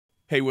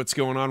Hey, what's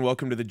going on?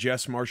 Welcome to the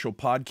Jess Marshall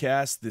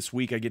podcast. This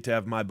week I get to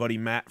have my buddy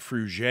Matt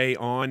Fruge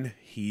on.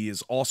 He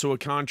is also a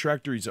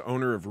contractor. He's the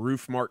owner of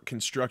Roofmark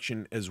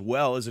Construction as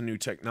well as a new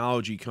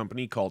technology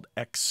company called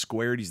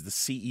Xsquared. He's the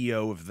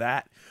CEO of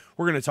that.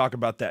 We're going to talk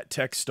about that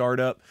tech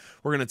startup.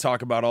 We're going to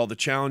talk about all the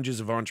challenges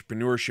of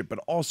entrepreneurship, but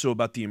also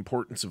about the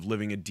importance of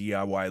living a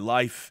DIY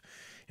life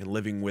and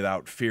living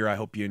without fear. I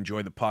hope you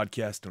enjoy the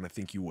podcast, and I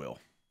think you will.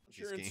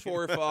 Insurance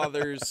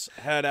forefathers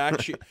had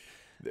actually...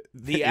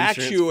 The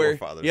actuary,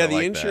 yeah,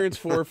 the insurance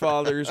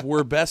forefathers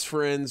were best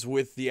friends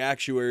with the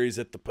actuaries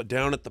at the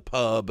down at the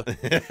pub.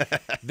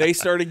 They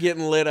started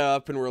getting lit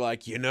up and were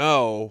like,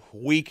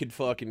 we could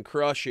fucking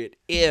crush it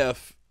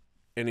if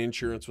an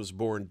insurance was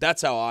born.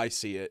 That's how I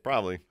see it.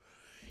 Probably.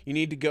 You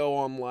need to go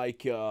on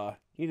you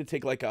need to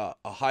take like a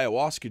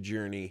ayahuasca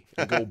journey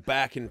and go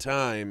back in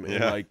time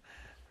and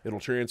it'll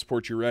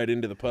transport you right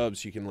into the pub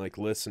so you can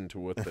listen to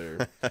what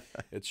they're.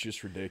 It's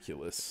just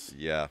ridiculous.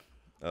 Yeah.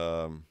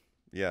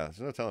 Yeah, there's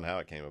no telling how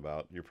it came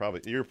about. You're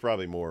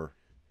probably more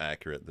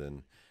accurate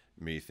than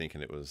me thinking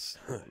it was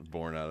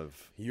born out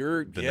of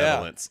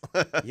benevolence.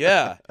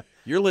 Yeah,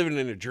 you're living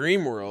in a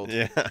dream world.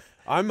 Yeah,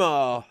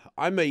 I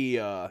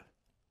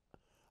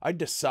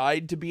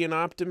decide to be an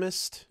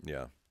optimist.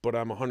 Yeah, but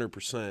I'm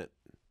 100%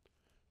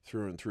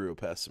 through and through a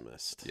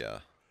pessimist. Yeah.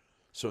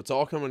 So it's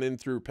all coming in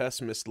through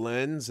pessimist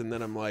lens, and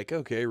then I'm like,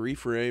 okay,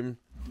 reframe,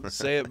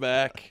 say it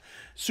back.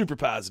 Super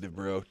positive,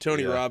 bro.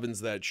 Tony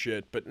Robbins, that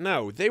shit. But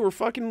no, they were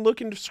fucking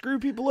looking to screw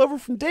people over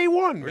from day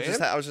one, man.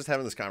 I was just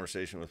having this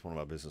conversation with one of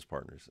my business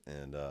partners,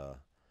 and I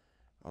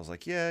was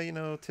like,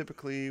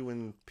 typically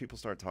when people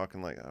start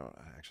talking I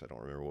don't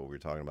remember what we were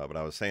talking about, but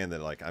I was saying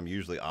that I'm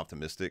usually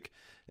optimistic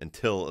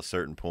until a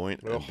certain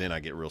point, and then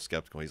I get real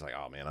skeptical. He's like,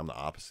 oh man, I'm the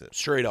opposite.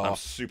 Straight off. I'm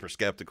super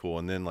skeptical,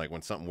 and then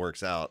when something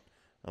works out,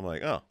 I'm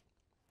like, oh.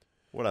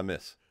 What'd I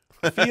miss?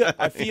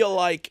 I feel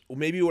like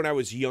maybe when I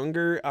was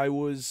younger, I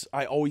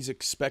always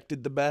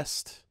expected the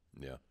best.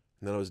 Yeah.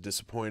 And then I was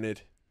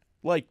disappointed.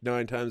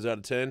 9 times out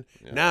of 10.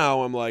 Yeah.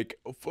 Now I'm like,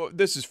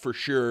 this is for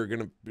sure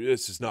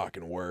this is not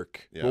gonna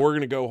work. Yeah. But we're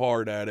gonna go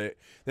hard at it.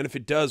 Then if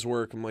it does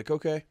work, I'm like,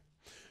 okay,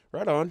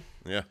 right on.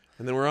 Yeah.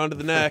 And then we're on to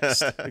the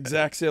next.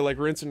 Exact same,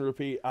 rinse and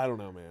repeat. I don't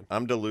know, man.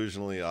 I'm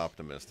delusionally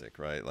optimistic,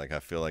 right? I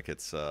feel like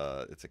it's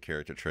a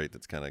character trait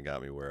that's kind of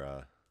got me where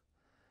I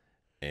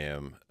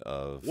am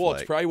of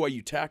it's probably why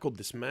you tackled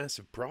this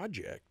massive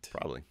project.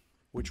 Probably.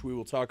 Which we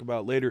will talk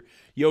about later.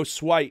 Yo,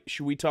 Swite,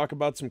 should we talk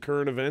about some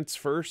current events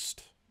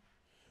first?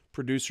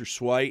 Producer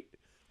Swite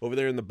over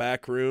there in the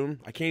back room.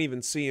 I can't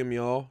even see him,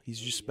 y'all. He's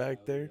just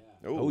back there.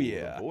 Oh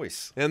yeah. The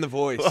voice. And the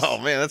voice. Oh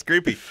man, that's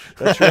creepy.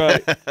 That's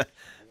right.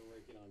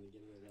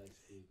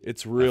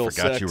 It's real I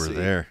forgot sexy. You were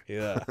there.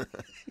 Yeah.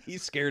 He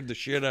scared the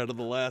shit out of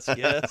the last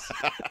guest.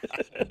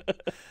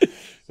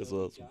 That's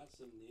awesome.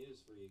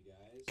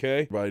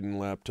 Okay. Biden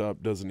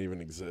laptop doesn't even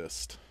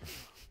exist.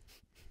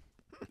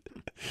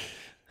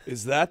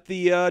 Is that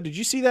the did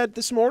you see that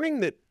this morning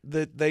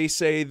that they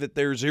say that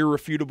there's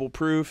irrefutable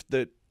proof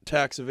that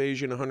tax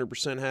evasion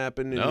 100%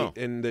 happened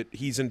and that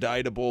he's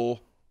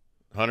indictable?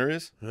 Hunter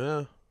is?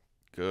 Yeah.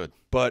 Good.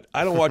 But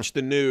I don't watch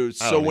the news.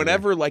 So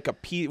whenever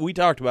we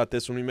talked about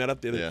this when we met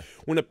up the other day.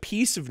 When a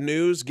piece of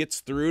news gets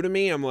through to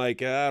me, I'm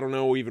like, I don't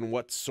know even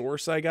what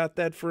source I got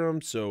that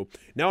from. So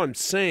now I'm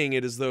saying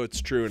it as though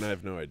it's true and I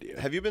have no idea.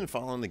 Have you been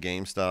following the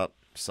GameStop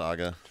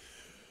saga?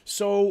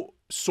 So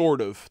sort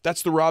of.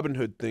 That's the Robin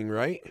Hood thing,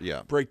 right?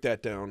 Yeah. Break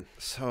that down.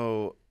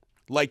 So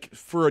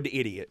for an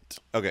idiot.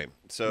 Okay,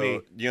 so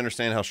do you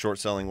understand how short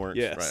selling works?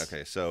 Yes. Right,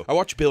 okay, so I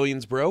watch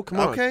Billions, bro.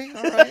 Come on. Okay,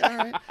 all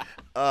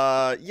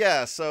right.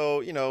 Yeah,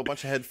 so, a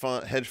bunch of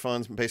hedge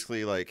funds,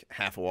 basically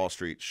half of Wall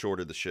Street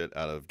shorted the shit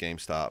out of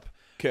GameStop.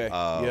 Okay,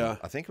 yeah.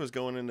 I think it was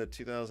going into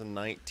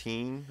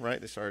 2019, right?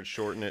 They started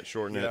shorting it,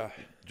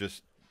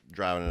 just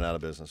driving it out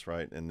of business,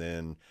 right? And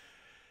then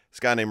this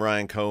guy named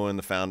Ryan Cohen,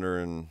 the founder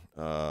and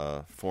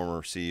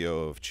former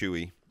CEO of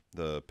Chewy,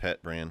 the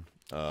pet brand,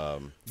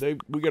 they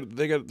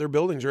got their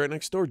buildings right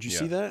next door. Did you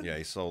see that? Yeah,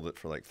 he sold it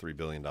for $3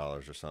 billion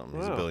or something.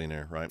 Wow. He's a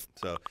billionaire, right?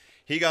 So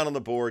he got on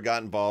the board,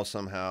 got involved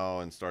somehow,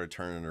 and started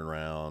turning it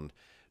around.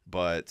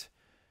 But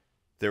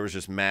there was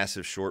just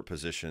massive short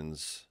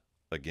positions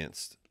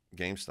against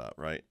GameStop,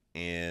 right?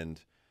 And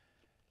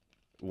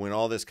when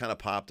all this kind of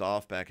popped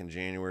off back in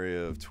January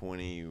of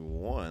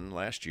 21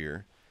 last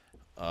year,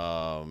 it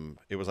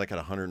was at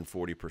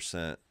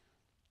 140%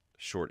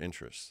 short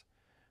interest.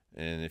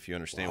 And if you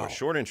understand what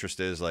short interest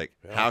is,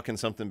 how can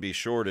something be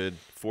shorted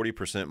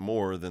 40%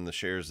 more than the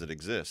shares that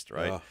exist,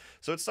 right?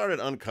 So it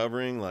started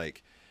uncovering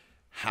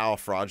how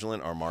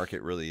fraudulent our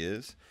market really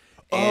is.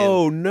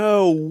 And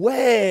no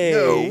way!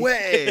 No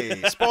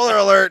way! Spoiler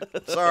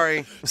alert!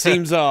 Sorry.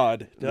 Seems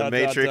odd. The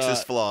Matrix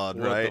is flawed,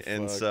 what right? The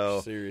and fuck?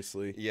 so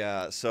seriously,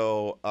 yeah.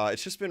 So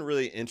it's just been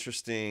really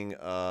interesting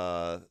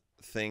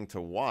thing to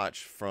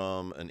watch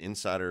from an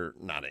insider.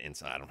 Not an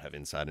insider. I don't have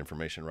inside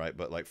information, right?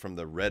 But from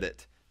the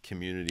Reddit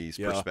community's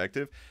Yeah.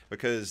 perspective,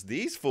 because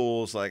these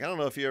fools, like, I don't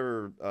know if you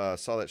ever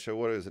saw that show.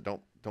 What is it?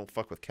 Don't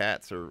fuck with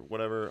cats or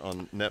whatever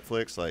on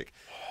Netflix. Like,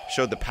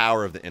 showed the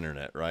power of the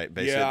internet, right?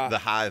 Basically, Yeah. the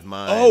hive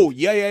mind. Oh,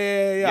 yeah.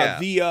 Yeah.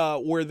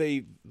 The where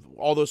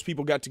all those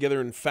people got together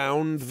and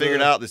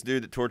Figured out this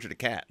dude that tortured a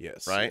cat.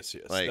 Yes, right.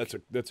 Yes. Like,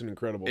 That's an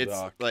incredible it's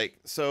doc. like,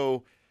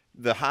 so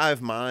the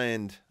hive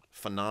mind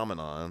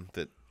phenomenon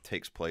that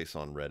takes place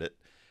on Reddit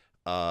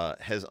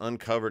has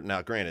uncovered.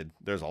 Now, granted,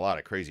 there's a lot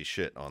of crazy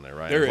shit on there,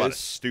 right? There There's a lot is.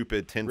 of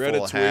stupid tinfoil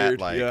Reddit's hat,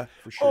 weird. like, Yeah,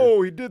 for sure.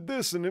 oh, he did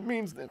this, and it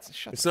means that's.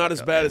 Shut It's the not fuck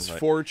as up, bad man. as Like,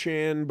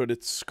 4chan, but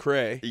it's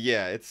cray.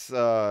 yeah, it's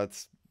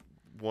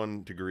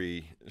 1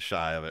 degree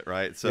shy of it,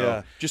 right? So,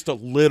 yeah, just a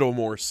little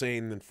more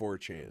sane than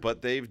 4chan.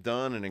 but they've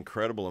done an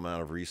incredible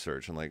amount of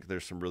research, and like,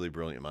 there's some really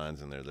brilliant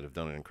minds in there that have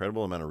done an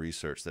incredible amount of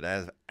research that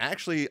has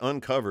actually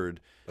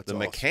uncovered the awesome.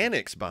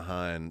 mechanics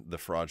behind the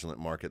fraudulent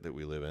market that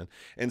we live in.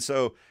 And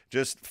so,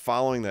 just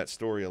following that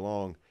story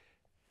along,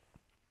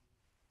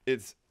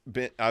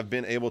 I've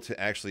been able to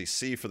actually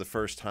see for the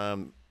first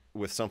time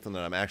with something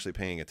that I'm actually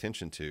paying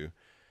attention to,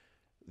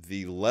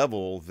 the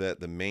level that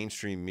the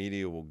mainstream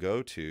media will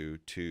go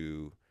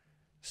to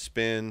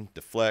spin,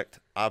 deflect,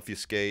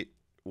 obfuscate,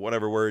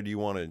 whatever word you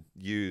want to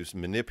use,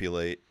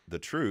 manipulate the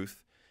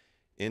truth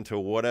into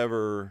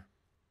whatever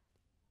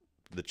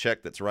the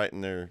check that's right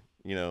in there,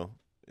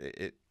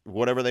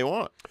 whatever they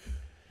want.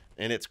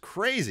 And it's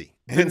crazy.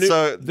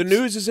 So the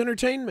news is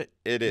entertainment.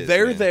 It is.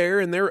 They're man. there,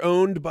 and they're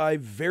owned by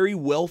very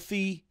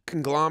wealthy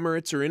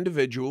conglomerates or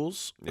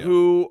individuals Yeah.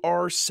 who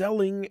are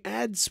selling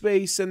ad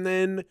space, and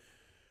then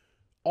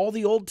all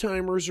the old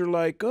timers are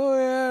like, "Oh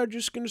yeah,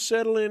 just gonna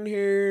settle in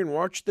here and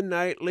watch the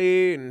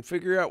nightly and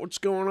figure out what's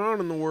going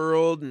on in the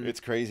world." And It's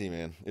crazy,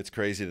 man. It's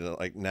crazy to,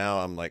 like, now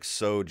I'm like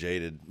so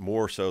jaded,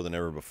 more so than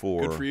ever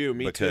before. Good for you,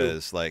 me too.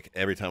 Because like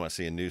every time I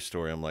see a news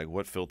story, I'm like,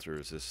 what filter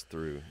is this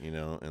through?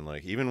 And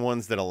like, even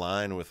ones that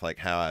align with like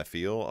how I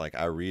feel, like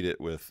I read it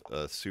with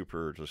a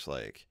super just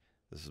like,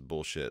 this is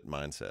bullshit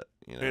mindset.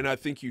 And I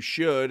think you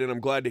should, and I'm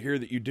glad to hear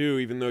that you do,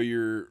 even though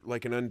you're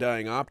like an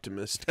undying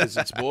optimist, because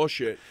it's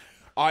bullshit.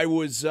 I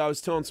was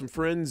telling some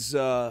friends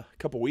a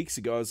couple weeks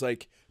ago, I was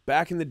like,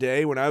 back in the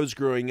day when I was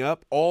growing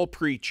up, all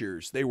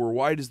preachers, they were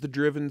white as the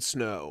driven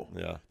snow.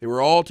 Yeah. They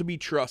were all to be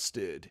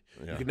trusted.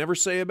 Yeah. You could never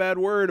say a bad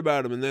word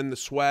about them. And then the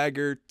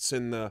Swaggerts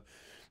and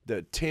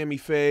the Tammy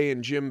Faye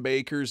and Jim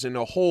Bakers and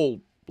a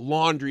whole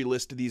laundry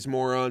list of these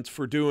morons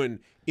for doing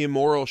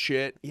immoral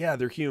shit. Yeah,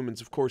 they're humans,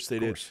 of course they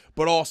did.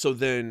 But also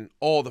then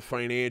all the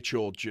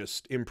financial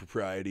just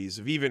improprieties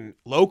of even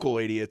local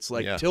idiots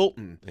like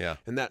Tilton. Yeah.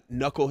 And that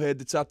knucklehead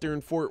that's out there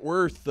in Fort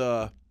Worth,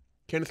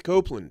 Kenneth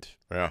Copeland.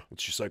 Yeah.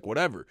 It's just like,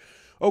 whatever.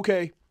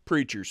 Okay,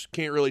 preachers.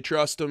 Can't really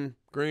trust them.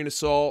 Grain of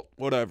salt,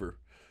 whatever.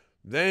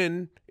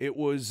 Then it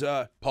was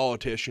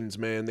politicians,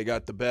 man. They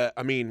got the bet.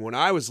 I mean, when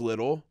I was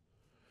little,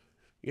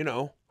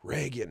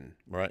 Reagan.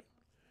 Right.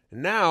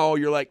 And now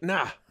you're like,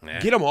 nah,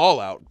 get them all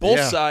out. Both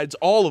sides,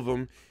 all of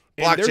them.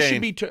 And Blockchain. there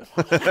should be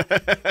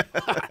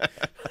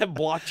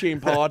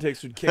blockchain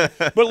politics would kick.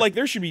 But like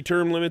there should be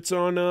term limits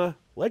on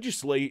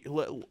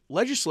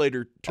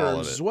legislator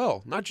terms as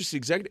well, not just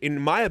executive. In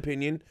my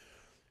opinion,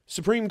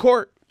 Supreme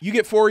Court, you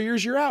get 4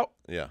 years, you're out.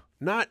 Yeah.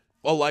 Not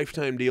a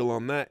lifetime deal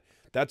on that.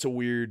 That's a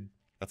weird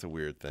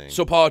thing.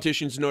 So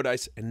politicians know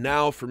dice. And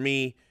now for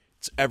me,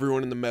 it's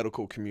everyone in the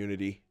medical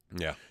community.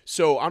 Yeah.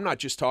 So I'm not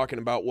just talking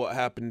about what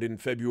happened in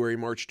February,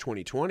 March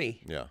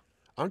 2020. Yeah.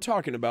 I'm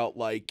talking about,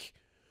 like,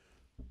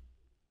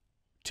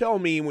 tell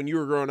me when you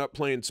were growing up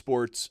playing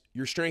sports,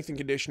 your strength and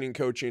conditioning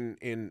coach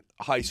in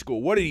high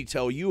school, what did he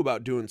tell you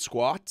about doing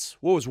squats?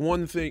 What was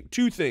one thing,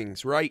 two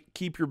things, right?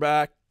 Keep your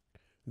back,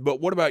 but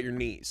what about your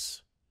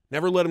knees?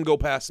 Never let them go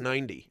past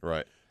 90.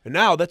 Right. And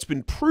now that's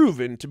been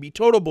proven to be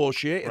total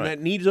bullshit, and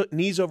Right. that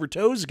knees over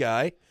toes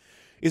guy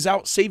is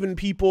out saving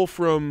people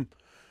from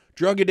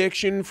drug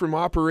addiction, from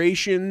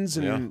operations,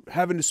 and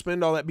having to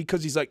spend all that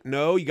because he's like,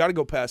 no, you got to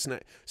go past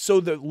that.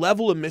 So the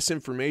level of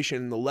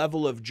misinformation, the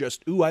level of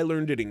just, ooh, I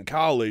learned it in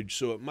college,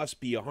 so it must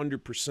be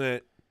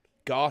 100%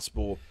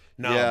 gospel.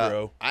 Nah,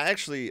 bro. I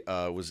actually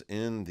was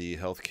in the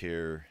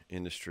healthcare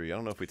industry. I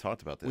don't know if we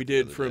talked about this. We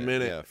did for a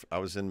minute. Yeah, I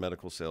was in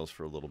medical sales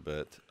for a little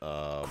bit.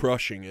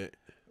 Crushing it.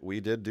 We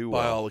did do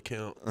well. By all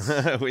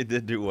accounts. We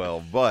did do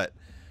well, but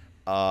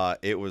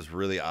it was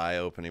really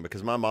eye-opening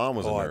because my mom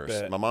was a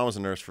nurse. My mom was a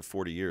nurse for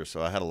 40 years,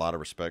 so I had a lot of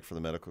respect for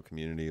the medical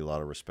community, a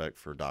lot of respect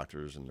for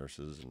doctors and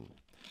nurses and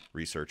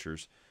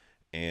researchers.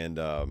 And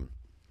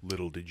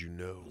little did you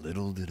know.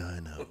 Little did I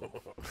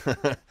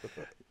know.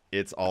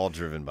 It's all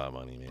driven by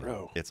money, man.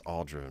 Bro. It's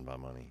all driven by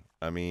money.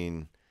 I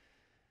mean,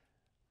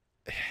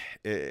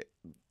 we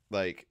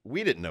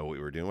didn't know what we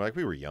were doing. Like,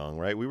 we were young,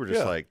 right? We were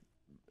just like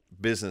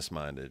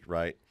business-minded,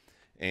 right?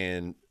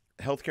 And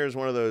healthcare is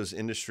one of those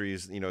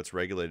industries, it's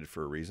regulated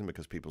for a reason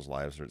because people's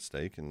lives are at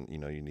stake, and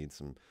you need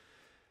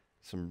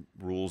some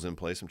rules in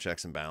place, some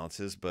checks and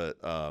balances. But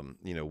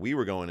we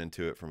were going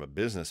into it from a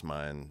business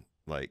mind,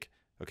 like,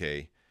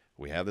 okay,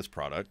 we have this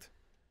product,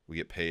 we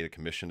get paid a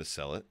commission to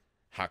sell it.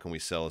 How can we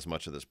sell as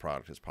much of this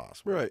product as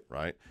possible? Right.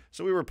 Right.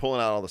 So we were pulling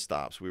out all the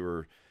stops. We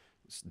were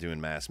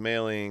doing mass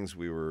mailings.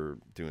 We were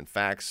doing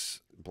fax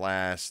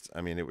blasts.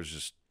 I mean, it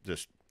was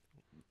just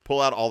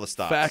pull out all the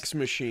stops. Fax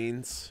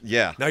machines.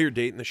 Yeah. Now you're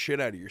dating the shit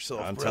out of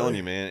yourself. I'm brother. telling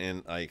you, man.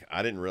 And like,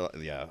 I didn't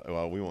realize. Yeah.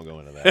 Well, we won't go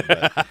into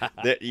that.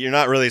 But you're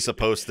not really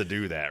supposed to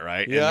do that,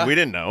 right? Yeah. And we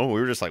didn't know.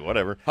 We were just like,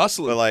 whatever.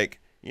 Hustling. But like,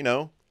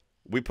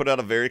 we put out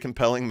a very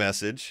compelling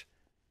message,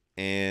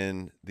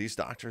 and these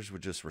doctors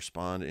would just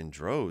respond in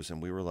droves,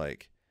 and we were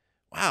like,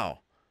 wow.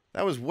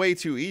 That was way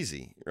too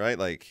easy, right?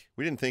 Like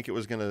we didn't think we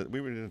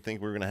didn't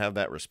think we were gonna have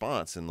that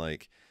response, and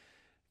like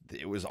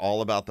it was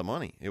all about the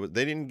money.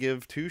 They didn't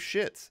give two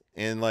shits,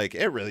 and like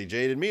it really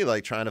jaded me,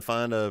 like trying to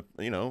find a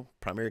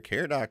primary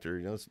care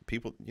doctor.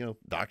 People,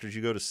 doctors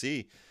you go to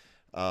see,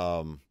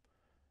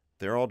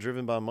 they're all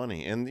driven by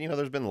money, and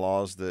there's been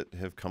laws that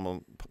have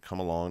come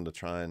along to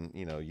try and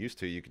used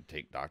to you could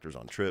take doctors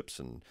on trips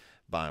and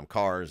buy them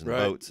cars and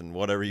boats and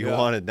whatever you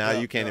wanted. Now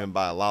you can't even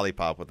buy a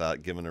lollipop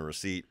without giving a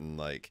receipt and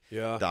like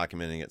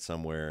documenting it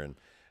somewhere.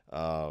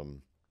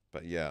 And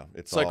but yeah,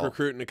 it's like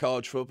recruiting a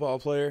college football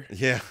player.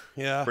 Yeah,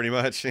 pretty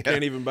much. Yeah.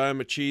 Can't even buy him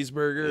a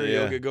cheeseburger. Yeah,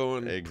 He'll get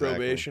going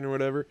probation or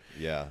whatever.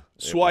 Yeah.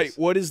 Swipe.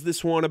 What is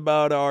this one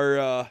about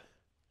our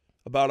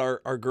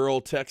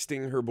girl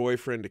texting her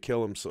boyfriend to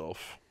kill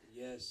himself?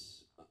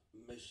 Yes,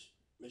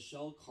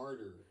 Michelle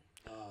Carter.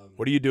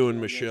 What are you doing,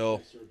 Michelle?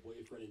 Her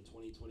boyfriend in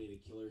 2020 to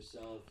kill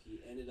herself.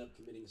 He ended up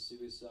committing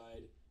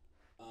suicide.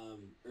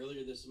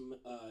 Earlier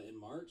in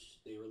March,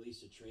 they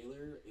released a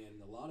trailer,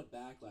 and a lot of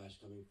backlash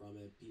coming from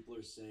it. People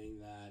are saying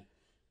that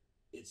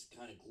it's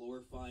kind of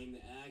glorifying the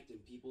act,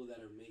 and people that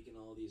are making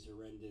all these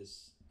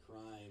horrendous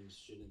crimes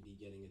shouldn't be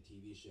getting a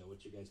TV show.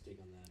 What's your guys' take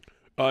on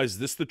that? Is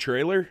this the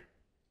trailer?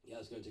 Yeah,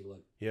 let's go take a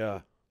look.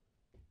 Yeah.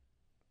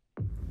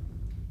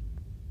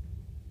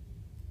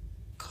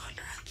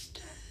 Conrad's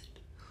dead.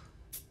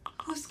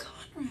 Who's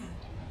Conrad?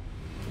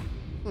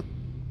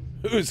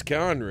 Who's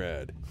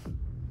Conrad?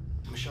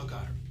 Michelle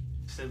got her,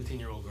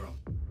 17-year-old girl.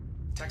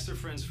 Text her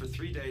friends for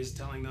 3 days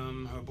telling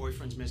them her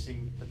boyfriend's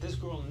missing, but this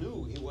girl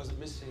knew he wasn't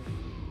missing.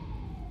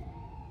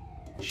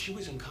 She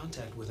was in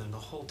contact with him the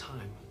whole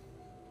time,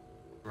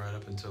 right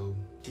up until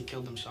he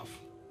killed himself.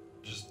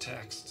 Just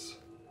texts.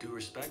 Due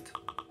respect.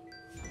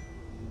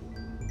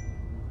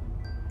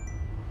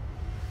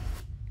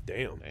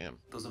 Damn.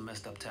 Those are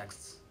messed up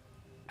texts.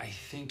 I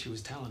think she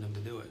was telling him to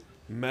do it.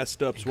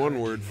 Messed up's one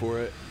word for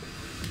it.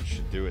 You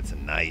should do it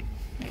tonight.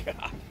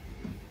 God.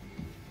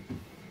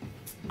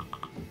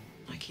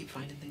 I keep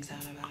finding things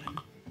out about him.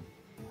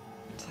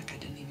 It's like I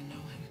didn't even know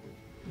him.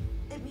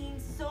 It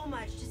means so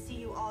much to see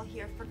you all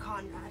here for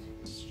Conrad.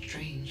 It's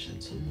strange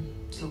that someone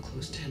so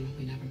close to him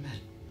we never met.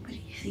 What do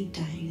you think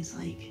dying is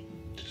like?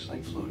 Just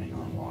like floating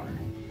on water.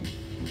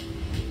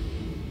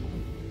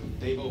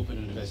 They've opened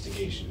an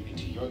investigation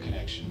into your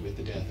connection with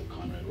the death of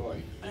Conrad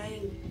Roy. But I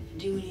didn't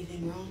do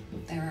anything wrong.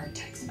 There are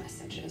text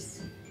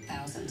messages,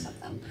 thousands of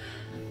them.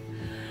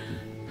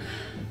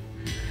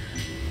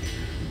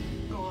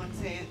 Go on,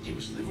 say it. He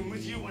was living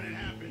with you when it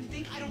happened. You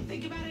think I don't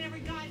think about it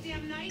every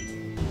goddamn night?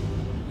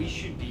 We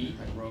should be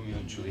like Romeo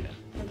and Juliet.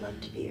 I'd love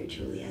to be your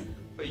Juliet.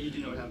 But you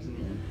do know what happens in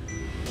the end.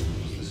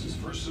 Was this his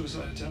first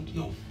suicide attempt?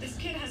 No. This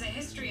kid has a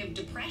history of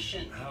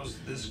depression. How's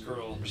this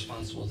girl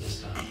responsible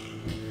this time?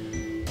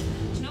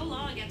 There's no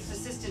law against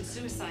assisted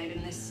suicide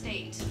in this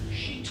state.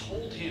 She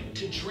told him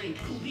to drink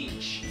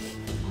bleach.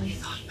 All he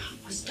thought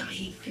about was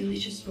dying. Really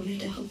just wanted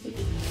to help him.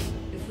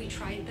 If we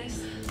tried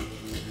this,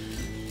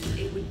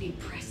 it would be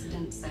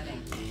precedent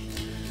setting.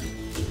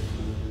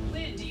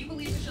 Lynn, do you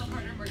believe Michelle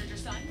Carter murdered your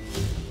son?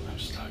 I'm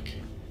stuck.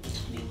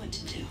 Tell me what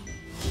to do.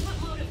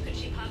 What motive could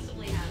she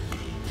possibly have?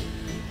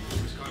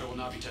 Miss Carter will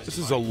not be testifying. This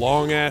is a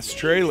long ass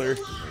trailer.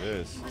 It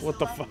is. What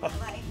the fuck?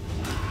 I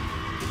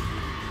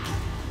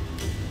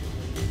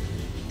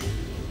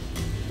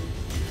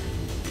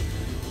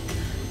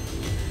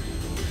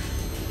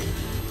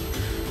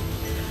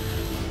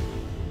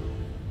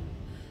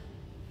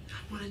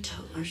want to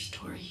tell our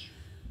story.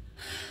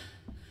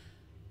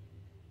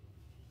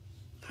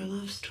 Our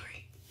love story.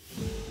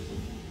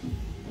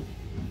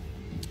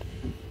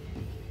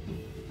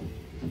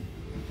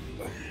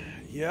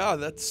 Yeah,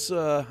 that's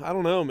I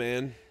don't know,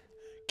 man.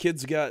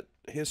 Kid's got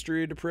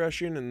history of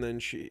depression, and then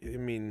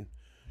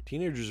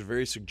teenagers are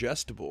very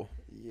suggestible.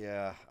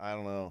 Yeah, I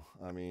don't know.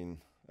 I mean,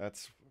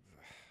 that's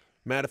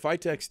Matt, if I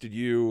texted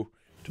you,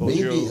 told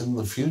Maybe you in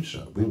the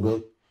future we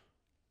will.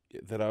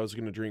 that I was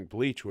going to drink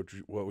bleach,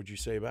 what would you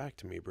say back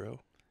to me, bro?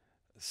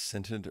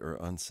 scented or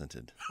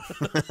unscented.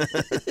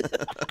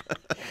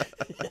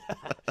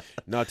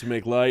 Not to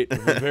make light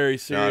of a very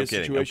serious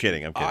situation. I'm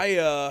kidding.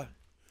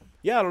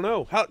 Yeah, I don't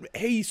know.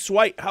 Hey,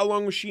 Swipe, how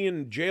long was she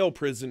in jail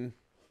prison?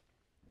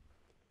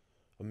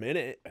 A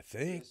minute, I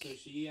think. So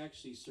she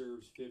actually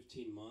served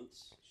 15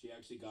 months. She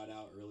actually got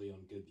out early on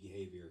good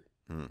behavior.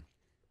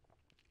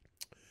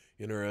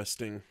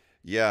 Interesting.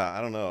 Yeah, I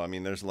don't know. I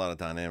mean, there's a lot of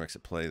dynamics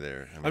at play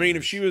there. I mean,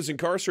 if she was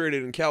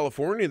incarcerated in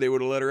California, they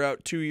would have let her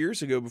out 2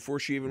 years ago before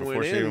she even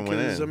went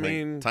in. I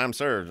mean, time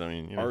served. I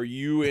mean, are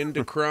you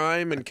into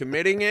crime and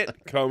committing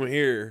it? Come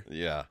here.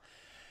 Yeah.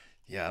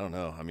 Yeah, I don't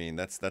know. I mean,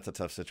 that's a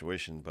tough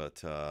situation,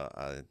 but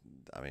I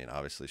mean,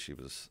 obviously she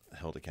was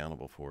held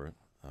accountable for it.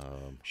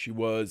 She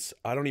was.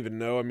 I don't even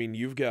know. I mean,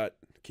 you've got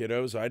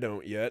kiddos. I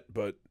don't yet,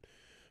 but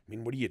I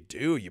mean, what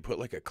do? You put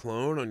like a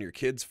clone on your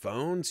kid's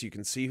phone so you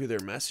can see who they're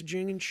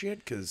messaging and shit?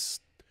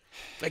 Because,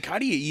 like, how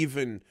do you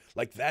even,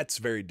 like, that's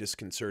very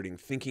disconcerting,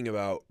 thinking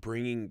about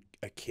bringing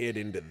a kid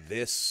into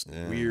this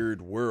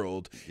weird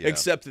world. Yeah.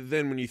 Except that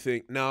then when you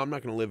think, no, I'm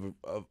not going to live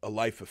a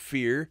life of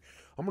fear.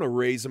 I'm going to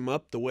raise them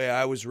up the way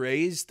I was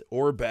raised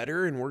or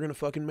better, and we're going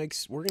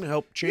to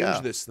help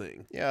change this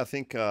thing. Yeah, I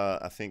think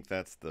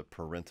that's the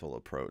parental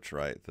approach,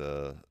 right?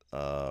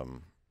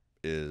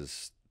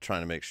 Is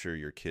trying to make sure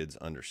your kids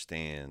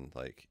understand,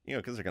 like, you know,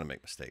 because they're going to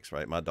make mistakes,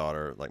 right? My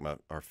daughter, like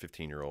our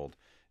 15-year-old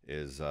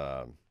is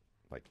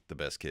like the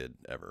best kid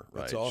ever,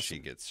 right? That's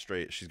awesome.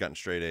 She's gotten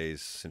straight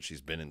A's since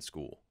she's been in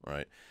school,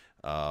 right?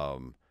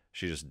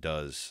 She just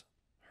does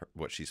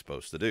what she's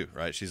supposed to do,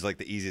 right? She's like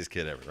the easiest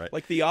kid ever, right?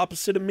 Like the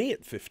opposite of me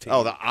at 15.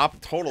 Oh, the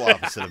total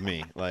opposite of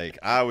me. Like,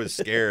 I was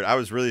scared. I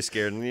was really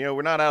scared. And, you know,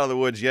 we're not out of the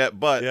woods yet,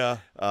 but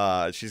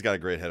she's got a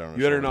great head on her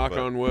You better shoulders, knock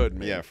on wood,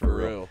 man. Yeah, for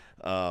real.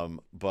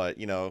 But,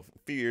 you know,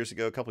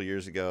 a couple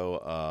years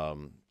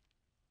ago,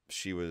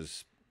 she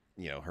was,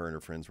 you know, her and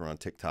her friends were on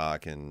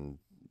TikTok and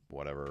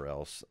whatever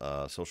else,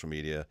 social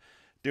media,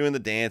 doing the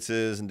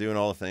dances and doing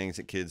all the things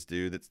that kids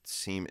do that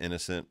seem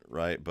innocent,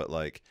 right? But,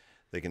 like,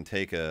 they can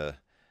take a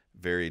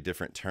very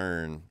different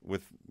turn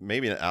with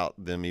maybe without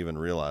them even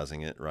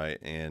realizing it, right?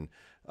 And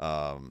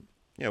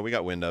you know, we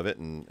got wind of it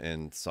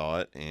and saw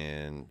it,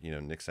 and, you know,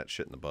 nixed that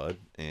shit in the bud.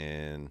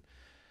 And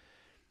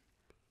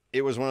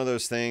it was one of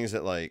those things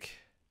that, like,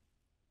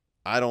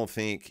 I don't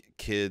think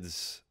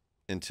kids,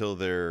 until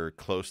they're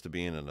close to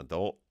being an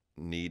adult,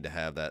 need to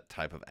have that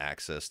type of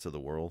access to the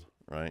world,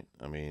 right?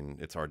 I mean,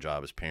 it's our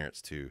job as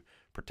parents to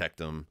protect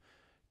them,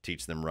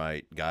 teach them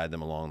right, guide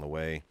them along the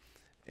way.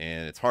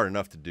 And it's hard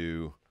enough to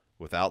do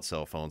without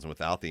cell phones and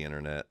without the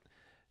internet.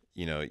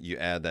 You know, you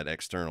add that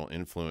external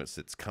influence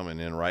that's coming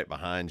in right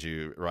behind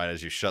you, right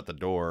as you shut the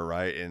door,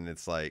 right? And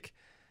it's like,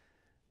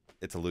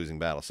 it's a losing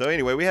battle. So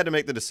anyway, we had to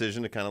make the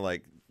decision to kind of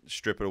like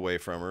strip it away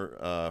from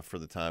her for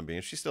the time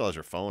being. She still has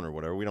her phone or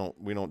whatever. We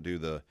don't do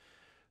the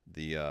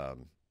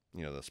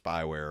you know, the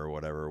spyware or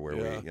whatever, where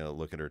we, you know,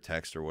 look at her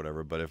text or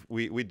whatever. But if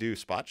we do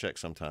spot check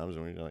sometimes,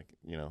 and we're like,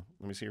 you know,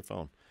 let me see your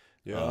phone.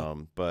 Yeah.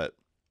 But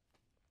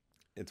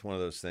it's one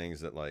of those things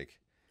that, like,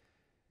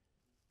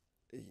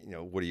 you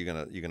know, what are you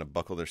gonna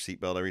buckle their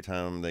seatbelt every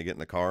time they get in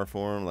the car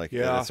for them? Like,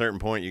 at a certain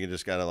point, you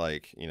just gotta,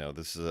 like, you know,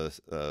 this is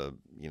a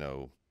you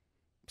know,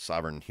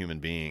 sovereign human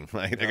being.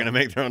 Like, they're gonna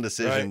make their own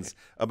decisions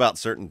about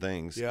certain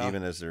things,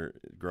 even as they're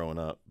growing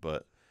up.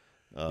 But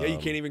you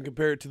can't even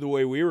compare it to the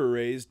way we were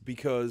raised,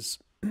 because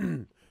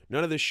none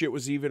of this shit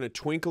was even a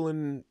twinkle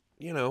in,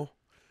 you know,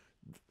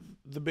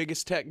 the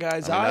biggest tech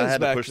guy's eyes. I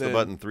had back to push then. the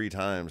button 3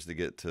 times to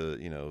get to,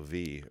 you know,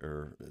 V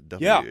or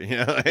W. Yeah, you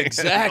know, like,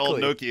 exactly.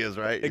 Old Nokias,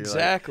 right?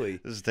 Exactly.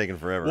 Like, this is taking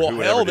forever. Well,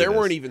 hell, there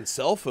weren't even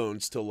cell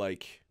phones till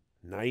like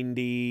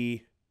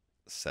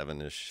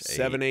 97-ish,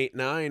 7, 8,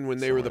 9, when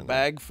they were the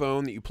bag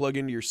phone that you plug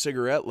into your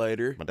cigarette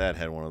lighter. My dad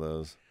had one of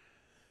those.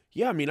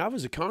 Yeah, I mean, I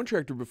was a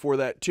contractor before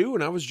that too,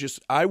 and I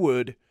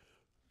would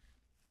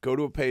go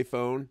to a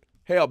payphone.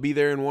 Hey, I'll be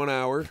there in 1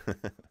 hour.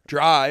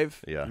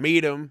 Drive,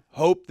 meet them,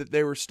 hope that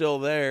they were still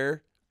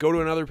there. Go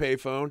to another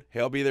payphone. Hey,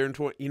 I'll be there in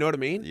 20. You know what I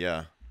mean?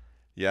 Yeah.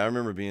 Yeah, I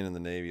remember being in the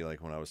Navy,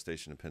 like, when I was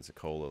stationed in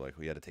Pensacola, like,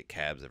 we had to take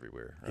cabs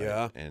everywhere. Right?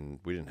 Yeah. And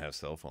we didn't have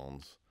cell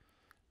phones.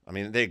 I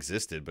mean, they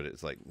existed, but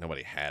it's like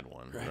nobody had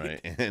one,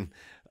 right? And,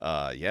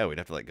 we'd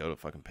have to, like, go to a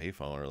fucking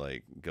payphone or,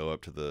 like, go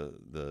up to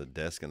the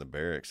desk in the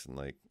barracks and,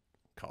 like,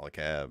 call a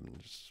cab. And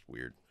just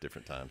weird,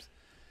 different times.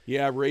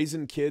 Yeah,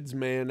 raising kids,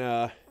 man.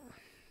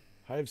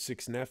 I have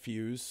 6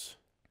 nephews.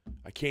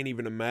 I can't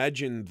even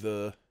imagine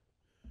the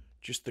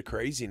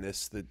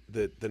craziness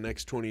that the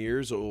next 20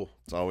 years will.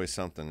 It's always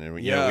something. And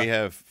we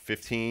have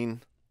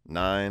 15,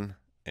 9,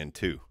 and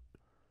 2.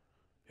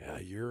 Yeah,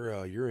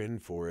 you're in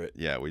for it.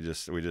 Yeah, we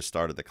just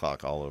started the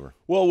clock all over.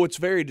 Well, what's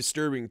very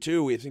disturbing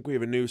too, I think we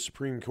have a new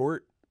Supreme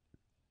Court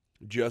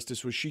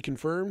justice. Was she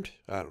confirmed?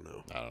 I don't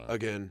know.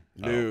 Again,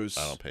 news.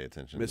 I don't pay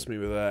attention. Miss me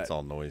with that. It's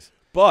all noise.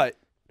 But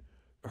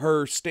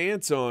her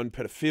stance on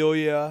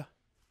pedophilia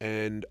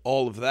and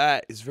all of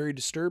that is very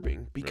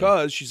disturbing,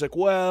 because she's like,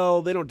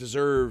 well, they don't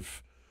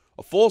deserve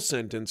a full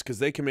sentence because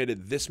they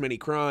committed this many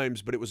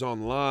crimes, but it was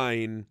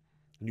online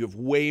and you have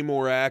way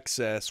more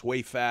access,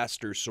 way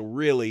faster. So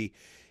really,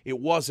 it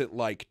wasn't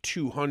like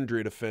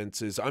 200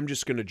 offenses. I'm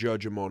just going to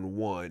judge them on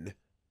 1.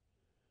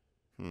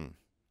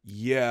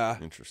 Yeah.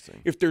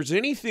 Interesting. If there's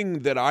anything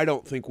that I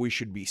don't think we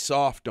should be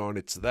soft on,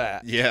 it's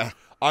that. Yeah.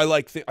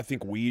 I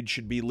think weed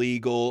should be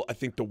legal. I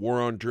think the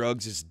war on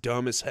drugs is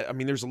dumb as hell. I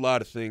mean, there's a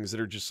lot of things that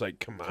are just like,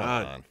 come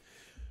on.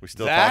 We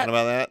still talking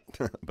about that?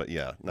 But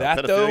yeah. No, that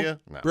pedophilia? though?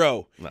 No.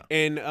 Bro. No.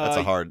 And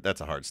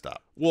that's a hard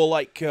stop. Well,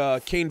 like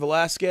Cain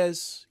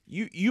Velasquez,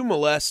 you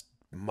molest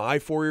my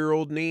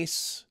 4-year-old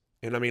niece,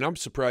 and I mean, I'm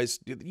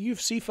surprised.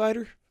 UFC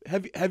fighter,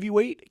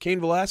 heavyweight, Cain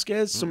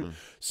Velasquez,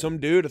 some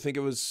dude, I think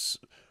it was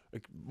a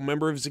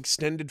member of his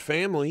extended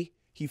family.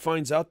 He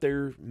finds out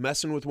they're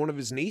messing with one of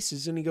his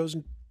nieces, and he goes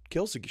and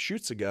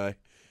shoots a guy.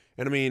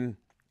 And I mean,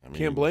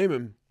 can't blame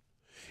him.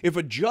 If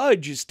a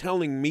judge is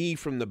telling me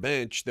from the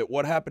bench that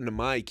what happened to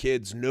my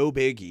kid's no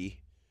biggie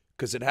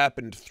because it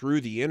happened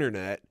through the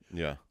internet,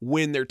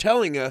 when they're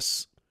telling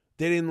us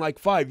that in like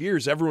 5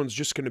 years everyone's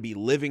just going to be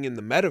living in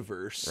the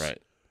metaverse, right?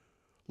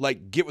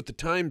 Like, get with the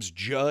times,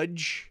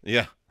 judge.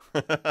 Yeah.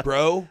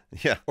 Bro.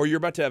 Yeah. Or you're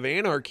about to have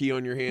anarchy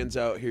on your hands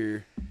out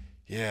here.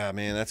 Yeah,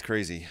 man, that's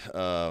crazy.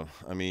 I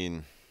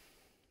mean,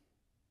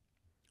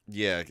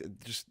 yeah,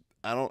 just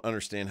I don't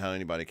understand how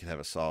anybody could have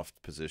a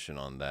soft position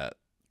on that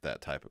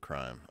type of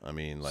crime. I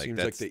mean, like, seems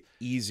that's like the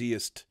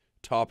easiest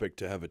topic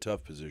to have a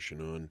tough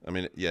position on. I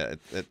mean, yeah,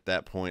 at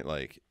that point,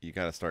 like, you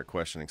got to start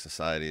questioning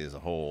society as a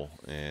whole,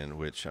 and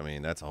which, I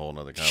mean, that's a whole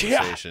nother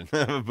conversation.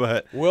 Yeah.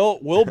 But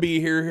we'll be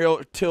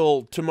here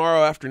till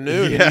tomorrow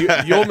afternoon,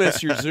 and you'll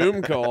miss your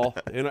Zoom call,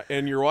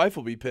 and your wife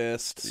will be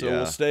pissed. So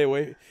we'll stay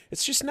away.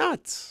 It's just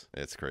nuts.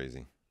 It's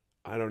crazy.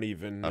 I don't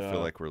even. I feel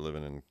like we're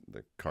living in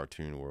the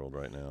cartoon world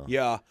right now.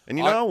 Yeah, and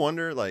I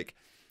wonder, like,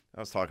 I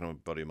was talking to a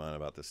buddy of mine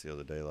about this the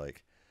other day,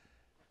 like.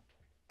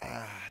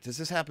 Does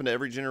this happen to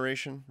every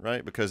generation,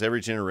 right? Because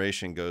every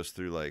generation goes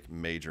through like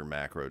major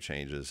macro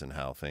changes in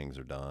how things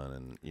are done,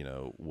 and you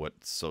know what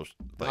social,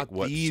 like not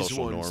what these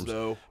social ones, norms.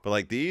 Though. But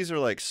like these are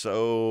like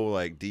so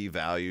like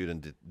devalued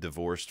and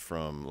divorced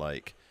from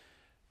like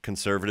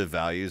conservative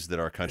values that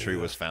our country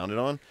was founded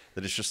on.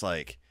 That it's just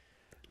like,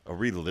 are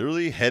we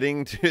literally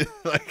heading to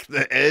like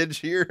the edge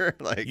here?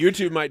 Like,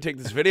 YouTube might take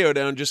this video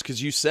down just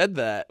because you said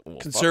that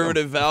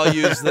conservative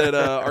values that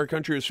our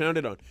country was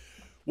founded on.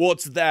 Well,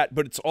 it's that,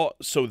 but it's all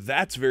so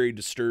that's very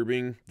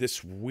disturbing.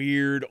 This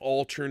weird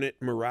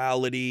alternate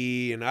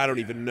morality, and I don't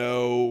even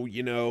know.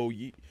 You know,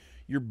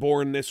 you're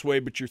born this way,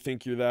 but you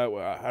think you're that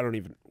way. I don't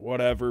even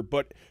whatever.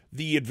 But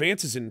the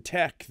advances in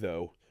tech,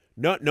 though,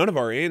 none of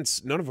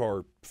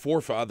our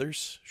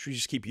forefathers. Should we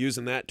just keep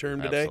using that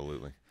term today?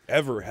 Absolutely.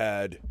 Ever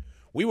had.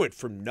 We went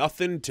from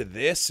nothing to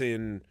this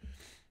in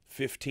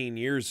 15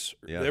 years.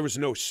 Yeah. There was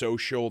no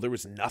social. There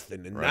was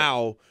nothing, and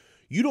now.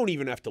 You don't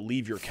even have to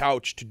leave your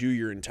couch to do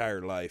your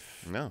entire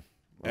life. No.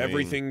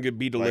 Everything could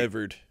be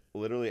delivered.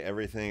 Like, literally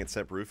everything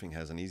except roofing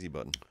has an easy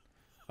button.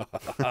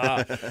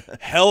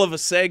 Hell of a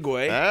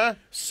segue. Huh?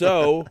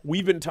 So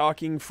we've been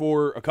talking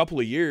for a couple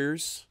of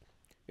years,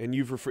 and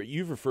you've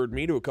referred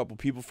me to a couple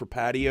people for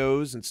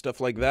patios and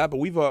stuff like that. But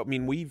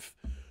we've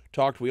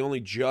talked. We only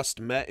just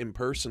met in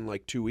person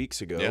like 2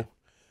 weeks ago. Yeah.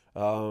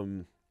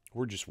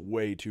 We're just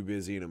way too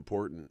busy and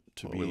important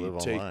to we live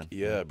online.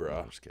 Yeah, bro.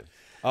 I'm just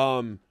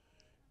kidding.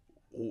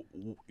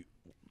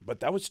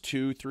 But that was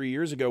 2-3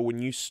 years ago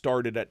when you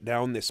started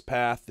down this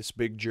path, this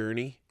big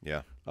journey.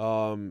 Yeah.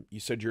 You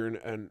said you're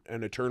an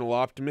eternal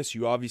optimist.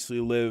 You obviously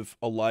live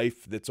a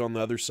life that's on the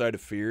other side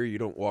of fear. You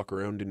don't walk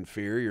around in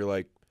fear. You're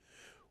like,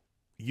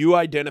 you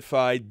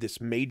identified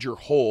this major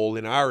hole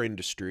in our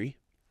industry,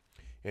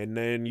 and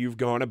then you've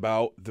gone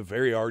about the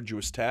very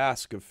arduous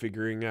task of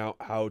figuring out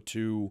how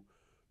to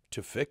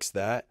fix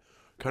that.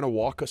 Kind of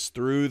walk us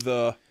through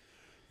the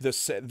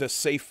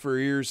safe for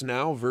ears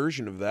now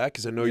version of that,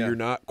 because I know you're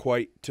not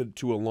quite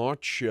to a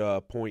launch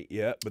point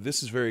yet, but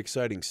this is very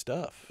exciting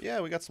stuff. Yeah,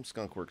 we got some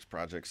skunkworks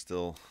projects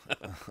still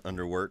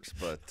under works,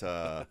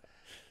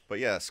 but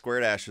yeah,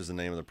 Squared Ash is the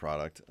name of the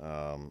product,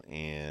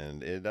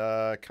 and it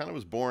kind of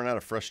was born out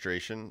of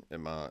frustration at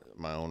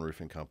my own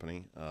roofing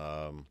company.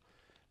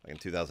 Like in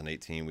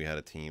 2018, we had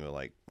a team of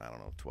like, I don't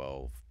know,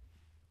 12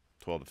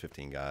 to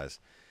 15 guys,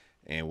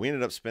 and we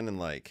ended up spending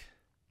like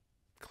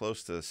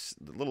close to a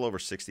little over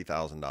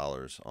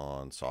 $60,000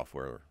 on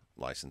software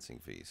licensing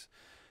fees,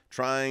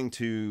 trying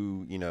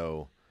to, you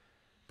know,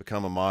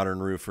 become a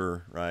modern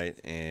roofer, right,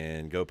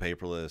 and go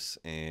paperless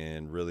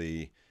and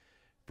really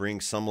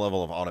bring some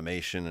level of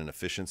automation and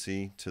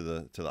efficiency to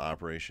the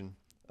operation,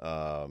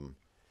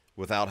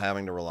 without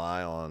having to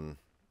rely on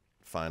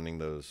finding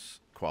those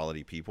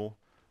quality people,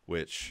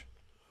 which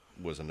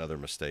was another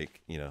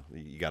mistake. You know,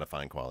 you got to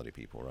find quality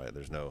people, right?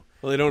 There's no.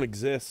 Well, they don't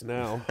exist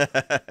now.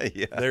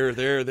 Yeah,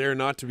 they're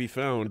not to be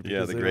found.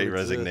 Yeah, the Great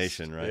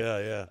Resignation, right?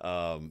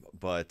 Yeah.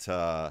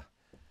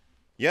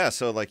 Yeah,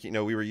 so like, you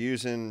know, we were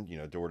using, you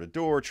know,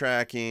 door-to-door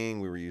tracking,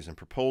 we were using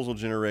proposal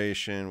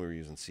generation, we were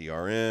using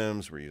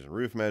CRMs, we were using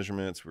roof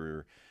measurements, we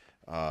were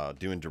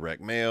doing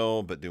direct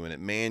mail, but doing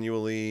it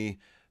manually.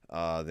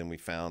 Then we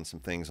found some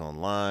things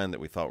online that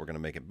we thought were going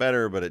to make it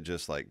better, but it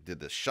just like did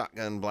this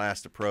shotgun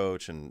blast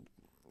approach, and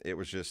it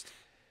was just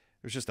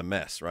a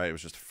mess, right? It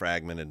was just a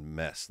fragmented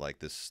mess, like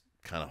this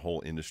kind of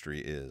whole industry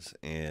is.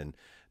 And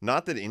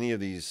not that any of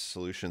these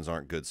solutions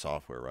aren't good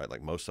software, right?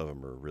 Like most of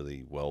them are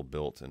really well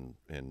built and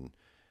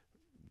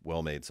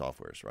well-made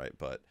softwares, right?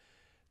 But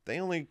they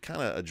only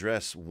kind of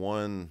address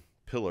one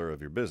pillar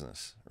of your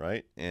business,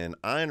 right? And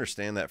I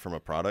understand that from a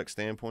product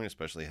standpoint,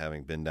 especially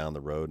having been down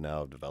the road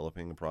now of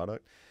developing a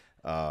product.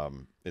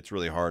 It's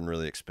really hard and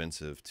really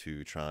expensive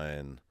to try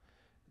and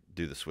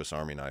do the Swiss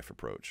Army knife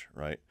approach,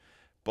 right?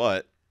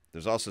 But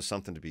there's also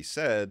something to be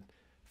said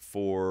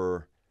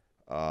for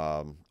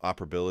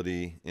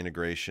operability,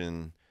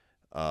 integration,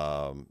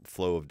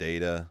 flow of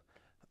data,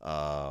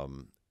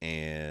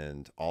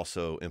 and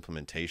also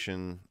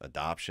implementation,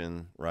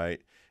 adoption,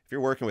 right? If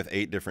you're working with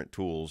 8 different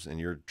tools and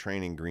you're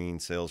training green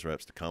sales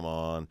reps to come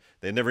on,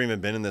 they've never even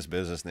been in this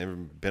business, never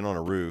been on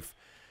a roof.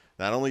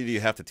 Not only do you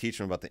have to teach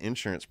them about the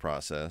insurance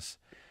process,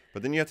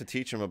 but then you have to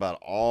teach them about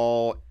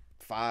all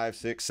 5,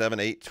 6, 7,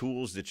 8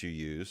 tools that you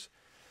use.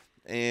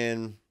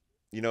 And,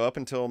 you know, up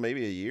until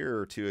maybe a year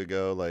or 2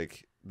 ago,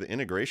 like the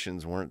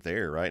integrations weren't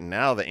there, right? And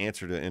now the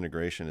answer to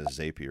integration is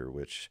Zapier,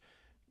 which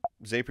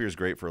Zapier is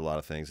great for a lot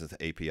of things. It's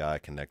an API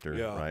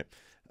connector, right?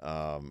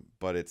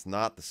 But it's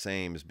not the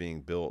same as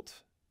being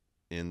built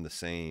in the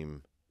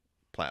same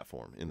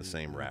platform, in the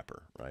same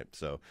wrapper, right?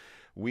 So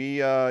we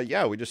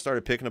just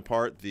started picking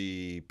apart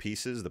the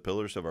pieces, the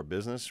pillars of our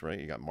business, right?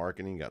 You got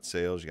marketing, you got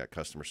sales, you got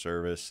customer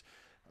service,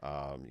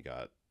 you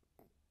got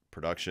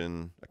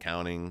production,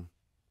 accounting,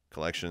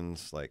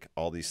 collections, like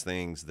all these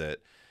things that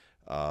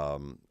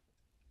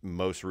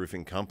most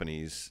roofing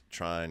companies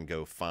try and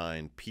go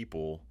find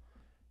people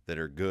that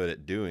are good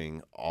at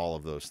doing all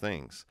of those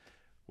things,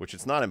 which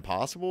it's not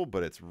impossible,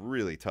 but it's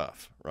really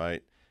tough,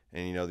 right?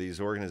 And, you know, these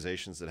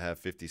organizations that have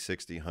 50,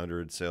 60,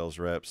 100 sales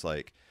reps,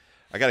 like,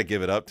 I got to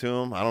give it up to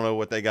them. I don't know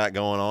what they got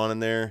going on in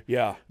there.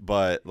 Yeah.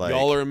 But, like,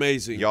 y'all are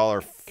amazing. Y'all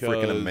are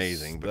freaking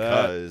amazing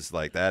because,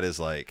 like, that is,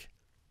 like,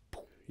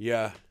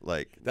 yeah.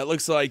 Like, that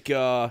looks like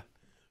a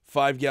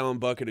 5-gallon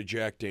bucket of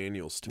Jack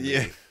Daniels to me.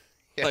 Yeah.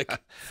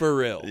 Like, for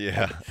real.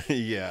 Yeah.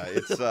 Yeah.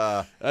 It's,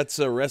 that's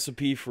a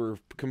recipe for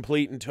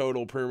complete and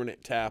total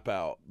permanent tap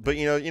out. But,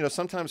 you know,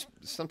 sometimes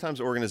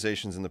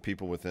organizations and the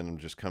people within them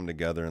just come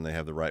together and they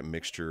have the right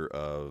mixture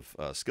of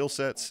skill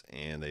sets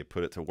and they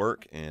put it to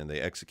work and they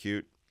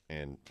execute,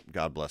 and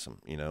God bless them,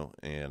 you know,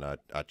 and I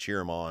cheer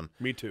them on.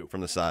 Me too.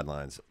 From the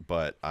sidelines.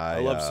 But I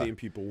love seeing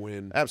people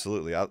win.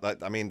 Absolutely.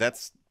 I mean,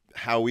 that's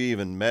how we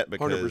even met,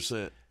 because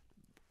 100%.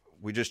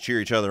 We just cheer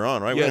each other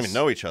on, right? Yes. We don't even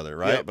know each other,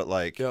 right? Yep. But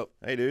like,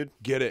 hey, dude,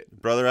 get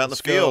it, brother out in the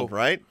field,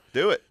 right?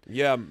 Do it.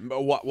 Yeah,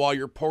 while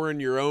you're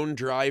pouring your own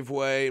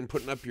driveway and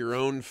putting up your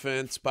own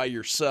fence by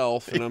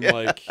yourself, and I'm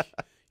like,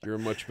 you're a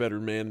much better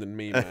man than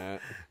me,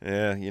 Matt.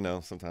 Yeah, you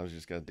know, sometimes you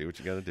just got to do what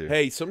you got to do.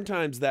 Hey,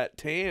 sometimes that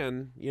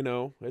tan, you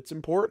know, it's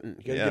important.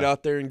 You got to get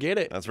out there and get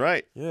it. That's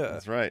right. Yeah,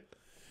 that's right.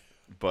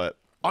 But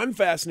I'm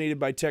fascinated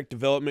by tech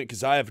development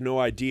because I have no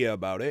idea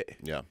about it.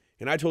 Yeah.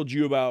 And I told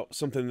you about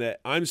something that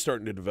I'm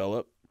starting to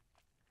develop.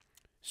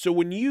 So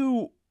when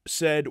you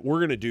said, we're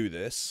going to do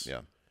this,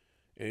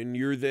 and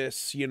you're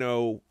this, you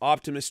know,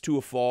 optimist to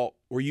a fault,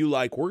 were you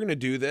like, we're going to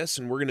do this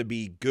and we're going to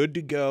be good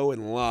to go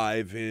and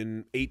live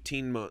in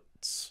 18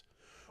 months?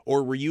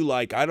 Or were you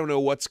like, I don't know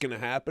what's going to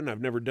happen.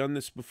 I've never done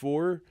this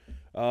before.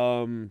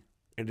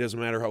 It doesn't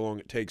matter how long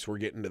it takes. We're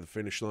getting to the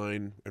finish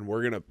line and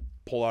we're going to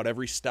pull out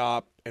every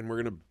stop and we're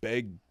going to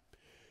beg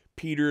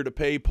Peter to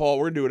pay Paul.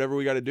 We're going to do whatever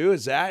we got to do.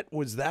 Was that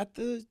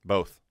the...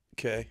 Both.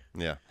 Okay.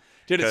 Yeah.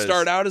 Did it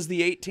start out as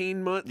the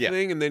 18-month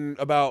thing, and then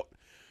about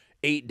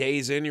 8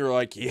 days in, you were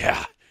like,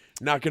 yeah,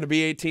 not going to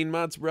be 18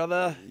 months,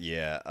 brother?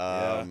 Yeah.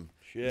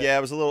 Yeah, it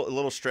was a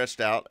little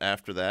stretched out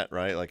after that,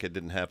 right? Like, it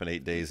didn't happen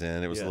 8 days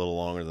in. It was a little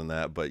longer than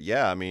that. But,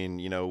 yeah, I mean,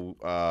 you know,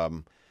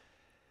 one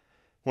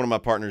of my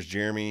partners,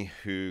 Jeremy,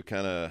 who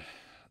kind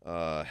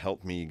of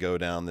helped me go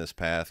down this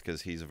path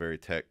because he's a very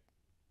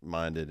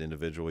tech-minded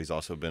individual. He's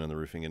also been in the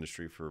roofing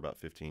industry for about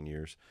 15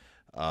 years.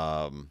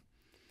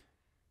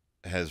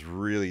 Has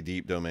really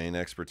deep domain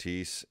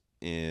expertise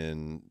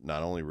in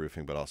not only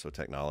roofing but also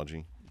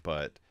technology,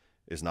 but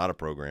is not a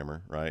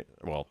programmer, right?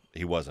 Well,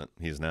 he wasn't.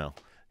 He is now.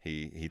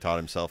 He taught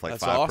himself like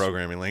 5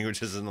 programming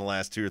languages in the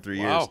last 2 or 3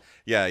 years.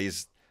 Yeah,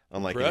 he's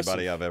unlike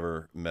anybody I've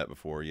ever met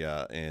before.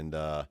 Yeah, and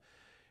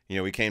you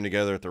know, we came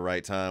together at the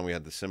right time. We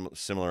had the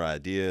similar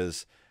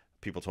ideas.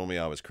 People told me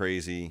I was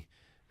crazy.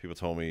 People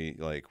told me,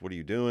 like, what are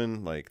you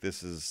doing? Like,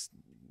 this is,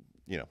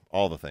 you know,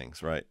 all the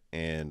things, right?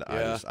 And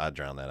I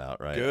drown that out,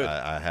 right? Good.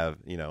 I have,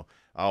 you know,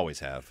 I always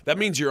have. That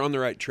means you're on the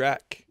right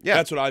track. Yeah.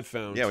 That's what I've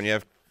found. Yeah, when you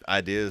have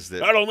ideas that...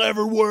 That'll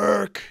never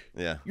work.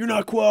 Yeah. You're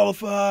not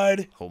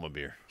qualified. Hold my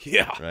beer.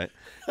 Yeah. Right?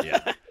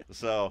 Yeah.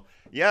 So,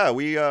 yeah,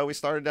 we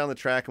started down the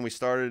track and we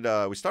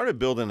started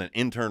building an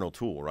internal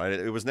tool, right?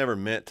 It was never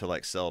meant to,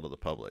 like, sell to the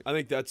public. I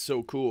think that's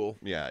so cool.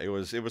 Yeah, it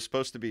was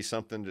supposed to be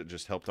something that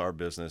just helped our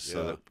business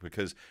so that,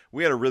 because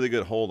we had a really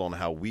good hold on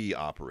how we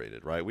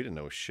operated, right? We didn't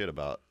know shit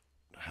about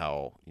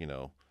how, you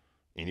know,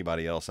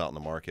 anybody else out in the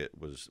market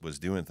was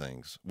doing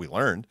things. We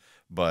learned,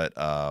 but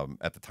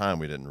at the time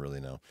we didn't really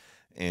know.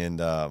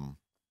 And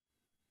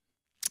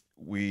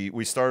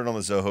we started on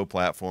the Zoho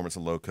platform. It's a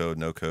low code,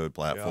 no code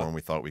platform. Yeah.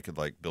 We thought we could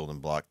like build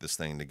and block this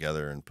thing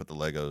together and put the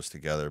Legos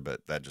together,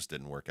 but that just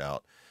didn't work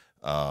out.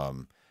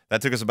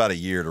 That took us about a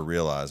year to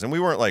realize, and we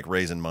weren't like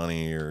raising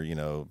money or, you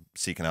know,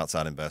 seeking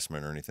outside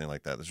investment or anything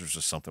like that. This was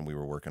just something we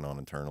were working on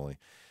internally.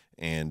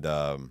 And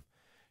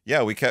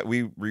yeah,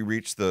 we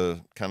reached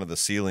the kind of the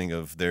ceiling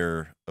of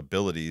their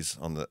abilities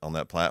on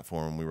that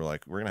platform. We were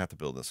like, we're gonna have to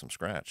build this from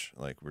scratch.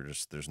 Like,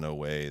 there's no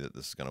way that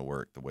this is gonna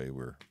work the way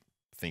we're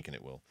thinking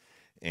it will.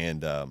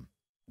 And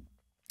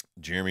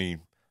Jeremy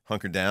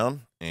hunkered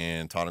down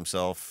and taught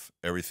himself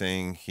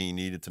everything he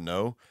needed to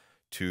know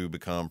to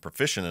become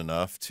proficient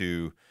enough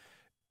to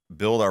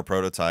build our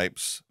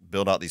prototypes,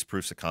 build out these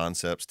proofs of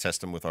concepts, test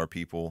them with our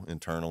people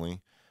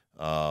internally,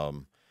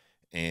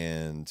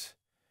 and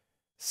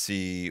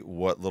see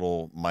what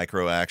little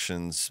micro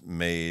actions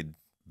made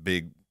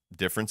big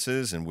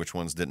differences and which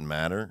ones didn't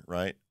matter,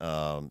 right?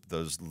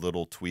 Those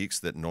little tweaks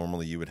that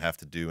normally you would have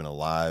to do in a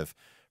live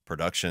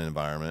production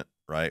environment,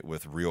 right,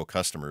 with real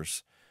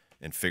customers,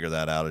 and figure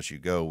that out as you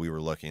go. We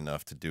were lucky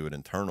enough to do it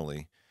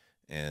internally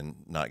and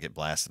not get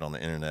blasted on the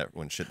internet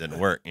when shit didn't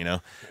work, you know?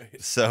 Right.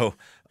 So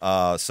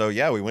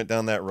yeah, we went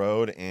down that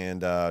road,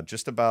 and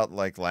just about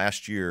like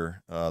last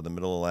year, the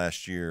middle of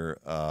last year,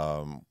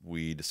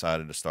 we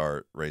decided to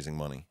start raising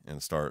money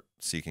and start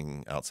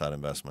seeking outside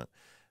investment,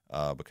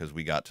 because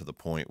we got to the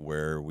point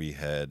where we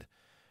had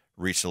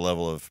reached a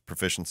level of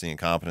proficiency and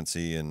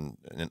competency and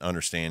an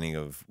understanding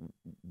of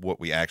what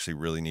we actually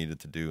really needed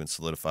to do and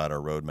solidified our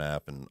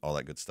roadmap and all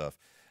that good stuff.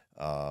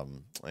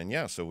 And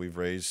yeah, so we've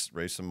raised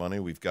some money.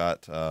 We've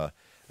got an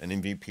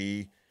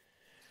MVP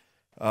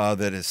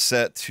that is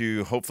set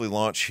to hopefully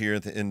launch here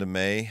at the end of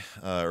May,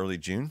 early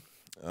June.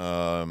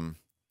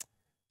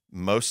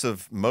 Most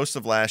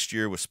of last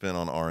year was spent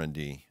on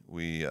R&D.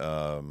 We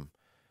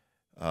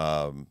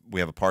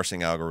have a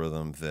parsing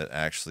algorithm that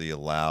actually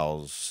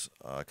allows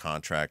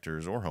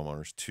contractors or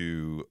homeowners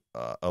to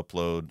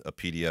upload a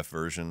PDF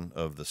version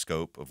of the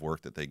scope of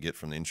work that they get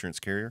from the insurance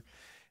carrier.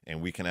 And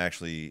we can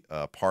actually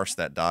parse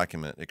that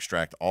document,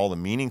 extract all the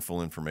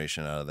meaningful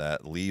information out of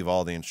that, leave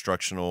all the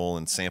instructional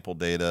and sample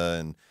data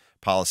and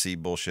policy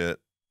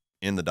bullshit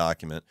in the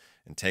document,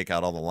 and take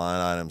out all the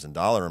line items and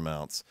dollar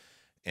amounts,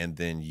 and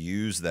then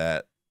use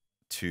that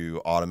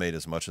to automate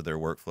as much of their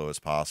workflow as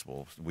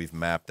possible. We've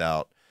mapped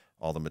out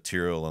all the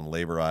material and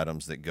labor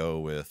items that go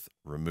with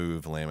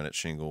remove laminate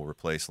shingle,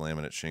 replace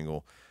laminate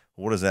shingle.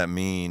 What does that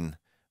mean?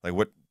 Like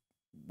what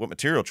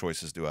material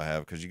choices do I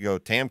have? Because you go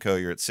Tamco,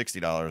 you're at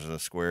 $60 a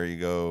square. You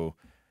go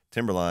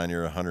Timberline,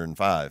 you're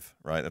 $105,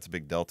 right? That's a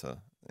big delta.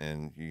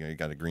 And you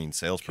got a green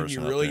salesperson.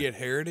 Can you really get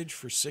Heritage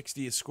for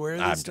 $60 a square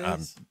these days?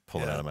 I'm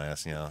pulling out of my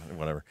ass,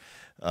 whatever.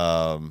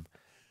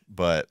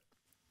 But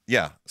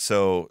yeah,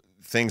 so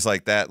things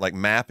like that, like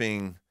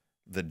mapping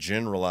the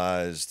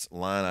generalized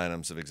line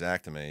items of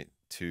Xactimate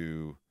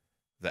to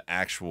the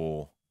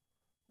actual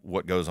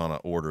what goes on an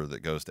order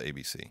that goes to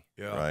ABC,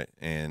 right?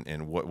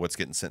 And what's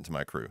getting sent to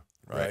my crew,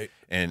 right?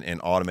 And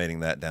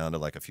automating that down to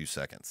like a few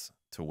seconds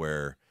to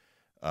where,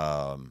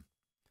 because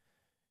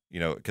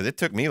it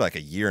took me like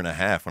a year and a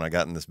half when I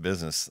got in this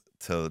business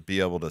to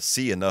be able to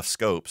see enough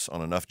scopes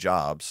on enough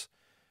jobs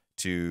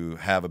to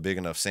have a big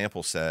enough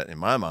sample set in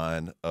my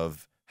mind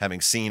of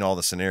having seen all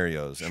the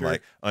scenarios and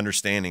like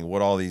understanding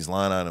what all these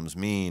line items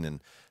mean,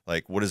 and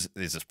like is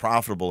this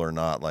profitable or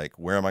not? Like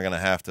where am I going to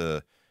have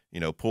to,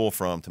 pull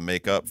from to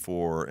make up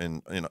for,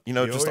 and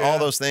all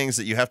those things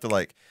that you have to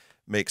like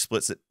make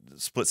split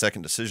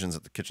second decisions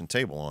at the kitchen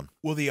table on.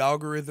 Will the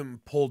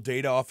algorithm pull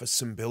data off a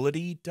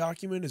Symbility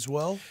document as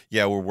well?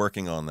 Yeah, we're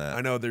working on that.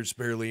 I know there's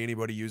barely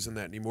anybody using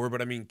that anymore,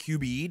 but I mean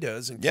QBE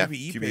does, and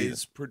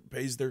QBE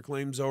pays their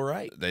claims all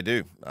right. They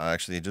do. I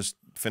actually just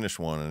finished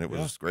one, and it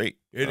was great.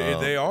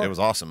 They are. It was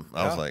awesome.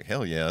 I was like,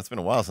 hell yeah, it's been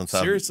a while since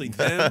seriously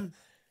them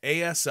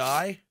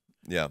ASI.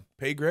 Yeah,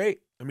 pay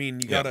great. I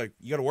mean, you gotta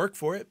work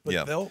for it,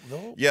 but they'll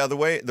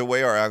the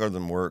way our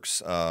algorithm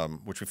works,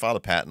 which we filed a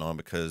patent on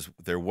because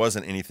there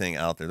wasn't anything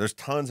out there. There's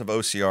tons of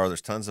OCR,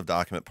 there's tons of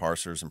document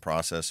parsers and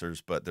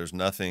processors, but there's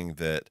nothing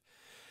that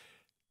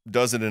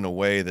does it in a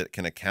way that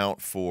can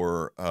account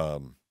for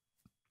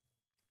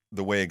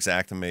the way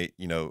Xactimate,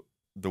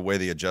 the way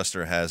the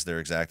adjuster has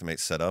their Xactimate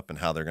set up and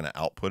how they're going to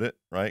output it,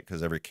 right?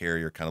 Because every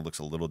carrier kind of looks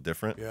a little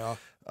different. Yeah.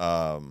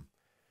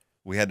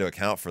 We had to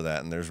account for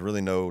that, and there's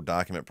really no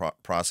document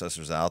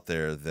processors out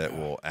there that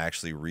will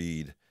actually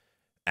read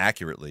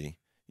accurately,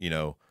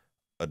 a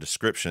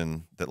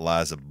description that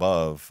lies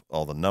above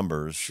all the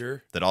numbers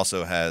that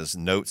also has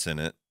notes in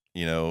it,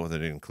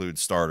 that include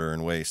starter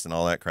and waste and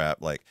all that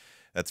crap. Like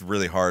that's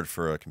really hard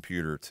for a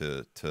computer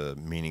to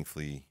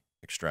meaningfully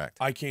extract.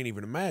 I can't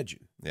even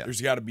imagine. Yeah.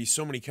 There's got to be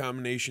so many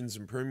combinations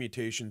and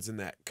permutations in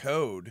that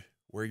code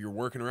where you're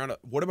working around it.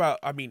 What about,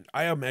 I mean,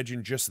 I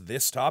imagine just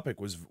this topic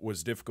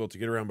was difficult to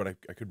get around, but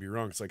I could be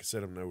wrong. Because like I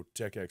said, I'm no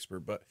tech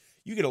expert, but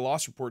you get a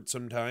loss report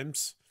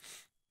sometimes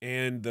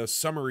and the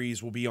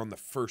summaries will be on the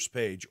first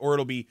page, or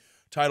it'll be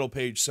title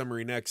page,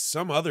 summary next.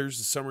 Some others,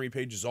 the summary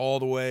page is all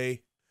the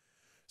way.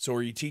 So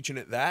are you teaching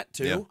it that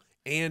too?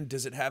 Yeah. And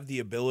does it have the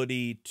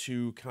ability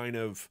to kind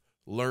of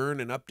learn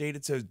and update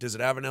it? So does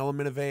it have an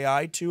element of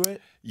AI to it?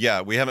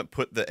 Yeah, we haven't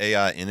put the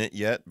AI in it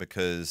yet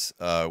because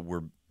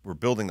we're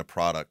building the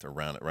product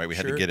around it, right? We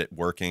had to get it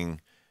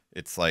working.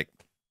 It's like,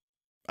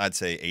 I'd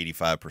say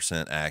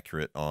 85%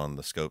 accurate on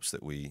the scopes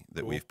that we've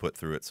put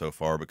through it so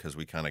far, because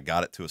we kind of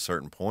got it to a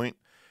certain point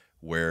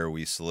where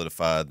we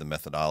solidified the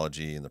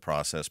methodology and the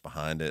process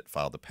behind it,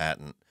 filed the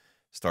patent,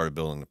 started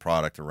building the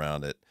product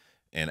around it.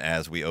 And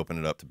as we open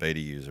it up to beta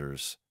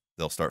users,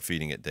 they'll start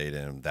feeding it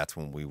data, and that's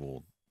when we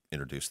will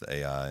introduce the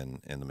AI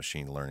and the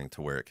machine learning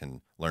to where it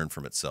can learn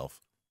from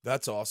itself.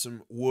 That's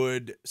awesome.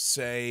 Would,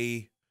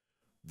 say,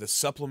 the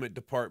supplement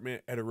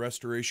department at a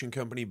restoration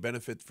company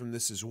benefit from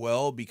this as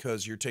well,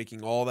 because you're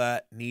taking all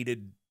that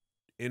needed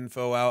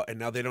info out and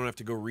now they don't have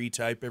to go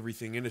retype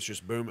everything in? It's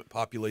just boom, it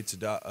populates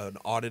an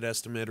audit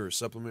estimate or a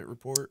supplement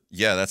report.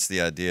 Yeah, that's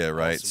the idea,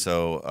 right? Awesome.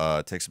 So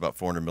it takes about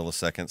 400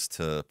 milliseconds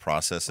to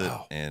process it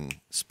and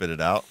spit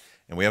it out.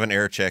 And we have an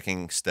error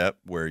checking step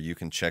where you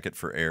can check it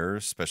for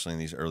errors, especially in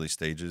these early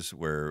stages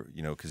where,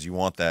 because you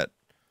want that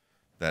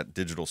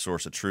digital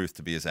source of truth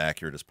to be as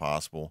accurate as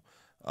possible.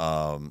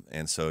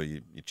 And so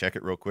you check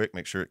it real quick,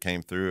 make sure it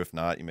came through. If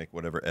not, you make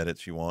whatever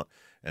edits you want.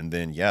 And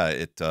then,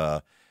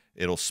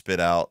 it'll spit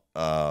out,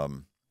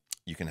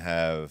 you can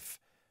have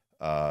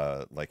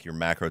like your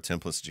macro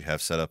templates that you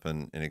have set up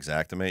in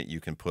Xactimate. You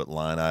can put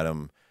line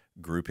item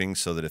grouping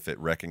so that if it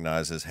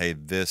recognizes, hey,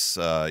 this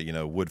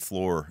wood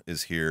floor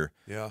is here,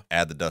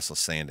 add the dustless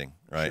sanding,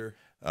 right?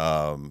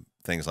 Sure.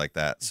 Things like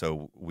that.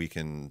 So we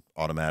can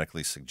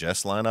automatically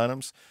suggest line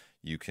items.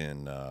 You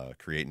can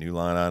create new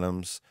line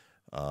items,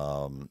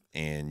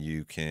 and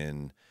you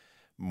can,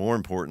 more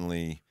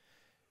importantly,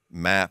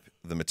 map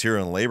the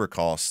material and labor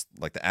costs,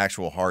 like the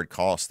actual hard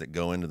costs that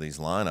go into these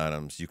line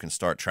items. You can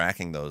start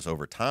tracking those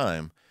over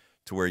time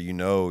to where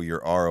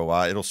your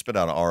ROI. It'll spit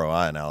out an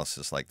ROI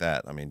analysis like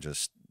that. I mean,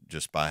 just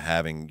by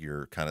having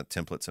your kind of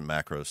templates and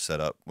macros set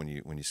up when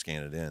you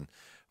scan it in.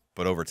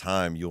 But over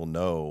time, you'll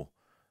know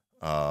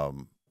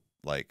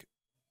like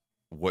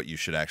what you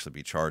should actually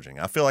be charging.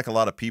 I feel like a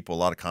lot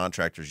of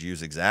contractors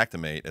use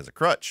Xactimate as a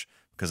crutch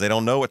because they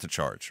don't know what to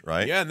charge,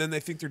 right? Yeah, and then they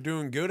think they're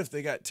doing good if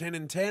they got 10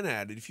 and 10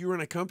 added. If you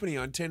run a company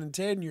on 10 and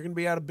 10, you're going to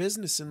be out of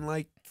business in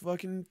like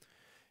fucking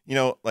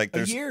like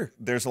a year.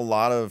 There's a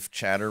lot of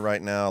chatter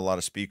right now, a lot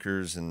of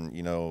speakers,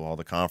 and all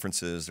the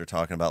conferences, they're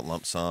talking about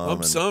lump sum.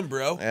 Lump sum,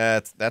 bro.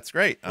 Yeah, that's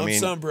great. Lump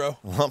sum, bro.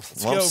 Lump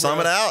sum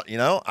it out.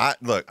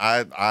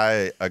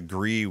 I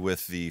agree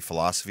with the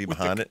philosophy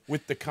behind it.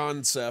 With the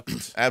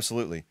concept.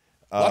 Absolutely.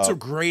 Lots of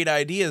great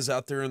ideas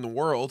out there in the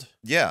world.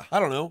 Yeah. I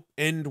don't know.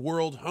 End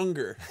world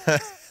hunger.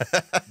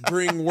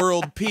 Bring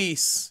world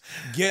peace.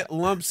 Get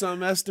lump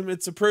sum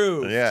estimates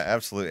approved. Yeah,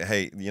 absolutely.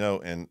 Hey,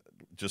 and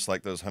just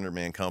like those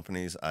 100-man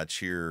companies, I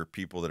cheer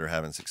people that are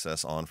having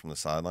success on from the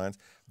sidelines.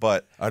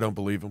 But I don't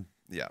believe them.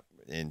 Yeah,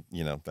 and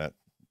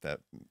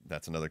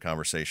that's another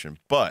conversation.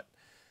 But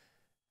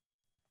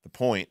the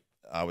point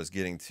I was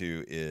getting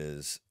to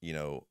is,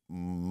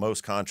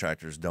 most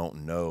contractors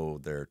don't know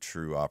their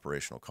true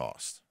operational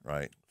cost,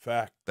 right?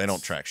 Fact. They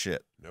don't track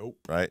shit. Nope.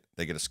 Right?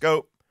 They get a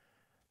scope.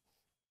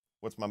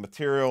 What's my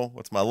material?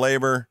 What's my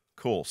labor?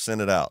 Cool.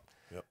 Send it out.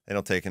 Yep. They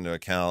don't take into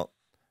account,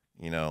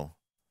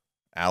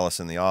 Alice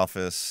in the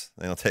office.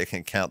 They don't take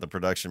into account the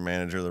production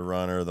manager, the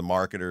runner, the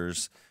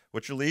marketers.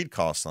 What's your lead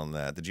cost on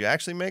that? Did you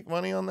actually make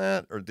money on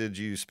that? Or did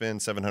you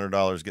spend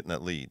 $700 getting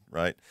that lead,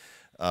 right?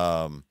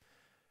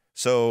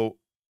 So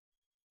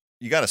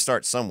you got to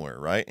start somewhere,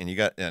 right?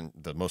 And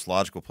the most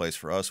logical place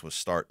for us was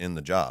start in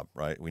the job,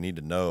 right? We need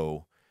to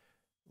know,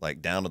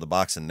 like, down to the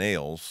box of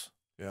nails,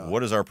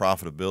 what is our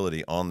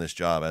profitability on this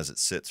job as it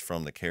sits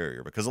from the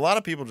carrier? Because a lot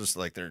of people just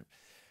like there's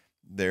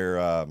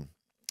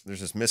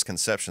this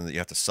misconception that you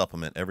have to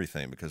supplement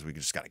everything because we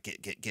just got to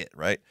get,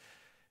 right?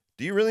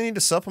 Do you really need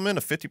to supplement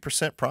a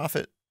 50%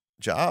 profit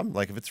job?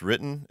 Like if it's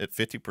written at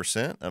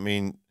 50%, I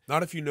mean,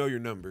 not if you know your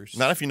numbers.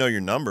 Not if you know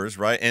your numbers,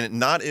 right? And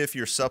not if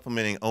you're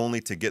supplementing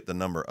only to get the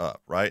number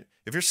up, right?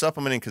 If you're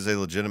supplementing because they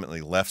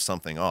legitimately left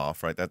something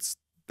off, right? That's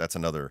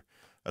another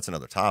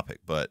topic.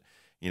 But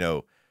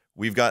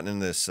we've gotten in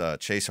this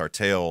chase our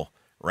tail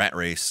rat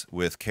race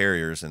with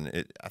carriers,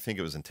 and I think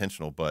it was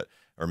intentional,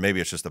 or maybe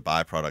it's just a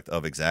byproduct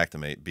of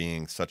Xactimate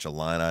being such a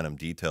line item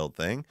detailed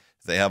thing.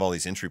 They have all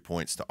these entry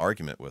points to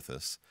argument with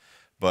us,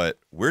 but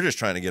we're just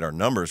trying to get our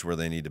numbers where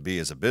they need to be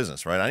as a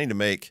business, right? I need to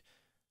make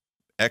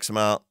X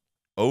amount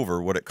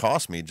over what it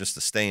cost me just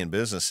to stay in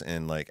business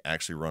and like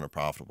actually run a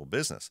profitable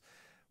business.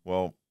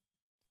 Well,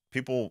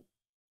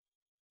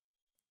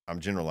 I'm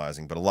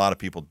generalizing, but a lot of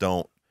people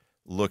don't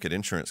look at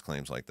insurance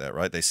claims like that,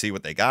 right? They see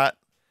what they got.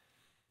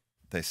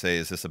 They say,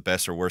 is this a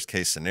best or worst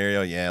case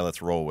scenario? Yeah,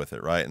 let's roll with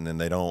it, right? And then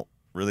they don't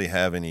really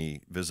have any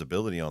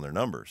visibility on their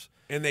numbers.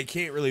 And they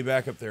can't really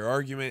back up their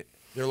argument.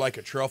 They're like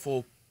a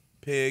truffle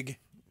pig.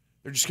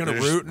 They're just kind of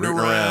rooting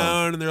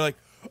around, and they're like,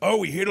 oh,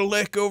 we hit a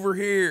lick over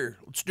here.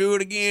 Let's do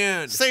it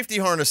again. Safety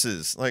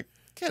harnesses. Like,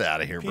 get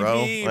out of here, bro.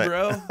 PPE, like,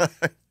 bro.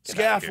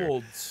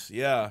 Scaffolds.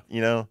 Yeah.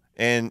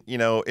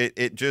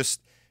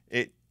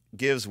 It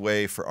gives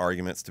way for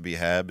arguments to be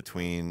had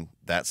between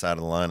that side of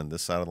the line and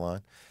this side of the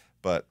line.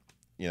 But,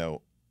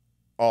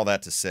 all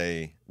that to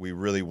say, we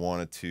really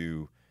wanted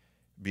to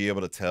be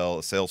able to tell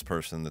a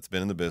salesperson that's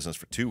been in the business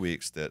for 2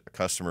 weeks that a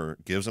customer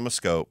gives them a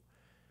scope,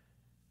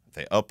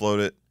 they upload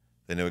it,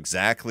 they know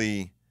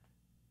exactly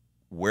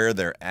where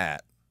they're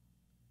at,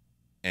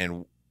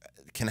 and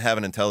can have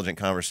an intelligent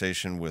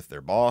conversation with their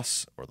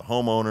boss or the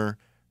homeowner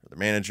or the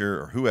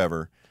manager or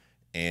whoever,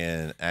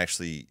 and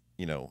actually,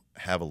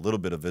 have a little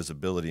bit of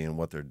visibility in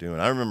what they're doing.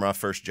 I remember my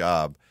first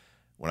job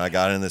when I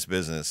got in this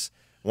business,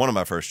 one of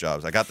my first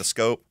jobs. I got the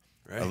scope.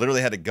 Right. I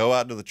literally had to go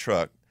out to the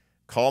truck,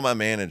 call my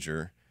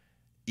manager,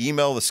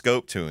 email the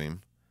scope to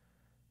him,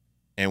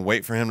 and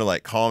wait for him to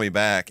like call me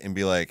back and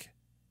be like,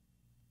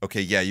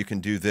 okay, yeah, you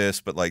can do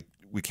this, but like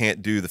we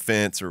can't do the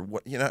fence or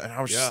what, and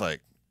I was just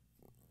like,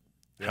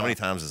 how many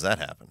times does that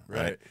happen?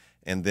 Right.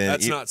 And then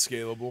that's not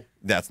scalable.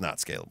 That's not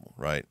scalable.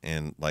 Right.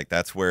 And like,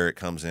 that's where it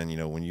comes in,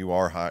 when you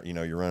are,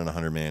 you're running a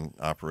 100-man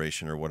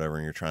operation or whatever,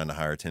 and you're trying to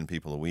hire 10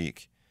 people a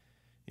week,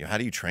 how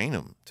do you train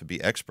them to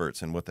be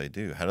experts in what they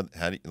do? How do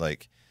you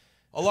like,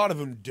 a lot of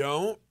them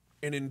don't.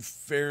 And in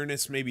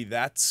fairness, maybe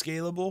that's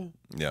scalable.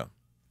 Yeah.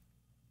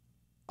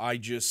 I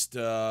just,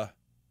 and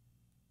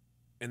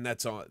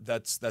that's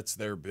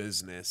their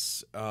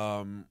business.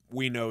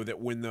 We know that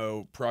when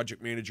the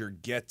project manager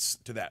gets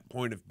to that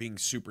point of being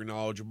super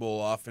knowledgeable,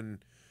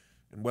 often,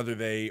 and whether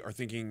they are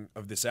thinking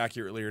of this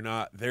accurately or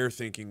not, they're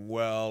thinking,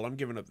 well, I'm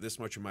giving up this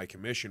much of my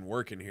commission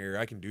working here.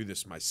 I can do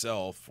this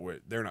myself.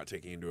 They're not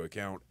taking into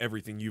account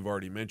everything you've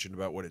already mentioned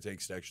about what it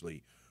takes to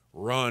actually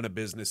run a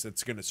business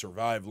that's going to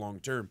survive long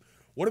term.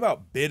 What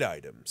about bid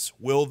items?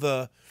 Will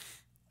the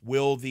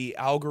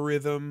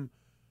algorithm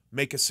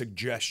make a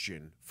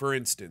suggestion? For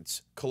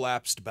instance,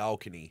 collapsed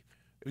balcony.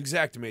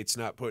 Xactimate's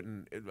not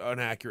putting an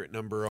accurate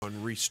number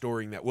on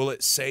restoring that. Will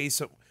it say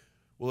some?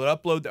 Will it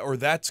upload that, or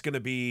that's going to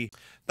be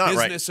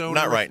business owner?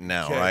 Not right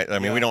now, right? I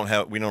mean, we don't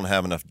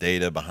have enough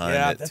data behind it.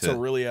 Yeah, that's a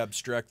really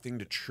abstract thing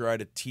to try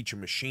to teach a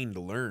machine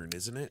to learn,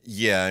 isn't it?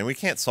 Yeah, and we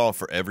can't solve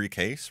for every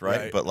case,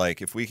 right? But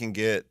like, if we can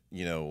get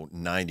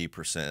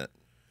 90%,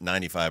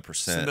 95%,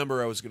 that's the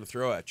number I was going to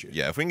throw at you.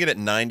 Yeah, if we can get it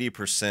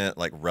 90%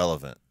 like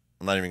relevant.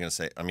 I'm not even going to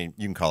say, I mean,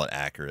 you can call it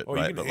accurate,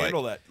 right? You can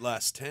handle that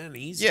last 10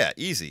 easy. Yeah,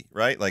 easy,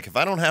 right? Like if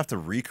I don't have to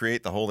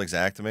recreate the whole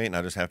Xactimate and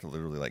I just have to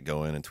literally like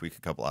go in and tweak a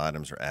couple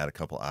items or add a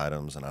couple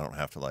items, and I don't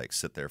have to like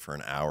sit there for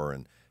an hour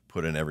and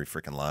put in every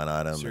freaking line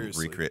item and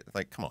recreate.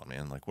 Like, come on,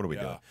 man. Like, what are we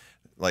doing?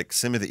 Like,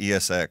 send me the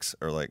ESX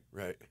or like,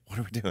 what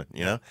are we doing?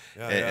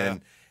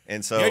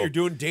 And so you're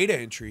doing data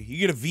entry. You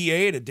get a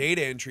VA to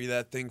data entry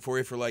that thing for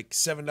you for like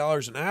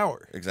 $7 an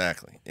hour.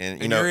 Exactly.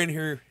 And you're in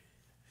here.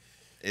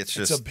 It's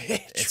just a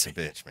bitch. It's a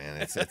bitch, man.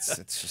 It's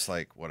just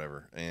like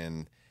whatever.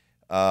 And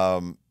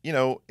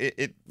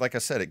it like I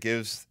said, it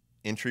gives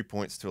entry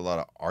points to a lot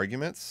of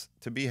arguments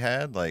to be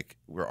had. Like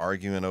we're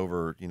arguing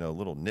over,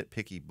 little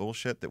nitpicky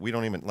bullshit that we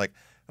don't even like.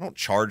 I don't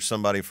charge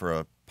somebody for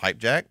a pipe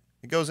jack.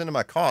 It goes into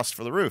my cost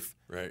for the roof.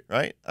 Right.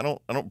 I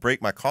don't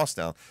break my cost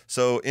down.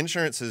 So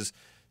insurances,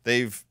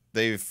 they've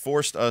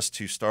forced us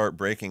to start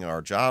breaking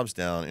our jobs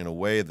down in a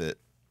way that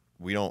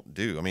we don't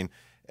do. I mean,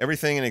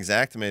 everything in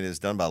Xactimate is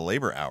done by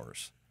labor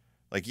hours.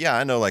 Like, yeah,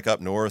 I know like up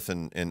north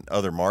and in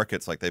other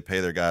markets, like they pay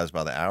their guys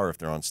by the hour if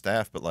they're on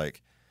staff, but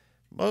like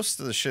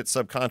most of the shit's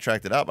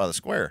subcontracted out by the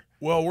square.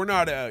 Well, we're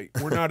not an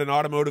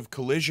automotive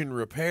collision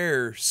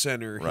repair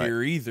center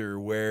here either,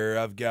 where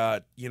I've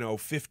got,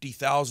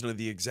 50,000 of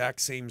the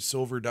exact same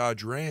silver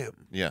Dodge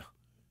Ram. Yeah.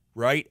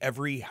 Right?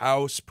 Every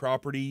house,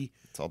 property,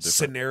 it's all different.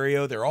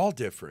 Scenario, they're all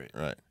different.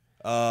 Right.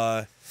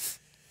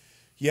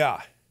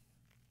 Yeah.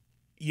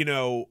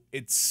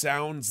 It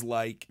sounds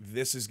like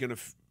this is going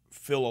to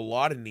fill a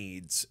lot of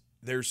needs.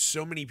 There's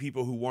so many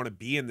people who want to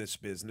be in this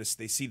business.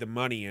 They see the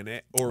money in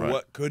it, or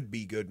what could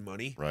be good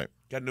money. Right.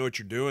 Got to know what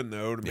you're doing,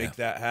 though, to make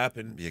that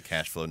happen. Be a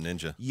cash flow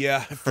ninja.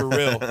 Yeah, for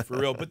real.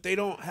 But they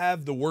don't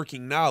have the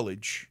working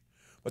knowledge,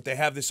 but they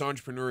have this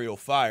entrepreneurial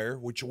fire,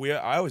 which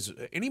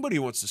anybody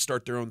who wants to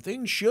start their own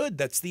thing should.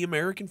 That's the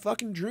American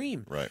fucking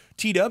dream. Right.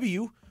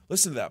 TW,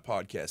 listen to that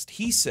podcast.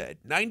 He said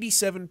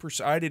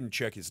 97%. I didn't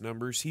check his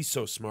numbers. He's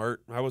so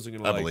smart. I wasn't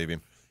going to believe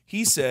him.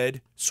 He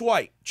said,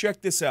 Swipe,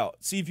 check this out.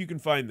 See if you can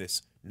find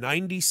this.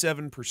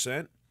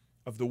 97%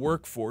 of the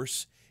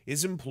workforce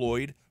is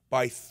employed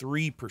by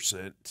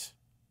 3%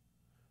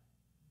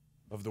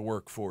 of the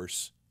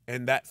workforce.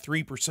 And that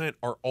 3%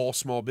 are all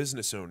small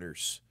business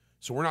owners.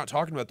 So we're not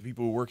talking about the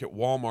people who work at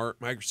Walmart,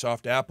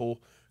 Microsoft,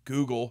 Apple,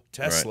 Google,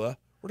 Tesla. Right.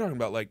 We're talking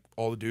about like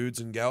all the dudes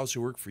and gals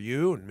who work for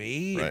you and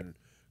me and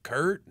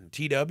Kurt and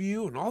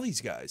TW and all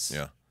these guys.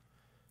 Yeah.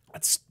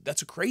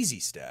 That's a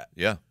crazy stat.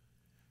 Yeah.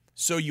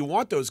 So you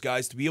want those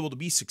guys to be able to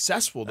be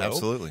successful, though.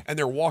 Absolutely. And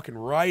they're walking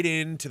right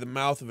into the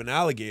mouth of an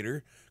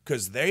alligator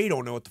because they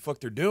don't know what the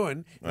fuck they're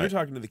doing. Right. You're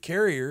talking to the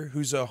carrier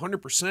who's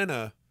 100%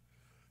 a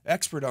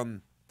expert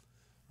on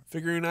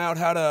figuring out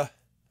how to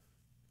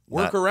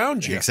work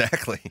around you.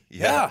 Exactly.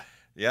 Yeah.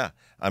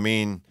 I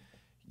mean,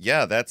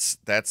 that's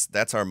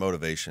our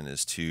motivation,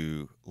 is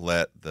to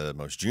let the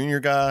most junior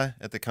guy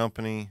at the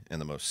company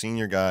and the most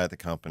senior guy at the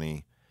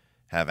company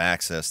have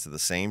access to the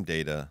same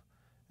data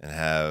and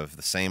have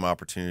the same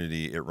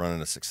opportunity at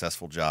running a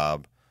successful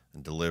job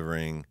and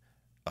delivering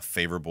a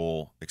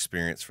favorable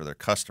experience for their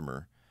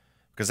customer,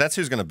 because that's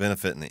who's going to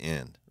benefit in the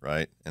end,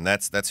 right? And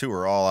that's who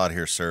we're all out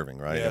here serving,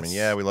 right? Yes. I mean,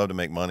 yeah, we love to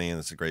make money and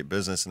it's a great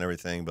business and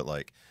everything, but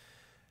like,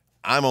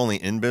 I'm only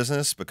in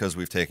business because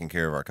we've taken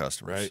care of our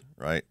customers,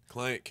 right?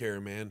 Client care,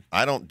 man.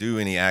 I don't do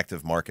any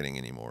active marketing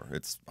anymore.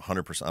 It's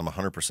 100%. I'm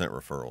 100%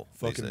 referral.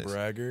 Fucking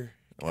bragger.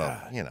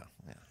 Well, Yeah.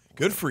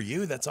 Good for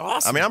you. That's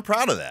awesome. I mean, I'm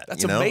proud of that.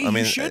 That's amazing.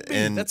 You should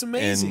be. That's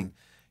amazing.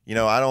 you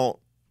know, I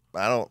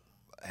don't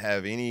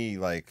have any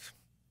like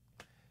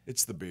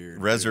It's the beard.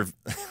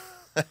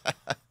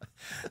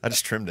 I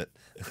just trimmed it.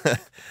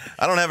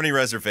 I don't have any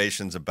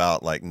reservations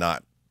about like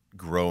not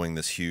growing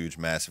this huge,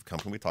 massive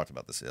company. We talked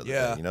about this the other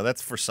day. You know,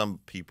 that's for some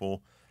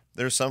people.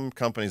 There's some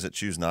companies that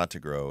choose not to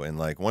grow. And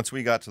like once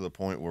we got to the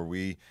point where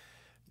we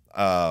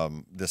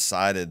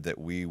decided that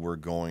we were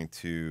going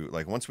to,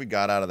 like once we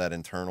got out of that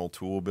internal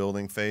tool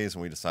building phase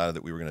and we decided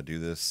that we were going to do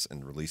this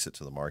and release it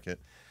to the market,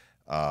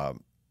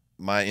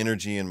 my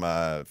energy and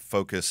my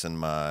focus and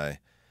my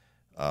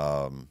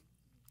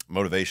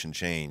motivation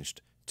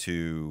changed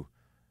to,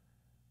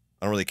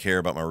 I don't really care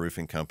about my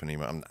roofing company.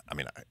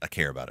 I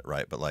care about it,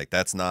 right? But like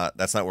that's not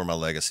where my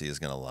legacy is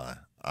going to lie.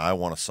 I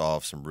want to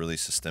solve some really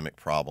systemic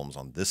problems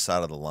on this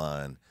side of the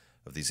line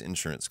of these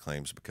insurance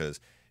claims, because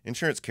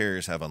insurance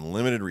carriers have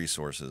unlimited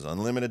resources,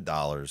 unlimited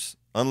dollars,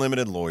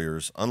 unlimited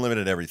lawyers,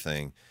 unlimited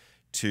everything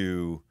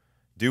to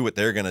do what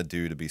they're going to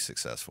do to be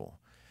successful.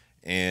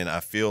 And I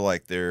feel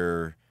like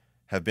there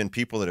have been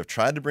people that have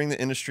tried to bring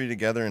the industry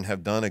together and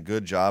have done a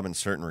good job in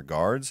certain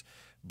regards.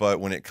 But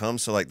when it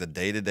comes to like the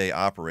day-to-day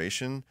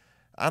operation,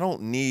 I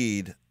don't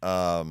need,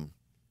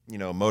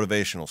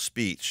 motivational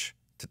speech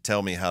to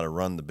tell me how to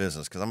run the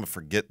business, because I'm going to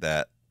forget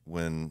that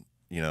when,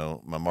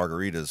 my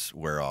margaritas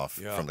wear off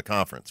from the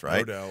conference,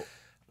 right? No doubt.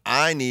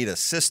 I need a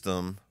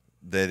system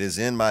that is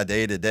in my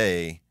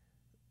day-to-day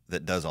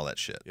that does all that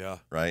shit,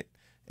 right?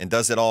 And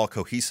does it all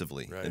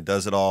cohesively, and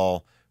does it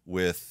all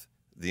with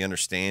the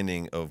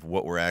understanding of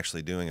what we're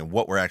actually doing and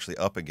what we're actually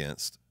up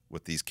against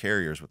with these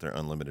carriers with their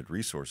unlimited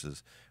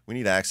resources. We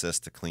need access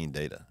to clean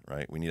data,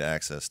 right? We need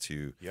access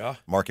to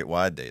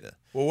market-wide data.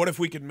 Well, what if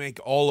we could make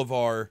all of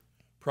our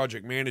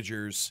project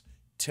managers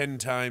 10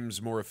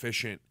 times more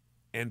efficient,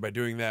 and by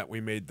doing that,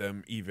 we made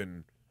them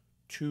even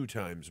 2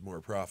 times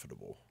more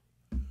profitable,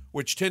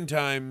 which 10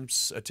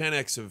 times, a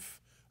 10x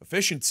of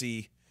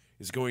efficiency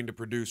is going to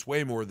produce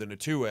way more than a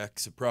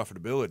 2x of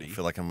profitability. I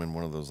feel like I'm in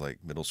one of those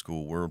like middle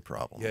school word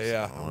problems.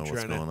 Yeah. I don't know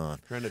what's going on.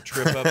 Trying to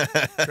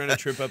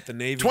trip up the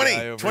Navy 20.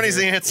 guy over 20 is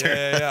the answer.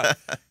 Yeah.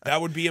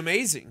 That would be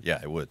amazing. Yeah,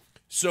 it would.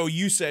 So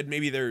you said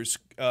maybe there's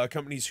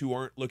companies who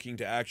aren't looking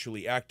to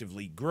actually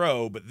actively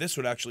grow, but this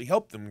would actually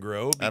help them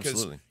grow, because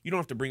Absolutely. You don't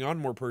have to bring on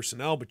more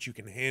personnel, but you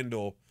can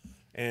handle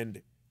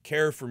and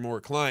care for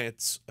more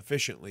clients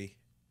efficiently.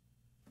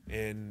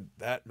 And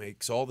that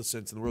makes all the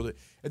sense in the world.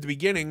 At the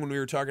beginning, when we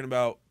were talking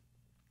about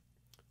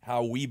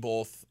how we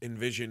both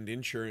envisioned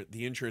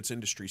the insurance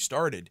industry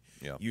started,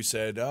 you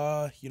said,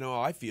 I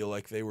feel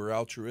like they were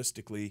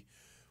altruistically.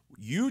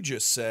 You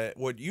just said,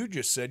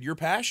 you're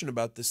passionate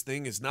about this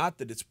thing is not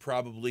that it's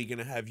probably going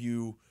to have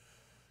you,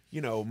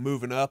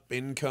 moving up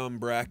income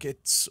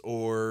brackets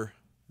or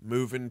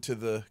moving to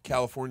the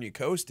California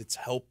coast. It's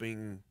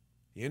helping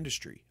the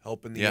industry,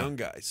 helping the young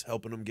guys,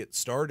 helping them get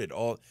started.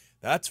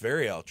 That's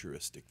very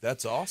altruistic.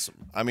 That's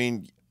awesome. I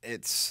mean,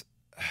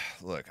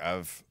 look,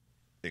 I've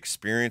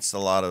experienced a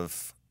lot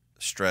of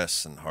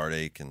stress and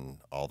heartache and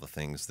all the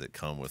things that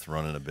come with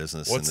running a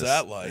business. What's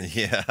that like?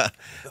 Yeah.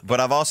 But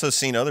I've also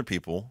seen other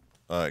people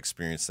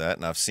experience that,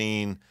 and I've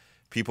seen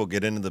people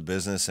get into the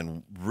business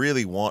and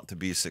really want to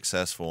be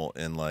successful,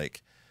 and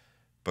like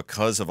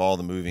because of all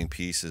the moving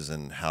pieces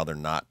and how they're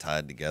not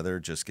tied together,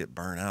 just get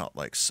burnt out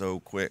like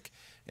so quick.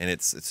 And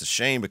it's a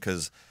shame,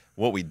 because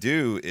what we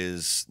do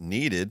is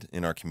needed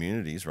in our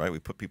communities, right? We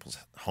put people's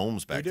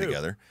homes back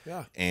together.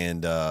 Yeah.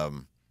 And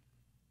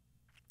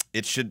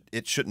it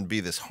shouldn't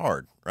be this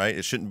hard, right?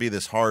 It shouldn't be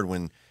this hard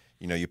when,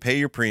 you pay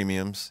your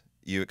premiums,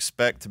 you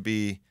expect to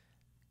be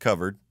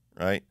covered,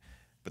 right?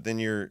 But then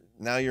you're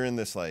in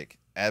this like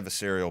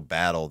adversarial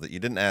battle that you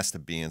didn't ask to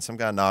be in. Some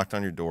guy knocked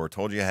on your door,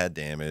 told you had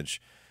damage.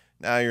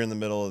 Now you're in the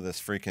middle of this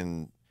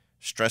freaking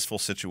stressful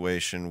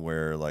situation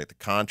where like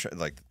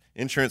the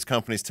insurance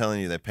company's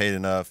telling you they paid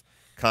enough,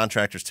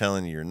 contractors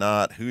telling you you're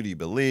not. Who do you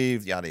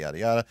believe? Yada yada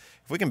yada.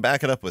 If we can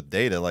back it up with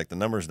data, like the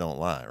numbers don't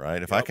lie,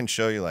 right? If I can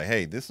show you like,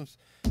 hey, this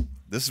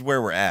is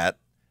where we're at.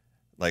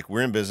 Like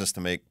we're in business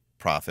to make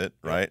profit,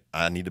 right?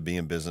 I need to be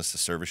in business to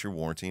service your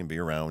warranty and be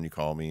around when you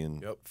call me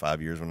in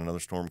 5 years when another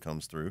storm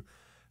comes through.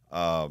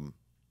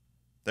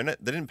 They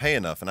didn't pay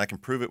enough, and I can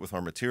prove it with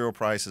our material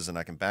prices, and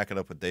I can back it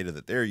up with data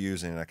that they're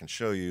using, and I can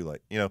show you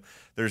like,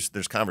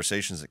 there's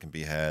conversations that can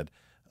be had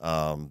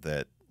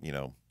that,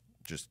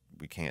 just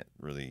we can't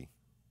really.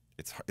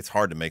 It's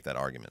hard to make that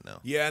argument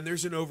now. Yeah, and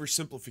there's an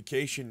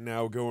oversimplification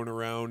now going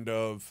around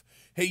of,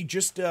 hey,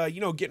 just, get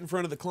in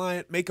front of the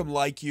client, make them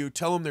like you,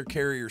 tell them their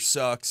carrier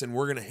sucks, and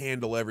we're going to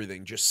handle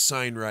everything. Just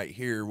sign right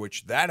here,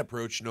 which that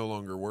approach no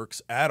longer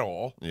works at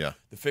all. Yeah.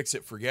 The fix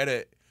it, forget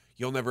it.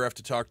 You'll never have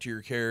to talk to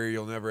your carrier.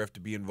 You'll never have to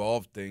be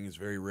involved. Things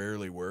very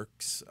rarely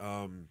works.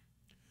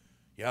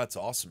 Yeah, it's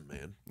awesome,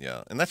 man.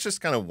 Yeah, and that's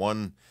just kind of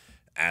one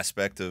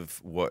aspect of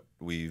what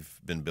we've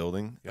been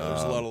building. Yeah,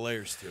 there's a lot of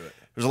layers to it.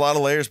 There's a lot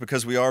of layers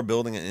because we are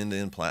building an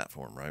end-to-end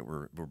platform, right?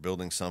 We're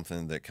building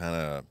something that kind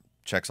of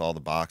checks all the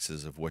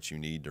boxes of what you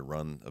need to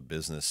run a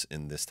business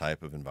in this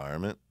type of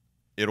environment.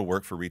 It'll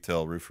work for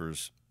retail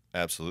roofers,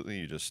 absolutely.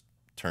 You just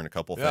turn a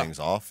couple things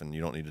off, and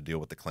you don't need to deal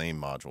with the claim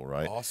module,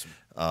 right? Awesome.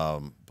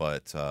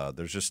 But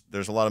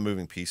there's a lot of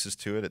moving pieces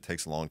to it. It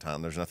takes a long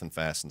time. There's nothing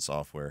fast in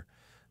software.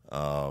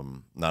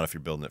 Not if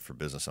you're building it for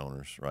business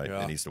owners, right?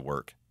 Yeah. It needs to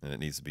work, and it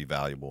needs to be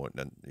valuable.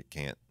 It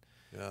can't,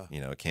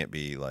 it can't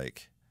be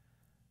like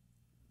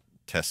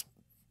test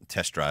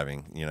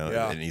driving.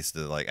 It needs to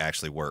like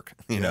actually work.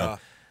 You know.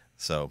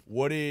 So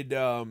what did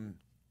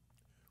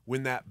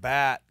when that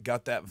bat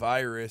got that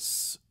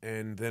virus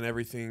and then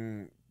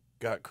everything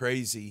got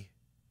crazy?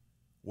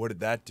 What did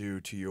that do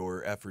to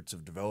your efforts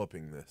of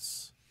developing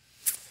this?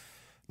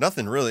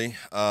 Nothing really.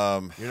 You're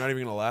not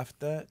even gonna laugh at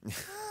that.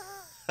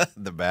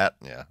 The bat,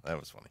 yeah, that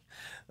was funny.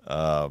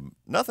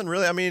 Nothing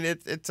really. I mean,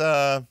 it's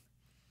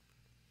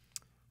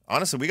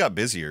honestly, we got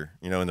busier,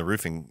 in the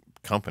roofing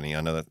company.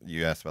 I know that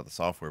you asked about the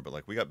software, but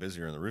like we got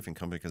busier in the roofing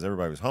company because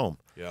everybody was home.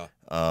 Yeah.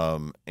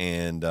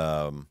 And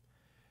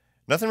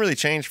nothing really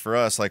changed for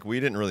us. Like we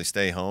didn't really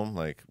stay home.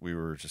 Like we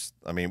were just,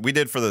 I mean, we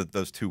did for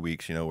those 2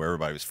 weeks, where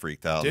everybody was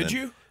freaked out. Did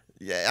you?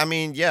 Yeah. I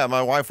mean, yeah,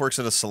 my wife works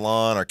at a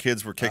salon. Our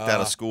kids were kicked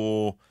out of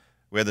school.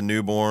 We had the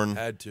newborn.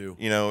 Had to.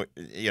 We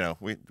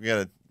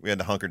had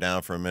to hunker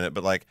down for a minute,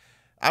 but like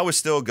I was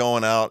still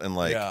going out and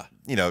like,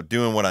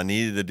 doing what I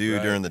needed to do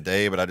during the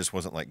day, but I just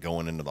wasn't like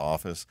going into the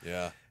office.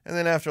 Yeah. And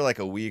then after like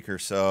a week or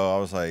so, I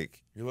was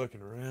like, You're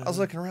looking around. I was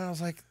looking around. I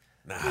was like,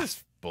 nah,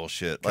 this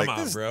bullshit. Come like,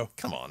 on, bro.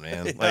 Come on,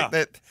 man. Like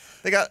that,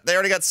 they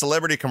already got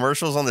celebrity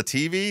commercials on the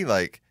TV.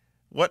 Like,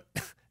 what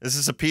is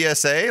this a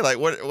PSA? Like,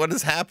 what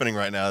is happening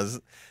right now?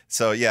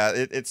 So yeah,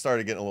 it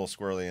started getting a little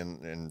squirrely,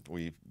 and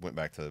we went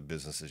back to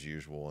business as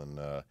usual. And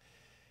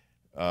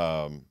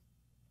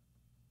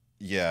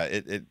yeah,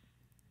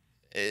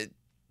 it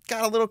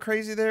got a little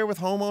crazy there with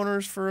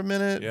homeowners for a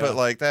minute, but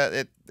like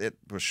that, it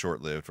was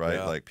short lived, right?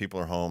 Yeah. Like people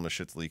are home, the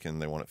shit's leaking,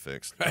 they want it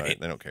fixed, right?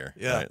 They don't care,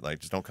 Yeah. right? Like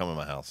just don't come in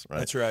my house, right?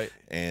 That's right.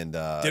 And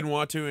didn't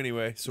want to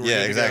anyway. So we're yeah,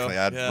 good to exactly.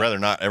 go. I'd rather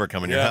not ever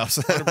come in your house.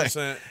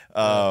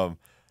 100%.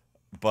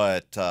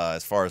 But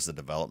as far as the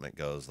development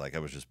goes, like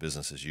it was just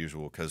business as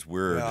usual because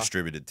we're a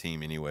distributed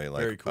team anyway.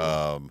 Like Very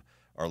cool.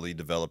 our lead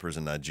developers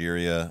in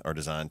Nigeria, our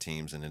design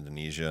teams in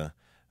Indonesia,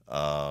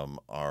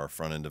 our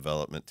front end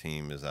development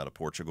team is out of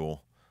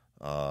Portugal.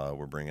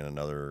 We're bringing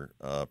another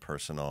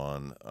person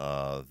on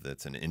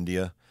that's in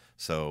India.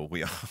 So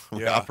we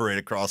operate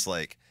across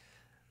like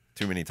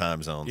too many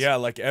time zones. Yeah,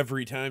 like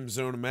every time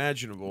zone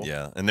imaginable.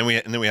 Yeah, and then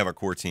we have our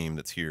core team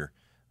that's here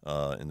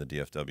in the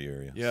DFW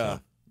area. Yeah,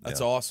 so, that's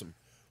awesome.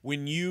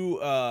 When you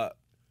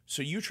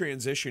so you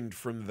transitioned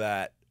from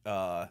that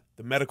the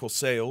medical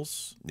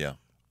sales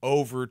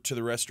over to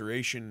the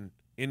restoration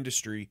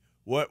industry.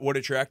 What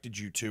attracted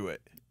you to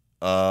it?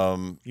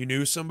 You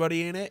knew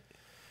somebody in it?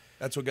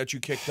 That's what got you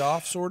kicked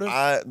off, sort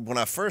of? When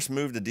I first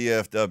moved to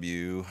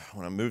DFW,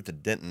 when I moved to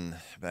Denton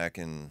back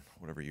in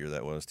whatever year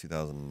that was,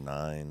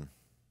 2009,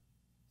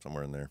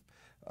 somewhere in there,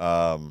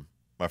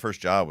 my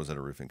first job was at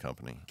a roofing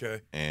company.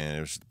 Okay. And it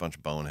was just a bunch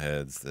of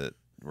boneheads that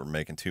were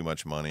making too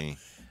much money,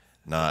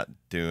 not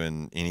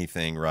doing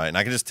anything right. And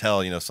I could just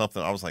tell,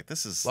 something. I was like,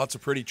 this is... Lots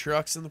of pretty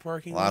trucks in the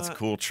parking lot? Lots of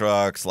cool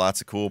trucks,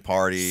 lots of cool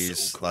parties,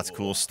 So cool. lots of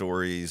cool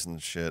stories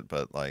and shit,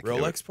 but like...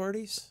 Rolex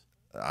parties?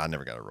 I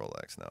never got a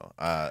Rolex. No,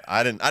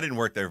 I didn't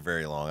work there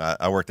very long.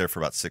 I worked there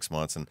for about 6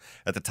 months, and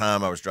at the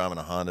time I was driving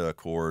a Honda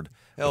Accord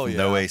with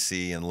no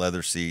AC and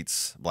leather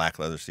seats, black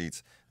leather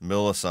seats,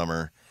 middle of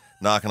summer,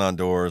 knocking on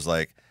doors,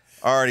 like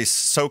already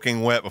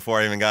soaking wet before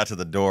I even got to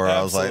the door. Absolutely.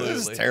 I was like,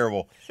 this is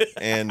terrible.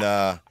 And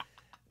I'm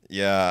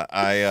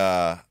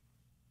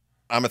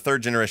a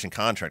third generation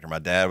contractor. My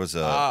dad was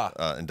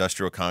a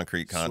industrial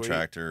concrete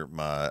contractor.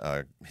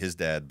 Sweet. His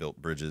dad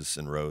built bridges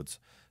and roads,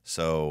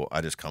 so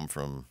I just come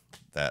from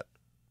that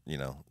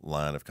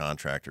line of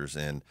contractors.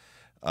 And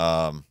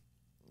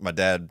my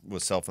dad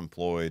was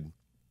self-employed,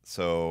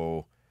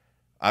 so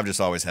I've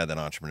just always had that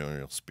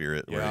entrepreneurial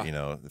spirit where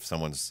if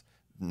someone's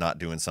not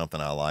doing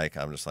something I like,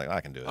 I'm just like, I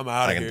can do it. I'm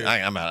out of here.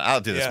 I'm out.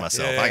 I'll do this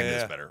myself. I can do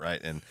this better,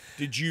 right? And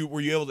did you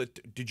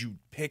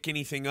pick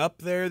anything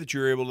up there that you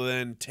were able to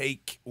then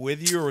take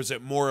with you, or was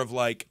it more of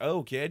like, oh,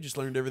 okay, I just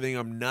learned everything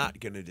I'm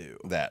not gonna do?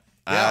 That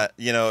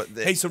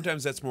hey,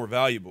 sometimes that's more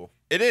valuable.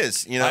 It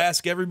is. I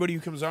ask everybody who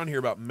comes on here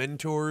about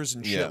mentors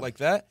and shit like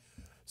that.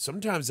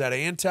 Sometimes that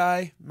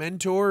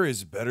anti-mentor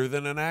is better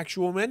than an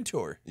actual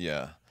mentor.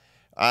 Yeah.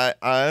 I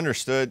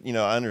understood,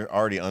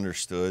 already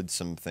understood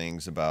some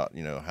things about,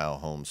 how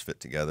homes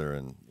fit together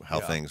and how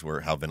things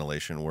work, how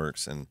ventilation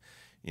works. And,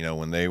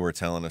 when they were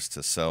telling us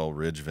to sell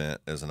Ridge Vent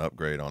as an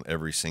upgrade on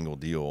every single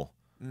deal,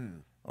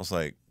 I was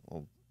like,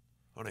 well,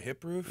 on a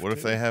hip roof? What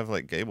if they have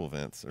like gable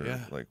vents,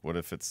 or like, what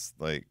if it's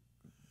like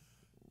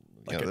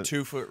a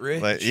 2-foot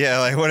ridge?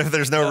 Like, what if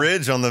there's no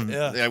ridge on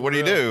the, what do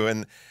you do?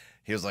 And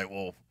he was like,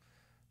 well,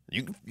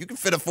 you can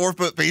fit a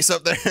 4-foot piece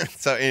up there.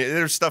 So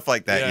there's stuff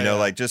like that,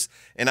 like just,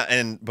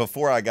 and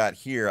before I got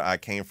here, I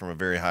came from a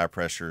very high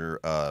pressure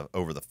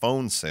over the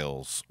phone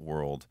sales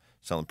world,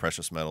 selling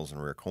precious metals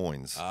and rare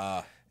coins.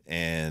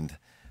 And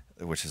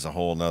which is a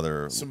whole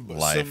nother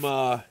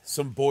life.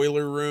 Some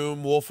boiler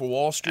room, Wolf of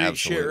Wall Street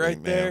shit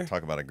right there.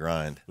 Talk about a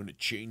grind. Gonna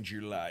change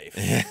your life.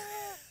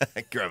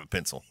 Grab a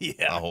pencil.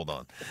 Yeah. I'll hold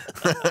on.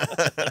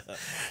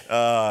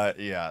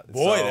 Yeah.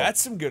 Boy, so,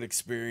 that's some good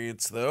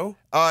experience, though.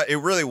 it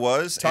really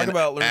was. Talk And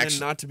about learning actually-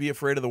 not to be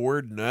afraid of the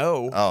word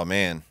no. Oh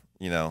man,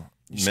 you know,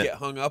 You just get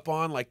hung up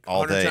on like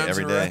all 100 day, times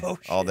every in a day, row.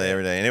 all day, Shit.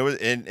 every day, and it was,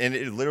 and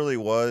it literally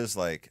was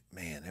like,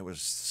 man, it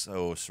was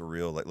so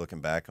surreal. Like looking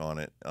back on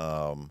it,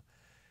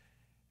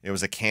 it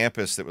was a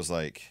campus that was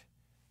like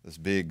this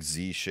big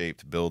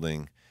Z-shaped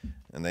building,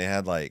 and they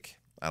had like,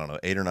 I don't know,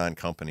 8 or 9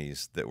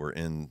 companies that were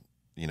in,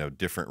 you know,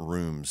 different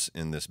rooms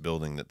in this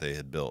building that they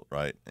had built,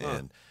 right?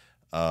 And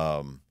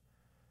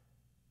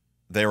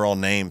they were all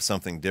named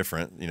something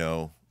different, you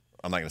know.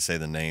 I'm not going to say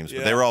the names,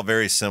 but they were all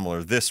very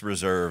similar. This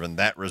reserve and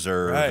that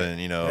reserve,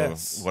 and you know,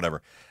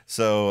 whatever.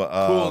 So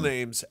cool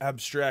names,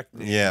 abstract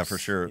names. yeah, for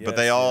sure. Yes, but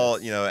they all,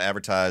 yes. you know,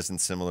 advertised in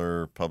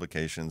similar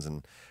publications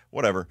and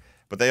whatever.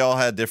 But they all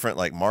had different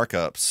like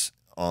markups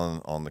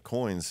on the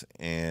coins,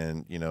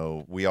 and you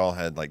know, we all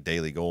had like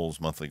daily goals,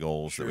 monthly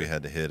goals that we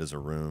had to hit as a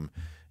room.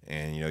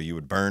 And you know, you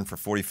would burn for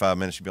 45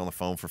 minutes. You'd be on the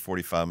phone for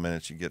 45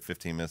 minutes. You get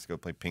 15 minutes to go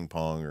play ping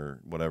pong or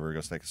whatever. Go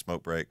take a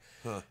smoke break.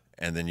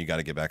 And then you got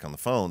to get back on the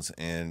phones.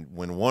 And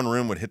when one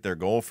room would hit their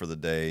goal for the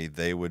day,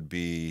 they would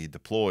be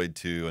deployed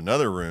to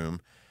another room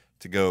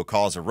to go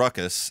cause a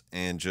ruckus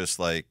and just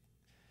like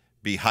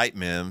be hype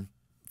men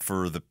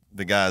for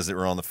the guys that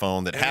were on the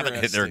phone that haven't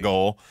hit their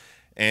goal.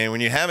 And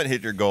when you haven't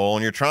hit your goal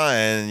and you're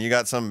trying, and you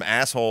got some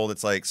asshole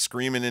that's like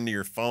screaming into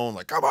your phone,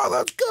 like, come on,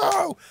 let's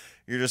go.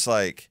 You're just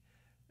like,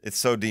 it's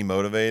so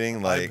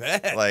demotivating. Like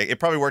it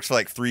probably works for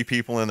like 3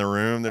 people in the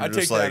room. That I'd are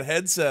take just like, that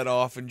headset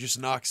off and just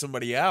knock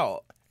somebody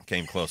out.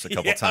 Came close a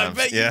couple times.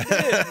 I bet you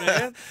did,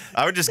 man.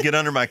 I would just get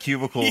under my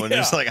cubicle and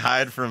just like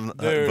hide from.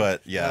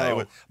 But yeah, it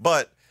would.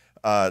 But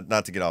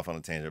not to get off on a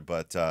tangent,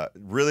 but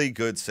really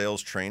good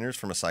sales trainers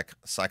from a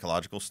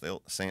psychological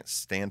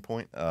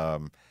standpoint.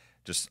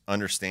 Just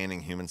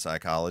understanding human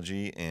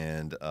psychology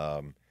and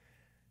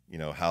you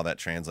know, how that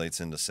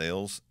translates into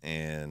sales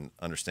and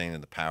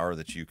understanding the power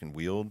that you can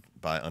wield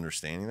by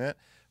understanding that.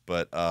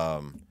 But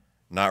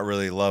not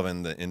really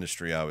loving the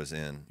industry I was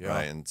in,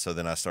 right? And so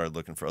then I started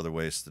looking for other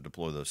ways to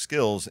deploy those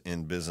skills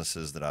in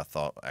businesses that I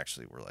thought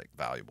actually were like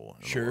valuable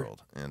in the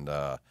world. And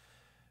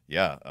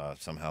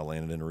somehow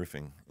landed in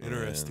roofing.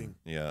 Interesting.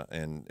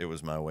 And it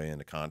was my way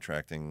into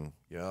contracting.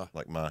 Yeah,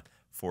 like my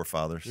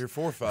forefathers. Your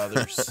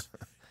forefathers.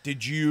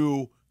 Did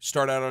you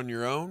start out on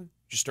your own?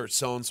 Just start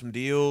selling some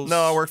deals?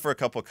 No, I worked for a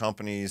couple of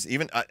companies.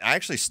 Even I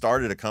actually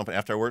started a company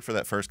after I worked for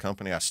that first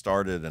company. I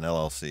started an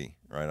LLC,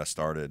 right? I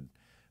started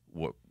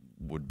what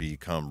would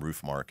become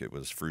Roofmark. It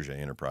was Fruge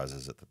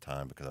Enterprises at the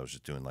time because I was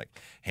just doing like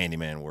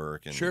handyman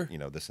work and you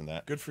know, this and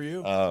that. Good for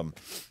you.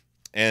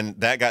 And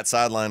that got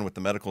sidelined with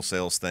the medical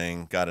sales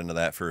thing. Got into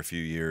that for a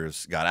few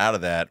years. Got out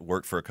of that.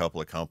 Worked for a couple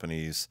of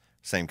companies.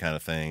 Same kind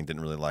of thing.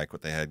 Didn't really like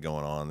what they had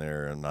going on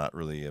there. And not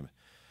really, you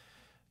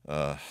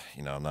know,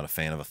 I'm not a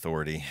fan of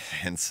authority.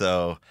 And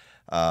so,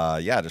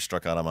 I just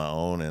struck out on my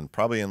own. And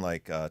probably in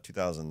like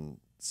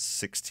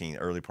 2016,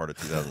 early part of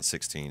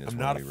 2016 is I'm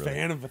when not we a really...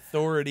 fan of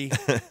authority.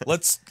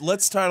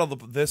 Let's title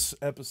this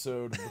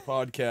episode of the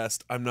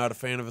podcast, I'm Not a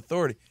Fan of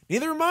Authority.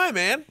 Neither am I,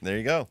 man. There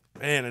you go.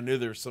 Man, I knew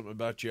there was something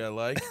about you I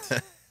liked.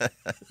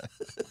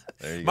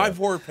 There you My go.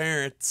 poor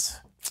parents.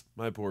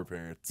 My poor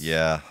parents.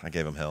 Yeah, I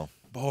gave them hell.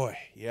 Boy,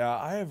 yeah,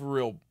 I have a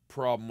real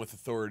problem with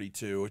authority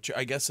too, which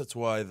I guess that's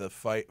why the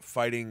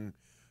fighting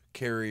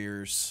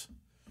carriers,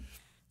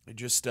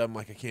 I'm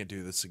like, I can't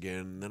do this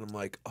again. And then I'm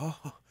like,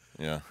 oh,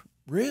 yeah.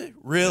 Really?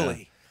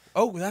 Yeah.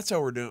 Oh, that's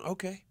how we're doing.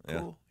 Okay,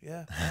 cool.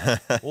 Yeah.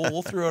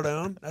 we'll throw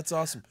down. That's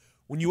awesome.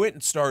 When you went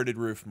and started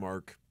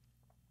Roofmark,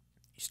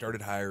 you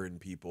started hiring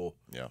people.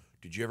 Yeah.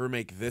 Did you ever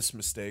make this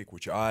mistake,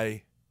 which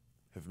I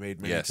have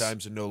made many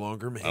times and no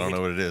longer made? I don't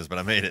know what it is, but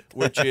I made it.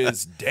 Which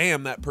is,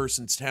 damn, that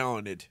person's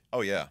talented.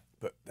 Oh, yeah.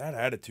 But that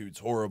attitude's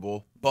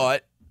horrible.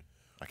 But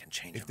I can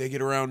change if they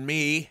get around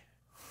me,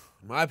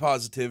 my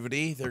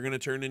positivity, they're going to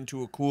turn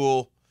into a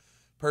cool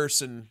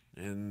person,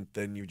 and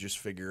then you just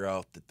figure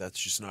out that that's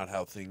just not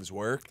how things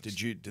work.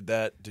 Did you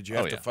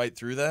have to fight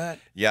through that?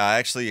 Yeah, I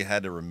actually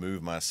had to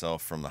remove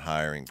myself from the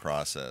hiring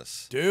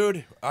process.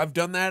 Dude, I've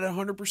done that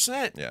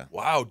 100%. Yeah.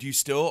 Wow,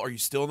 are you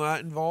still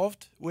not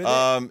involved with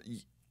it?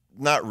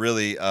 Not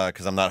really,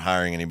 because I'm not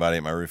hiring anybody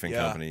at my roofing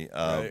company.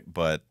 Right.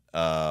 But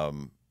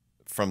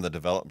from the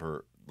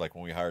developer, like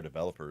when we hire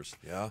developers,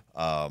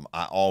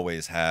 I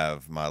always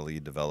have my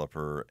lead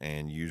developer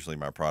and usually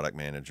my product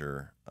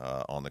manager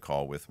on the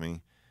call with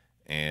me.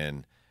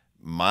 And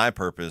my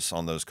purpose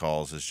on those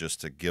calls is just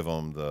to give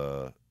them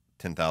the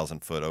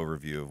 10,000-foot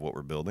overview of what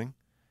we're building,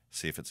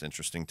 see if it's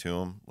interesting to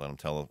them, let them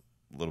tell a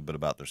little bit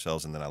about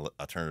themselves, and then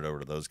I turn it over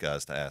to those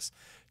guys to ask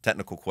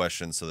technical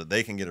questions so that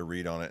they can get a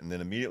read on it. And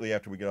then immediately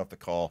after we get off the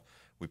call,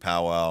 we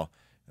powwow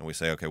and we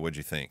say, okay, what'd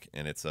you think?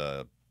 And it's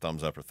a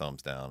thumbs up or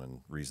thumbs down and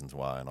reasons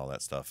why and all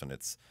that stuff. And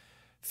it's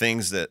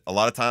things that a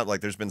lot of times,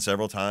 like there's been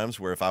several times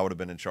where if I would have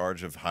been in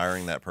charge of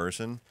hiring that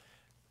person,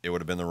 it would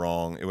have been the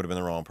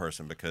wrong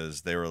person,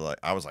 because they were like,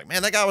 I was like,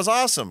 man, that guy was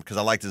awesome, because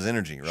I liked his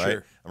energy, right?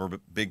 Sure. I'm a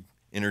big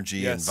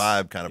energy and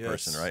vibe kind of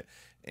person, right?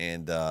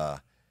 And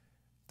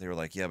they were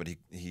like, yeah, but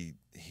he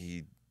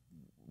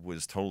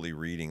was totally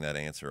reading that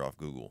answer off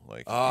Google.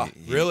 Like,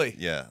 really?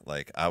 Yeah.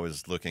 Like I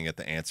was looking at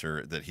the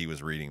answer that he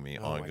was reading me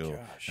on Google.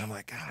 Gosh. And I'm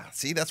like, God,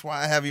 see, that's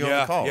why I have you on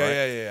the call, right?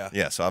 Yeah.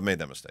 Yeah. So I've made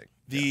that mistake.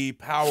 The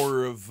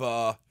power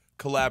of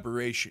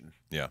collaboration.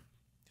 Yeah.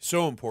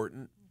 So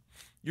important.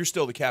 You're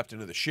still the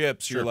captain of the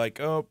ship. So Sure. you're like,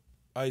 oh,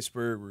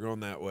 iceberg, we're going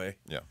that way.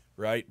 Yeah.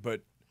 Right.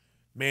 But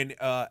man,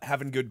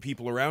 having good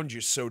people around you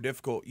is so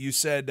difficult. You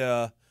said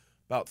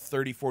about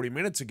 30, 40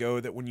 minutes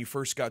ago that when you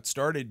first got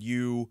started,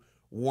 you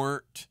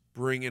weren't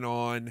bringing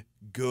on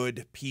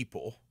good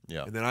people.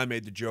 Yeah. And then I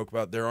made the joke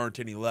about there aren't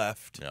any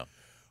left. Yeah.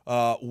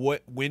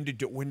 When did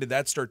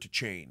that start to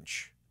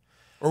change?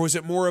 Or was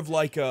it more of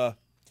like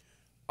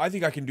I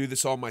think I can do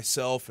this all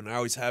myself, and I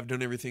always have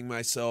done everything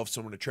myself,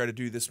 so I'm going to try to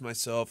do this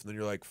myself, and then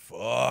you're like,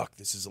 fuck,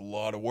 this is a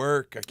lot of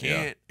work. I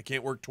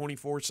can't work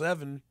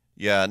 24/7.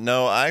 Yeah,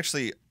 no, I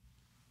actually,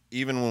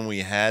 even when we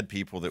had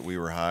people that we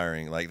were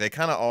hiring, like they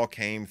kind of all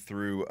came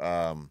through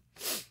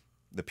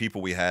the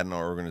people we had in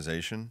our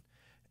organization.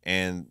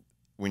 And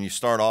when you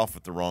start off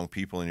with the wrong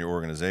people in your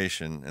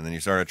organization and then you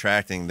start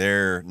attracting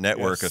their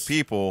network of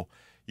people,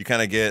 you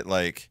kind of get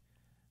like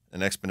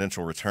an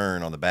exponential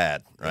return on the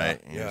bad,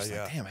 right? And you're just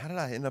like, damn, how did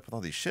I end up with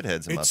all these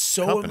shitheads in my It's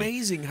so company?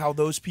 amazing how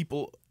those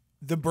people,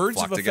 the birds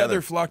Flock of a together.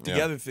 feather flock Yeah.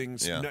 together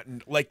things. Yeah.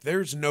 Like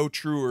there's no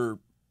truer,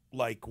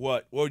 like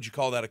what would you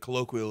call that, a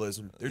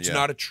colloquialism? There's Yeah.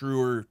 not a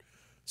truer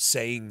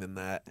saying than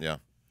that. Yeah.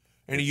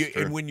 And It's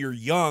true. and when you're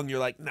young, you're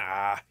like,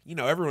 nah,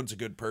 everyone's a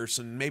good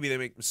person. Maybe they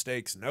make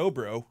mistakes. No,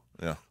 bro.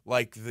 Yeah.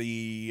 Like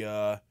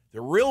the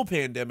real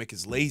pandemic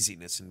is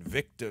laziness and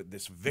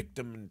this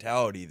victim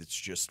mentality that's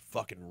just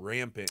fucking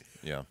rampant.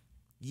 Yeah.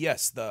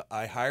 Yes,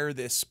 I hire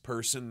this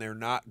person. They're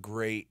not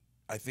great.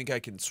 I think I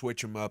can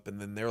switch them up.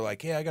 And then they're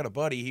like, hey, I got a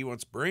buddy. He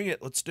wants to bring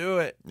it. Let's do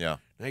it. Yeah.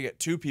 Now you got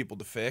 2 people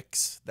to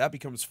fix. That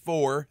becomes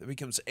 4. That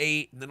becomes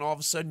 8. And then all of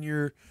a sudden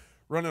you're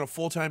running a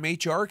full-time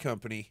HR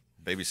company.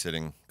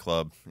 Babysitting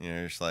club.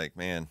 You're just like,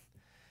 man,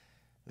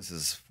 this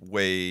is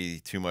way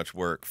too much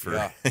work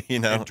for,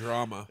 And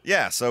drama.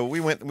 Yeah, so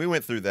we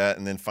went through that,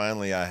 and then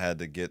finally I had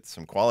to get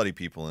some quality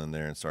people in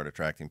there and start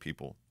attracting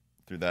people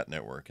through that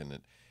network,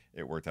 and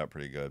it worked out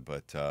pretty good.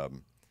 But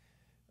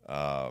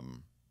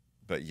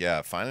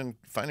yeah, finding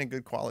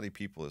good quality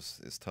people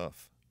is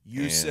tough.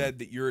 You said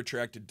that you're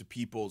attracted to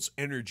people's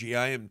energy.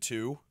 I am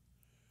too.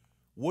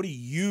 What do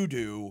you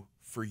do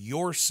for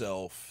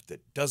yourself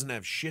that doesn't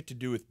have shit to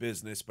do with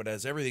business, but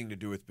has everything to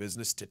do with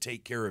business to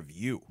take care of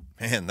you?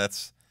 Man,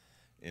 that's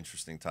an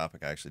interesting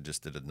topic. I actually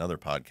just did another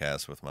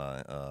podcast with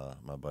my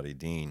my buddy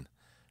Dean.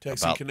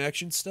 Texting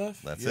connection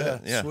stuff? That's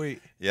it. Yeah.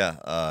 Sweet. Yeah.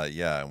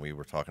 And we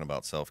were talking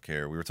about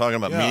self-care. We were talking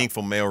about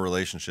meaningful male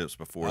relationships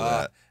before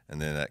that. And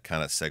then that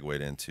kind of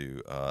segued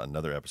into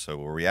another episode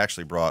where we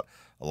actually brought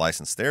a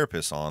licensed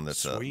therapist on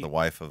that's the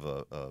wife of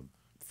a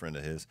friend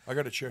of his. I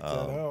got to check that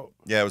out.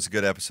 Yeah, it was a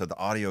good episode. The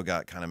audio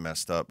got kind of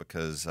messed up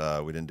because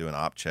we didn't do an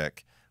op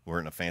check. We're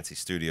in a fancy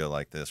studio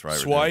like this, right?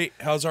 Swipe,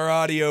 how's our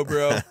audio,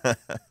 bro?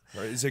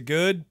 Is it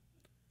good?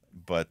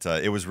 But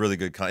it was really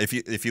good.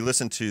 If you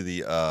listen to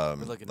the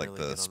like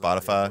the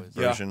Spotify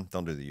version,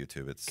 don't do the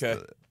YouTube. It's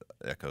the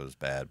echo's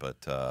bad,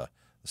 but the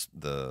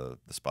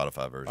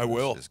Spotify version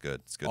is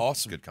good. It's good.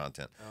 Awesome. Good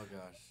content. Oh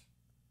gosh,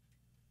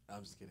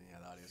 I'm just kidding. Yeah,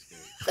 the audio's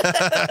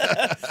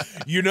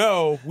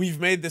good. We've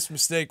made this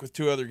mistake with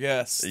 2 other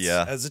guests.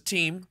 Yeah. As a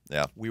team.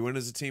 Yeah. We win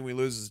as a team. We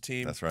lose as a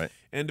team. That's right.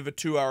 End of a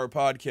 2-hour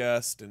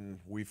podcast, and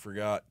we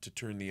forgot to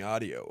turn the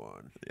audio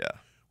on. Yeah.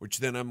 Which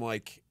then I'm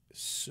like,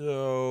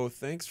 so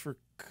thanks for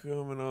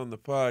coming on the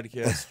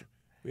podcast.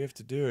 We have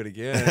to do it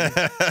again.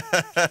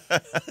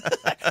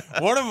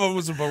 One of them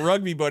was a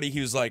rugby buddy.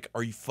 He was like,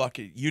 "Are you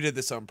fucking? You did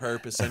this on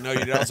purpose? I know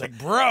you did." I was like,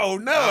 "Bro,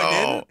 no, I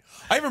didn't.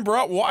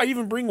 I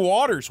even bring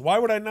waters. Why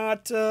would I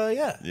not?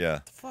 Yeah.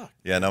 What the fuck?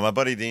 Yeah. No, my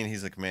buddy Dean,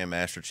 he's a command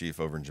master chief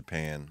over in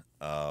Japan,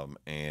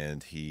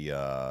 and he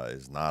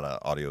is not an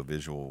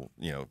audio-visual,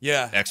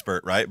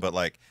 expert, right? But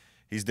like,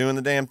 he's doing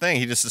the damn thing.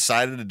 He just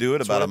decided to do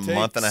it about a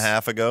month and a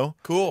half ago.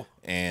 Cool.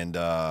 And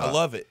I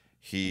love it.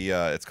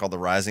 It's called The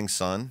Rising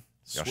Sun.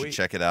 Y'all Sweet. should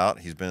check it out.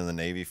 He's been in the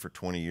Navy for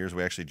 20 years.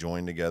 We actually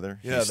joined together.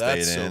 Yeah, he stayed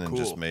that's so in and cool.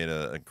 just made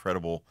an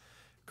incredible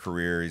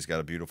career. He's got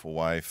a beautiful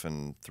wife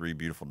and 3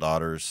 beautiful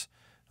daughters.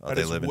 That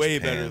they is live in way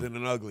Japan. better than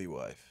an ugly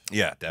wife.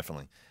 Yeah,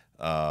 definitely.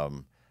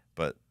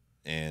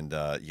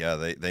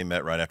 They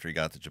met right after he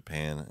got to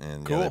Japan,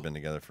 and Cool. they've been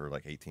together for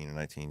like 18 or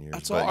 19 years.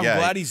 That's all. I'm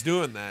glad he's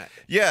doing that.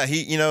 Yeah,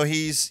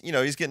 he's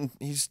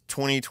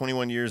 20,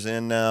 21 years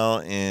in now,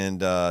 and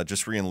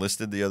just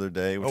re-enlisted the other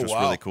day, which was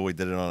really cool. He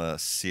did it on a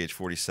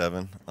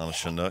CH-47 on a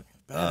Chinook,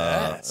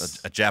 a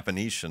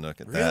Japanese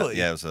Chinook at that. Really?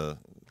 Yeah, it was a.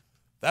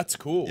 That's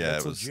cool. Yeah,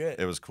 That's it was. legit.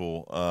 It was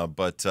cool.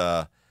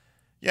 I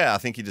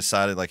think he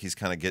decided like he's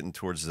kind of getting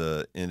towards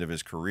the end of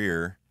his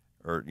career,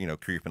 or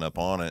creeping up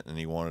on it, and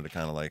he wanted to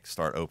kind of like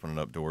start opening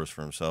up doors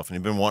for himself, and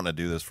he'd been wanting to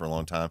do this for a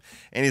long time.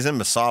 And he's in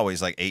Misawa.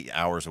 He's like 8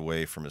 hours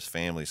away from his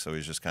family, so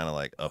he's just kind of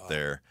like up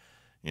there,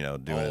 you know,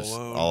 doing this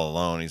alone. all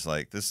alone. He's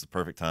like, this is the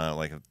perfect time.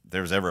 Like, if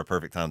there's ever a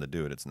perfect time to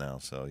do it, it's now.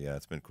 So yeah,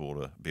 it's been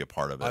cool to be a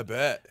part of it. I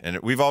bet. And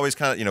we've always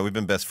kind of, you know, we've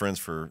been best friends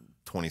for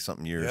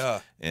 20-something years.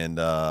 Yeah. And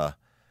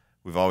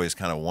we've always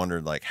kind of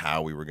wondered like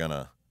how we were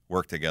gonna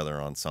work together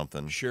on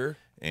something. Sure.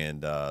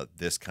 And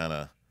this kind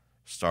of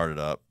started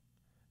up,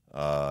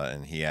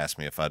 and he asked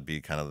me if I'd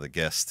be kind of the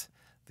guest.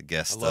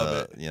 I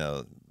love it.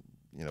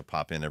 You know,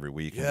 pop in every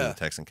week and Yeah. do the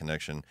Texan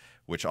Connection,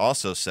 which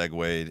also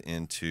segued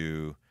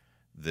into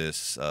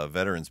this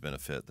veterans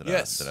benefit that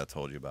Yes. I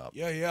told you about.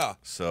 Yeah, yeah.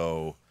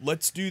 So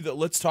Let's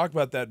talk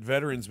about that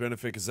veterans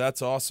benefit because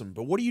that's awesome.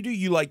 But what do?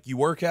 You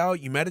work out,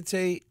 you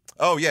meditate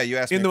oh yeah, you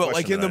asked me a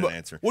question that I didn't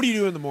answer. What do you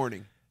do in the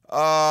morning?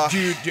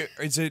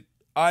 Is it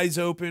eyes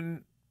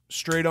open,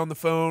 straight on the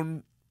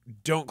phone?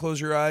 Don't close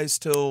your eyes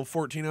till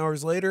 14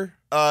 hours later.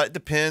 It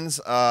depends.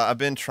 I've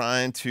been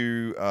trying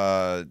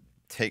to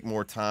take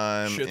more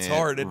time. Shit's and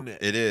hard, isn't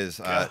it? It is.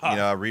 You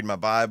know, I read my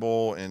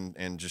Bible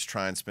and just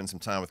try and spend some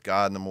time with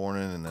God in the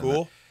morning. And then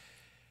Cool.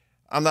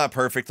 I'm not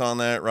perfect on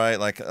that, right?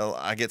 Like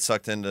I get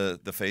sucked into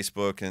the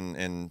Facebook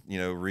and you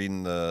know,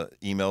 reading the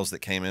emails that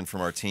came in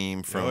from our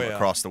team from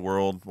across the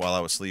world while I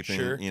was sleeping.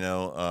 Sure. You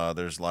know,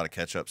 there's a lot of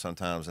catch up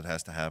sometimes that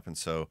has to happen.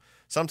 So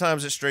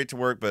sometimes it's straight to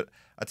work, but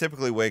I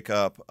typically wake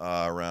up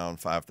around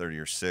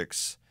 5:30 or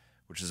 6,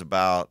 which is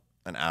about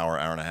an hour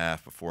and a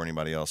half before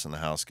anybody else in the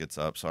house gets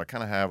up. So I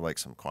kind of have like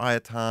some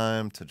quiet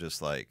time to just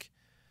like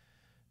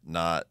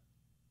not.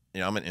 You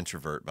know, I'm an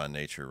introvert by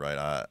nature,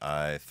 right?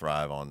 I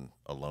thrive on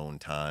alone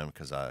time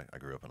because I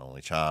grew up an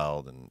only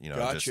child, and you know,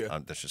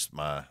 Gotcha. that's just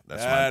my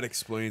That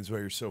explains why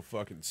you're so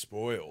fucking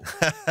spoiled.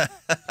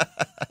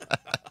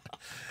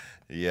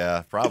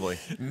 Yeah, probably.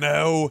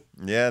 No.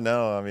 Yeah,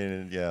 no. I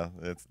mean, yeah,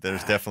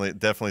 there's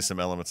definitely some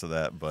elements of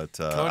that, but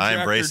I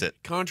embrace it.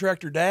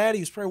 Contractor dad,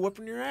 he's probably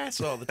whipping your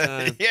ass all the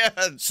time. Yeah,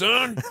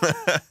 Son,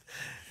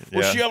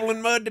 we're Yeah.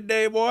 shoveling mud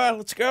today, boy.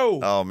 Let's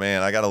go. Oh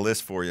man, I got a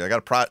list for you. I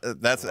got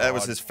that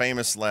was his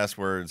famous last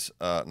words.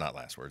 Not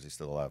last words. He's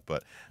still alive,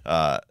 but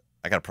I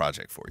got a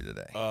project for you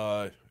today.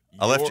 I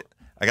left you.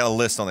 I got a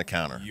list on the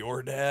counter.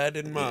 Your dad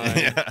and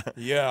mine.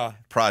 Yeah.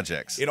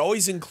 Projects. It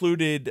always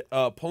included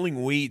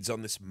pulling weeds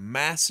on this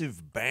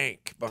massive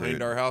bank behind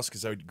Dude. our house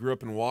because I grew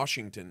up in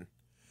Washington.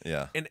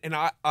 Yeah. And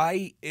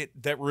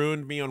that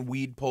ruined me on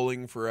weed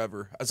pulling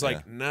forever. I was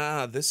like,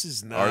 nah, this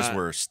is not. Ours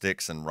were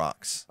sticks and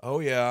rocks. Oh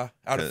yeah,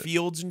 out of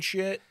fields and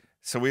shit.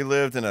 So we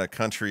lived in a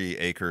country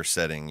acre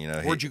setting. You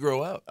know, Where'd you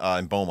grow up?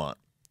 In Beaumont,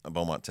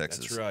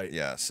 Texas. That's right.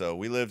 Yeah. So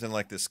we lived in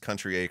like this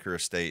country acre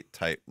estate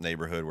type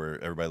neighborhood where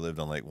everybody lived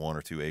on like 1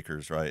 or 2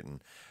 acres, right?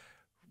 And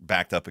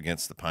backed up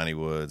against the piney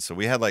woods. So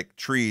we had like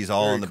trees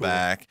all Very in the cool.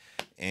 back,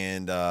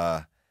 and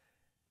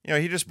you know,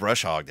 he just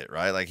brush hogged it,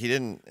 right? Like he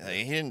didn't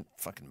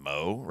fucking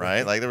mow,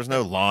 right? Like there was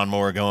no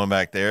lawnmower going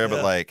back there,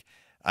 but like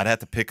I'd have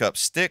to pick up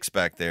sticks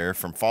back there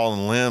from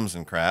fallen limbs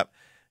and crap.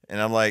 And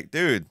I'm like,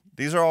 dude,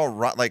 these are all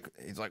like,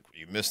 he's like,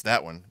 you missed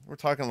that one. We're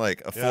talking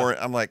like a 4.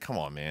 I'm like, come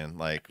on, man.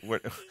 Like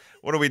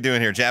what are we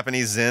doing here?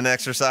 Japanese Zen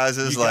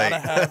exercises? You like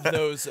gotta have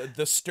those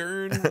the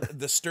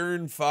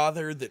stern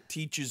father that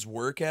teaches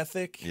work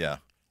ethic. Yeah.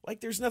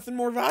 Like there's nothing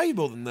more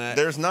valuable than that.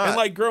 There's not. And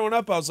like growing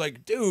up, I was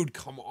like, dude,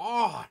 come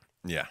on.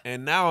 Yeah.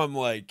 And now I'm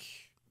like,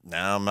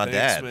 Now I'm my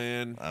thanks, dad.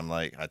 man. I'm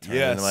like, I turned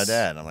into my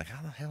dad. I'm like,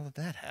 how the hell did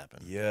that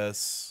happen?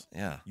 Yes.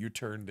 Yeah. You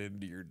turned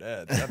into your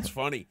dad. That's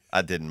funny.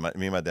 I didn't.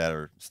 Me and my dad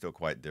are still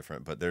quite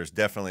different, but there's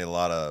definitely a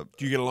lot of.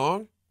 Do you get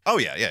along? Oh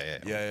yeah.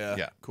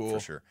 Yeah. Cool. For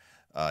sure.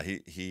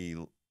 He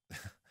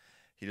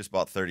just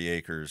bought 30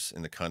 acres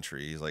in the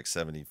country. He's like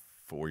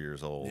 74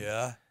 years old.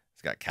 Yeah.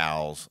 He's got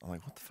cows. I'm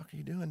like, what the fuck are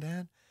you doing,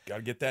 Dad?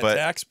 Gotta get that But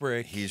tax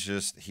break.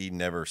 he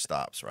never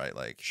stops, right?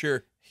 Like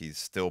Sure. he's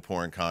still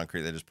pouring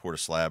concrete. They just poured a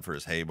slab for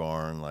his hay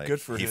barn. Like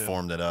Good for he him.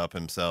 formed it up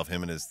himself.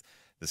 Him and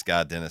this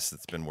guy Dennis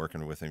that's been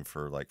working with him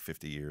for like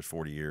 50 years,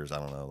 40 years. I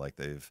don't know. Like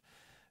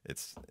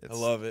it's I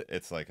love it.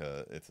 It's like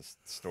a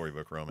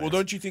storybook romance. Well,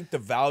 don't you think the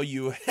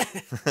value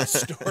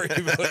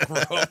storybook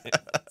romance?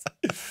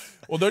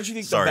 Well, don't you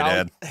think Sorry, the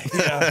value?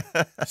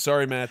 Dad. Yeah.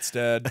 Sorry, Matt's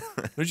dad.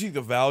 Don't you think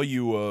the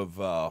value of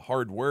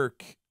hard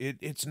work?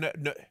 It's no,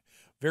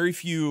 very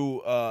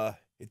few.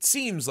 It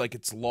seems like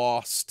it's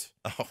lost.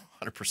 Oh,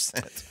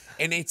 100%.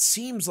 And it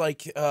seems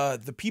like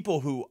the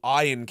people who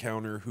I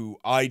encounter who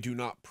I do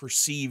not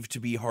perceive to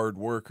be hard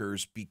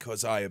workers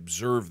because I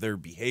observe their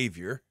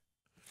behavior,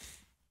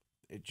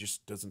 it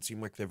just doesn't seem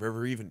like they've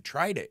ever even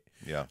tried it.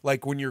 Yeah.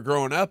 Like when you're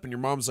growing up and your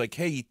mom's like,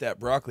 hey, eat that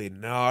broccoli.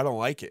 No, I don't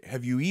like it.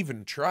 Have you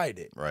even tried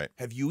it? Right.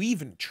 Have you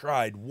even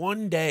tried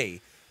one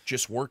day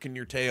just working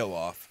your tail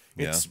off?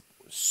 It's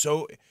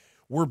so,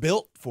 we're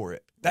built for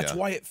it. That's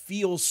why it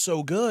feels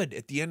so good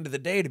at the end of the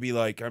day to be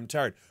like, I'm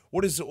tired.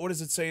 What does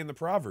it say in the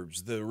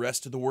Proverbs? The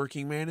rest of the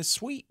working man is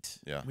sweet.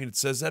 Yeah. I mean, it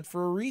says that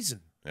for a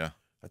reason. Yeah.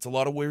 There's a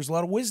lot of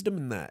wisdom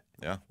in that.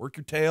 Yeah. Work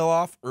your tail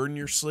off, earn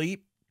your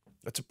sleep.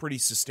 That's a pretty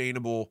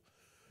sustainable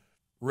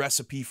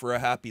recipe for a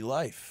happy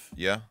life.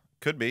 Yeah.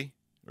 Could be.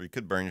 Or you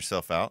could burn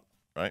yourself out,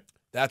 right?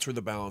 That's where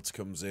the balance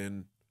comes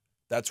in.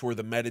 That's where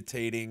the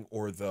meditating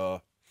or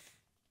the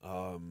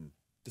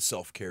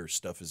self-care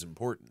stuff is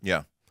important.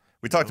 Yeah.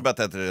 We talked about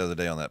that the other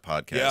day on that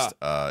podcast.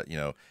 You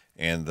know,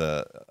 and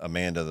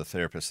Amanda, the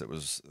therapist that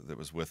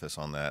was with us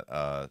on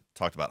that,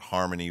 talked about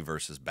harmony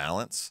versus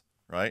balance,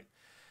 right?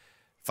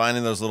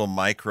 Finding those little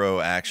micro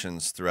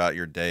actions throughout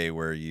your day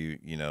where you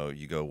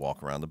go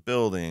walk around the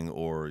building,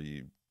 or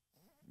you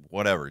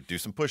do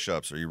some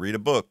push-ups, or you read a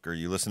book, or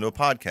you listen to a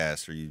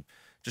podcast, or you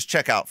just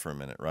check out for a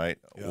minute, right?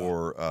 Yeah.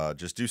 Or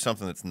just do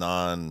something that's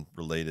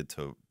non-related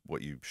to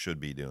what you should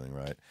be doing,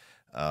 right?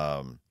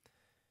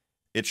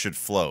 It should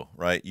flow,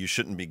 right? You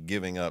shouldn't be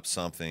giving up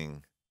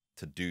something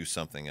to do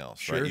something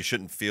else, right? You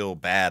shouldn't feel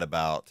bad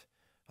about,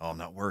 oh, I'm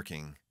not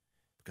working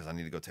because I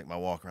need to go take my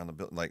walk around the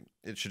building. Like,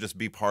 it should just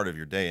be part of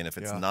your day. And if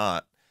it's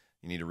not,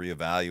 you need to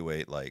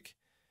reevaluate, like,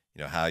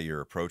 you know, how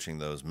you're approaching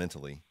those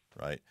mentally,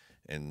 right?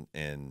 And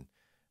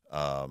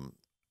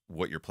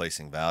what you're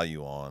placing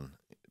value on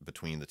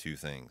between the two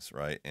things,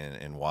 right?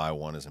 And why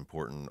one is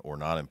important or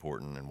not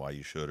important, and why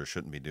you should or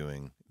shouldn't be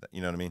doing,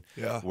 you know what I mean?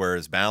 Yeah.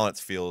 Whereas balance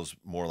feels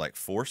more like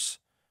force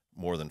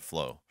more than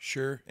flow.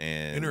 Sure.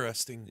 And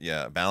interesting.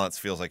 Yeah. Balance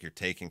feels like you're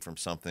taking from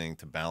something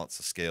to balance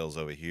the scales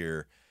over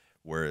here.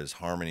 Whereas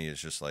harmony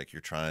is just like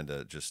you're trying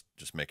to just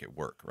make it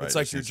work, right? It's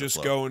like you're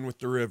just going with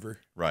the river.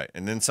 Right.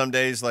 And then some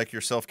days, like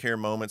your self-care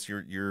moments,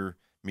 your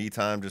me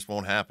time just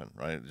won't happen,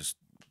 right?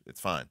 It's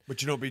fine.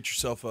 But you don't beat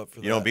yourself up for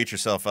that. You don't beat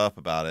yourself up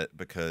about it,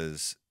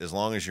 because as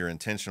long as you're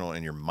intentional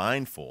and you're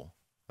mindful,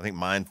 I think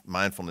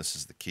mindfulness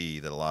is the key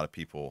that a lot of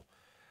people,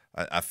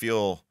 I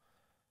feel,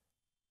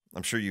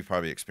 I'm sure you've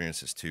probably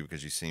experienced this too,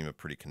 because you seem a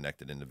pretty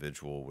connected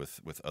individual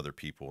with other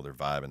people, their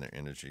vibe and their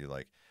energy.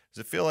 Like,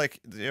 do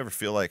you ever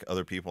feel like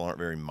other people aren't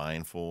very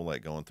mindful,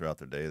 like going throughout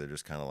their day? They're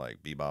just kind of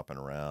like bebopping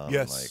around.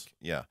 Yes. Like,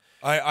 yeah.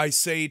 I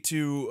say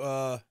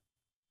to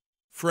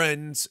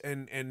friends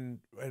and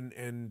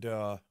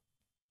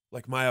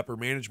like my upper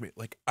management,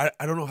 like, I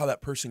don't know how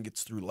that person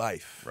gets through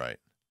life. Right.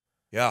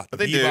 Yeah. But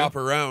they bebop do.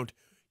 around.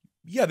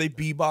 Yeah, they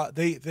bebop.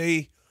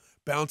 They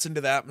bounce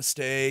into that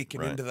mistake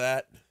and Right. into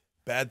that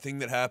bad thing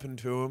that happened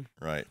to them.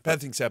 Right.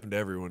 Bad things happen to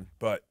everyone,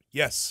 but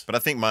yes. But I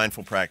think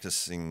mindful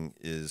practicing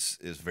is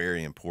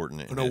very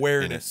important An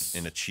awareness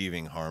in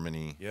achieving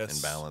harmony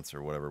and balance,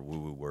 or whatever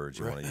woo-woo words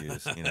you want to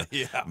use. You know?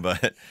 Yeah.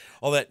 But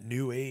all that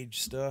new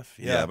age stuff.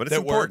 Yeah, but it's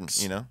that important,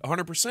 works. you know?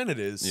 100% it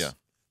is. Yeah.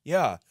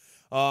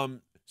 Yeah.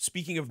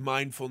 Speaking of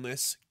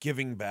mindfulness,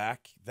 giving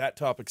back, that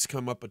topic's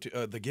come up.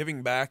 The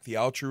giving back, the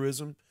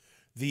altruism,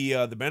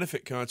 the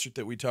benefit concert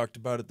that we talked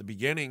about at the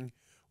beginning.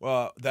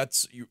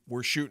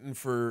 We're shooting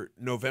for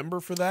November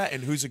for that,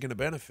 and who's it going to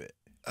benefit?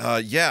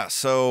 Yeah.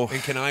 So,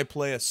 and can I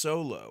play a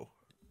solo?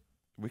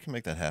 We can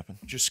make that happen.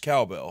 Just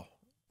cowbell,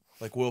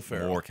 like Will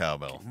Ferrell. More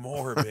cowbell.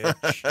 More,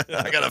 bitch.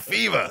 I got a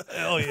fever.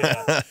 Hell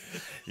yeah.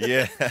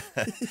 Yeah.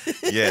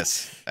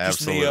 Yes.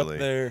 Absolutely. Just me up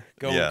there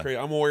going crazy.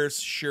 I'm gonna wear a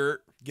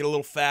shirt, get a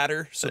little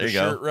fatter, so the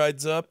shirt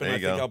rides up, and I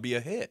think I'll be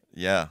a hit.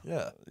 Yeah.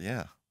 Yeah.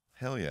 Yeah.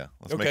 Hell yeah.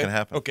 Let's make it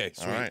happen. Okay,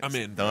 sweet. All right. I'm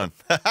in. Done.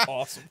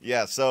 Awesome.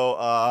 Yeah.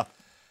 So,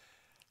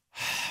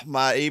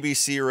 my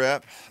ABC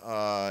rep,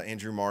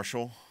 Andrew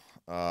Marshall.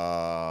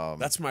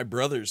 That's my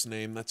brother's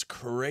name. That's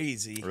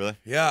crazy. Really?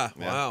 Yeah.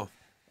 Wow.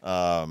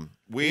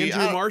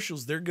 Andrew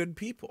Marshall's, they're good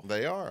people.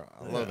 They are.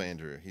 I love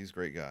Andrew. He's a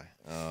great guy.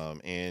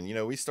 And you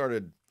know, we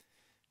started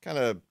kind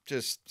of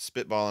just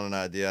spitballing an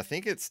idea. I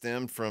think it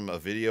stemmed from a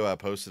video I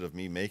posted of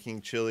me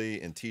making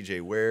chili, and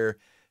TJ Ware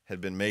had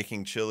been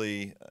making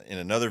chili in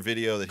another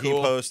video that he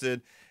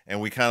posted,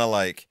 and we kind of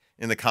like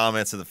in the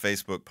comments of the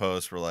Facebook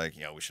post were like,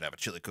 you know, we should have a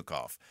chili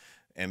cook-off.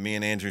 And me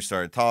and Andrew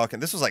started talking.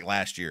 This was like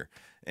last year.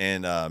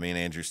 And me and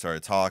Andrew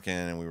started talking,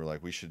 and we were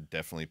like, we should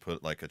definitely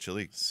put like a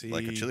chili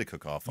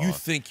cook-off on. You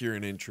think you're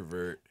an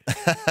introvert.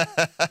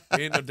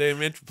 Ain't no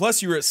damn introvert.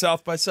 Plus, you were at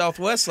South by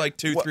Southwest like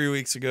 3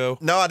 weeks ago.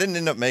 No, I didn't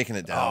end up making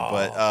it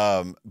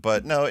down.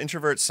 But no,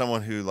 introvert's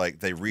someone who like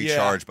they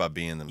recharge by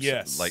being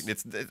themselves. Yes. Like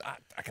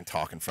I can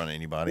talk in front of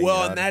anybody.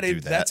 Well, you know,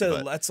 and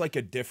that's like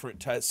a different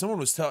type. Someone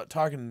was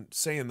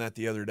saying that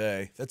the other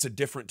day. That's a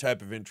different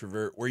type of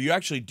introvert where you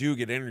actually do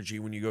get energy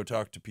when you go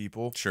talk to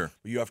people. Sure.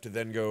 You have to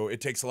then go. It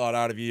takes a lot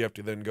out of you. You have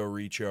to then go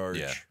recharge.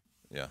 Yeah.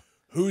 Yeah.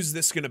 Who's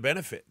this going to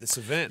benefit? This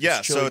event? Yeah.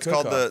 This So it's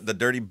cook-off? called the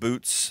Dirty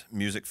Boots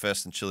Music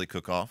Fest and Chili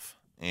Cook-Off.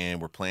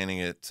 And we're planning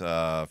it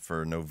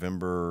for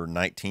November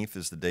 19th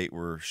is the date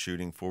we're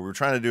shooting for. We were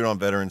trying to do it on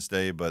Veterans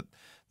Day, but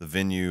the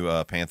venue,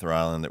 Panther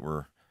Island, that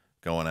we're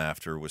going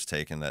after was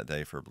taken that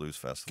day for a blues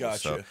festival. Gotcha.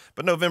 So,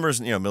 but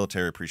November's,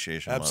 military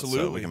appreciation month,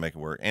 Absolutely. so we can make it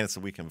work. And it's the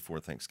weekend before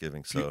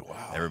Thanksgiving, so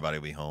everybody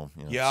will be home.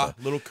 A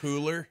little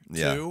cooler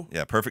too.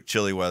 Yeah, perfect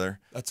chilly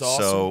weather. That's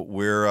awesome. So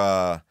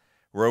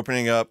we're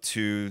opening up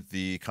to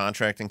the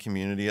contracting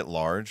community at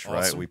large,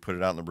 right? We put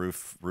it out in the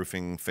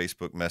roofing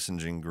Facebook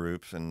messaging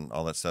groups and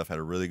all that stuff. Had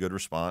a really good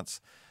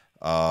response.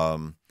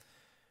 We're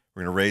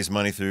going to raise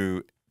money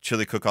through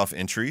chili cook-off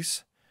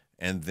entries,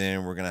 and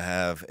then we're going to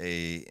have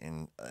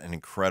an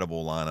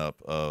incredible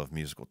lineup of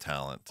musical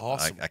talent.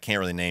 Awesome. I can't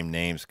really name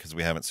names because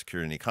we haven't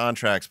secured any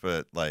contracts,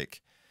 but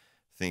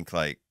think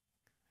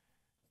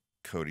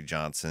Cody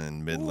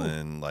Johnson,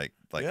 Midland, like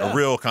a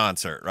real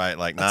concert, right?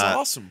 Like That's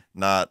awesome.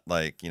 Not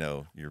like,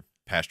 your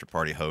pasture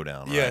party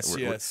hoedown. Right?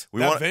 Yes,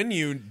 that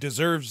venue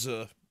deserves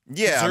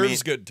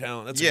good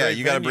talent. That's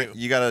a great venue.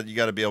 You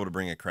gotta be able to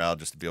bring a crowd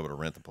just to be able to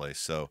rent the place.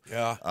 So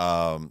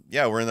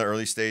we're in the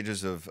early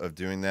stages of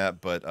doing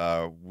that, but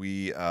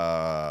we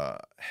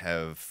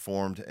have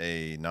formed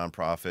a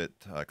nonprofit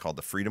called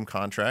the Freedom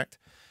Contract,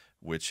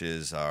 which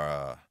is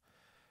our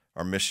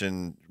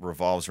mission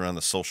revolves around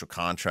the social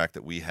contract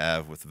that we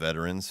have with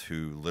veterans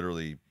who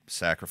literally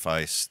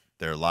sacrifice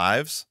their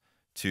lives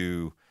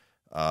to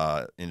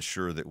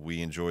ensure that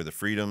we enjoy the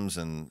freedoms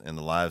and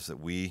the lives that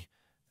we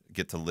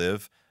get to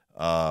live,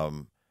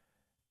 and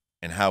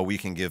how we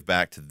can give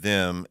back to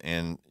them.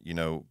 And,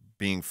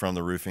 being from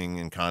the roofing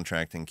and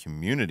contracting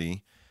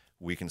community,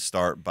 we can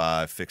start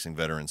by fixing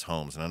veterans'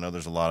 homes. And I know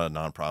there's a lot of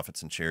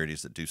nonprofits and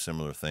charities that do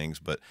similar things,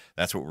 but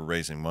that's what we're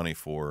raising money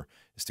for,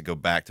 is to go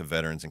back to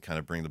veterans and kind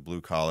of bring the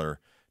blue-collar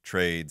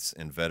trades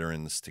and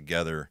veterans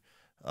together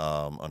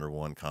under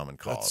one common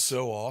cause. That's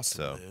so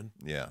awesome, man.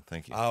 Yeah,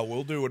 thank you.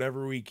 We'll do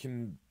whatever we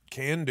can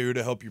do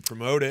to help you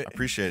promote it. I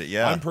appreciate it.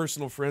 Yeah, I'm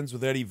personal friends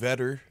with Eddie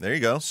Vedder. There you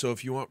go. So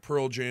if you want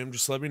Pearl Jam,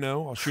 just let me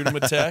know. I'll shoot him a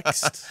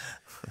text.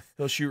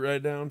 He'll shoot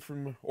right down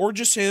from, or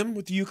just him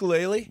with the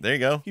ukulele. There you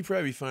go. He'd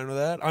probably be fine with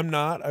that. I'm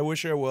not. I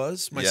wish I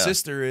was. My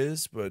sister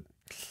is, but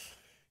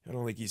I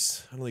don't think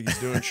he's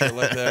doing shit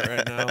like that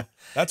right now.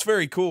 That's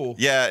very cool.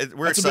 Yeah,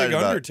 we're That's excited a big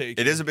about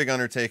undertaking. It is a big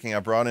undertaking. I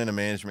brought in a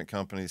management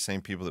company, the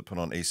same people that put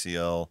on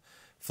ACL,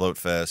 Float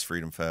Fest,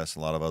 Freedom Fest, a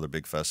lot of other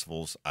big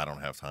festivals. I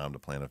don't have time to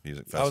plan a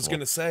music festival. I was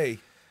going to say.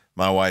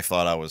 My wife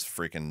thought I was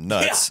freaking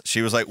nuts. Yeah.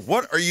 She was like,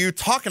 "What are you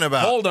talking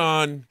about?" Hold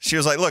on. She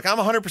was like, "Look, I'm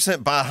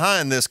 100%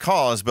 behind this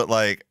cause, but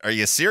like, are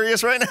you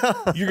serious right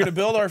now?" You're going to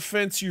build our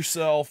fence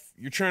yourself.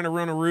 You're trying to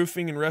run a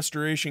roofing and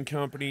restoration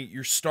company.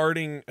 You're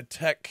starting a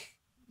tech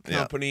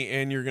company,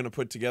 and you're going to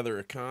put together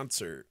a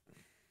concert.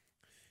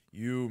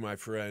 You, my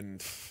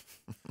friend,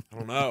 I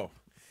don't know.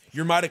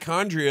 Your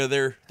mitochondria,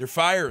 they're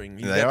firing.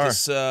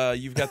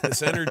 You've got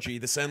this energy,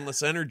 this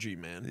endless energy,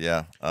 man.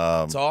 Yeah.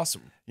 It's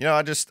awesome.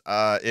 I just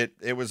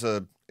it was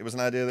an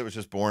idea that was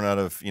just born out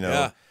of,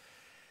 a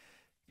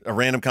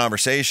random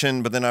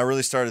conversation, but then I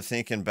really started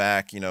thinking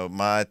back,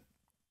 right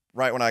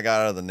when I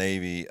got out of the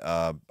Navy,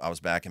 I was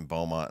back in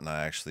Beaumont, and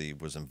I actually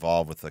was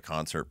involved with a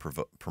concert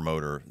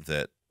promoter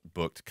that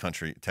booked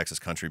Texas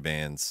country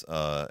bands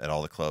at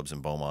all the clubs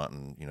in Beaumont,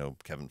 and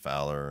Kevin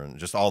Fowler and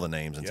just all the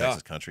names in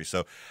Texas country.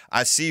 So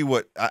I've seen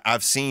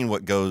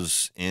what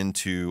goes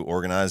into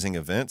organizing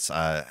events.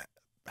 I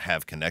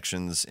have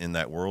connections in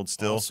that world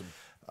still. Awesome.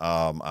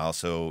 I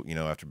also,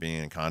 after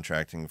being in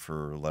contracting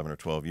for 11 or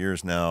 12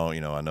 years now,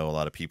 I know a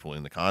lot of people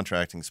in the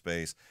contracting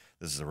space.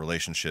 This is a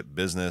relationship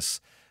business.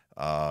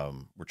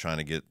 We're trying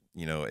to get,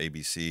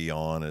 ABC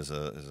on as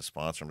a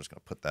sponsor. I'm just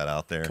going to put that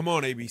out there. Come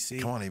on,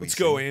 ABC. Come on, ABC. Let's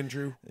go,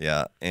 Andrew.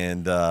 Yeah.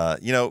 And,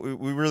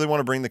 we really want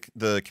to bring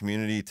the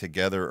community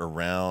together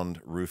around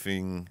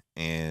roofing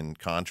and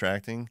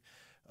contracting,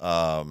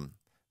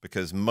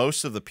 because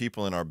most of the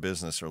people in our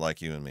business are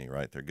like you and me,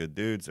 right? They're good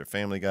dudes. They're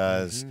family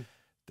guys. Mm-hmm.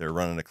 They're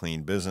running a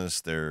clean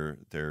business. They're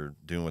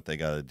doing what they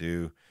got to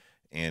do.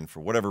 And for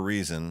whatever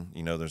reason,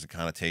 there's a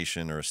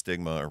connotation or a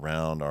stigma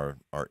around our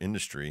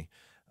industry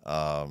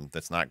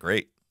that's not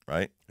great,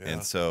 right? Yeah.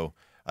 And so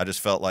I just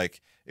felt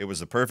like it was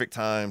the perfect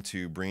time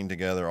to bring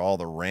together all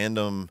the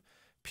random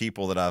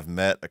people that I've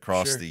met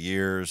across the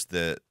years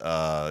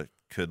that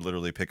could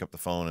literally pick up the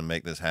phone and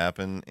make this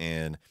happen.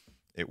 And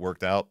it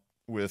worked out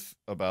with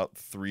about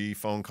 3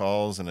 phone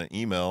calls and an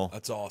email.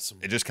 That's awesome.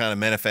 It just kind of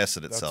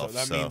manifested itself.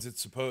 That means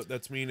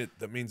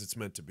it's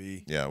meant to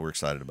be. Yeah, we're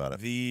excited about it.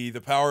 The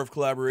power of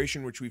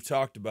collaboration, which we've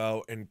talked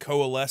about, and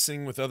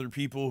coalescing with other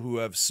people who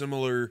have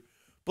similar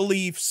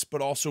beliefs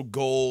but also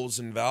goals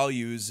and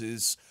values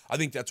is, I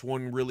think that's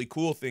one really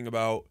cool thing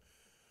about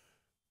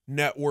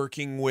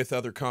networking with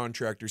other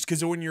contractors,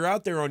 because when you're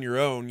out there on your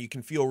own, you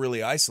can feel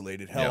really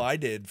isolated. Hell, I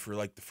did for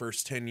like the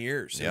first 10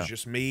 years. It was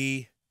just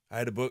me. I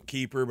had a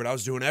bookkeeper, but I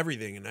was doing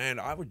everything, and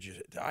I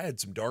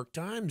had some dark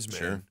times, man.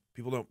 Sure.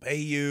 People don't pay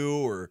you,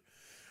 or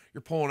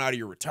you're pulling out of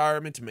your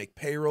retirement to make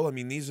payroll. I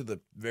mean, these are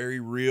the very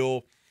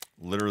real,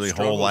 literally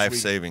whole life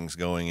savings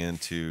going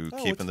into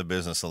keeping the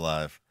business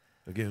alive.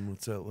 Again,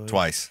 what's that like?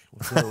 Twice.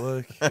 What's that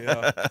like?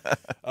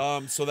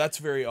 Yeah. So that's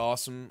very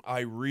awesome. I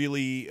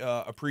really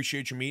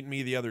appreciate you meeting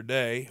me the other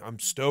day. I'm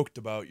stoked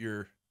about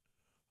your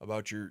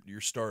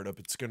startup.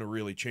 It's going to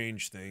really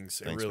change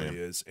things. Thanks, it really man.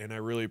 is. And I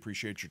really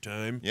appreciate your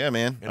time. Yeah,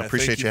 man. And I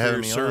appreciate you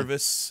having me on.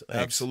 Service.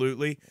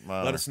 Absolutely.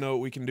 My Let us know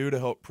what we can do to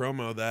help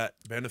promo that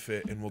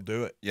benefit, and we'll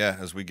do it. Yeah,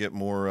 as we get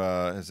more,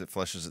 as it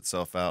fleshes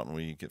itself out and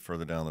we get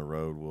further down the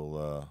road,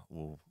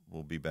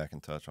 we'll be back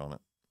in touch on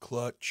it.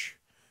 Clutch.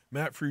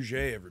 Matt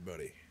Fruge,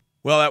 everybody.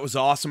 Well, that was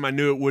awesome. I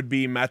knew it would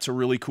be. Matt's a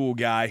really cool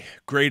guy.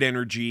 Great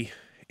energy.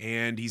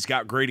 And he's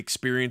got great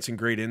experience and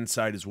great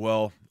insight as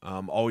well.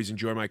 Always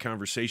enjoy my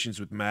conversations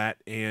with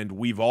Matt, and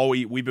we've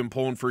been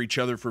pulling for each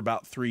other for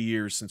about 3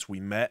 years since we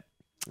met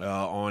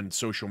on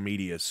social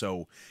media.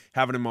 So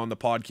having him on the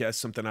podcast,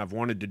 something I've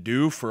wanted to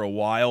do for a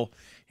while,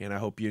 and I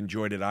hope you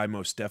enjoyed it. I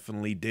most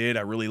definitely did.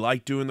 I really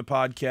like doing the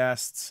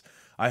podcasts.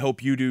 I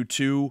hope you do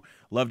too.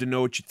 Love to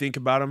know what you think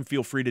about them.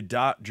 Feel free to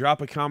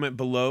drop a comment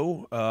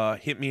below.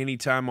 Hit me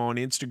anytime on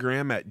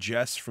Instagram at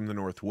Jess from the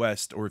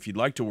Northwest, or if you'd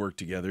like to work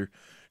together,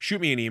 shoot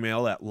me an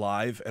email at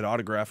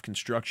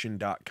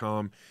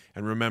live@autographconstruction.com.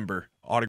 And remember,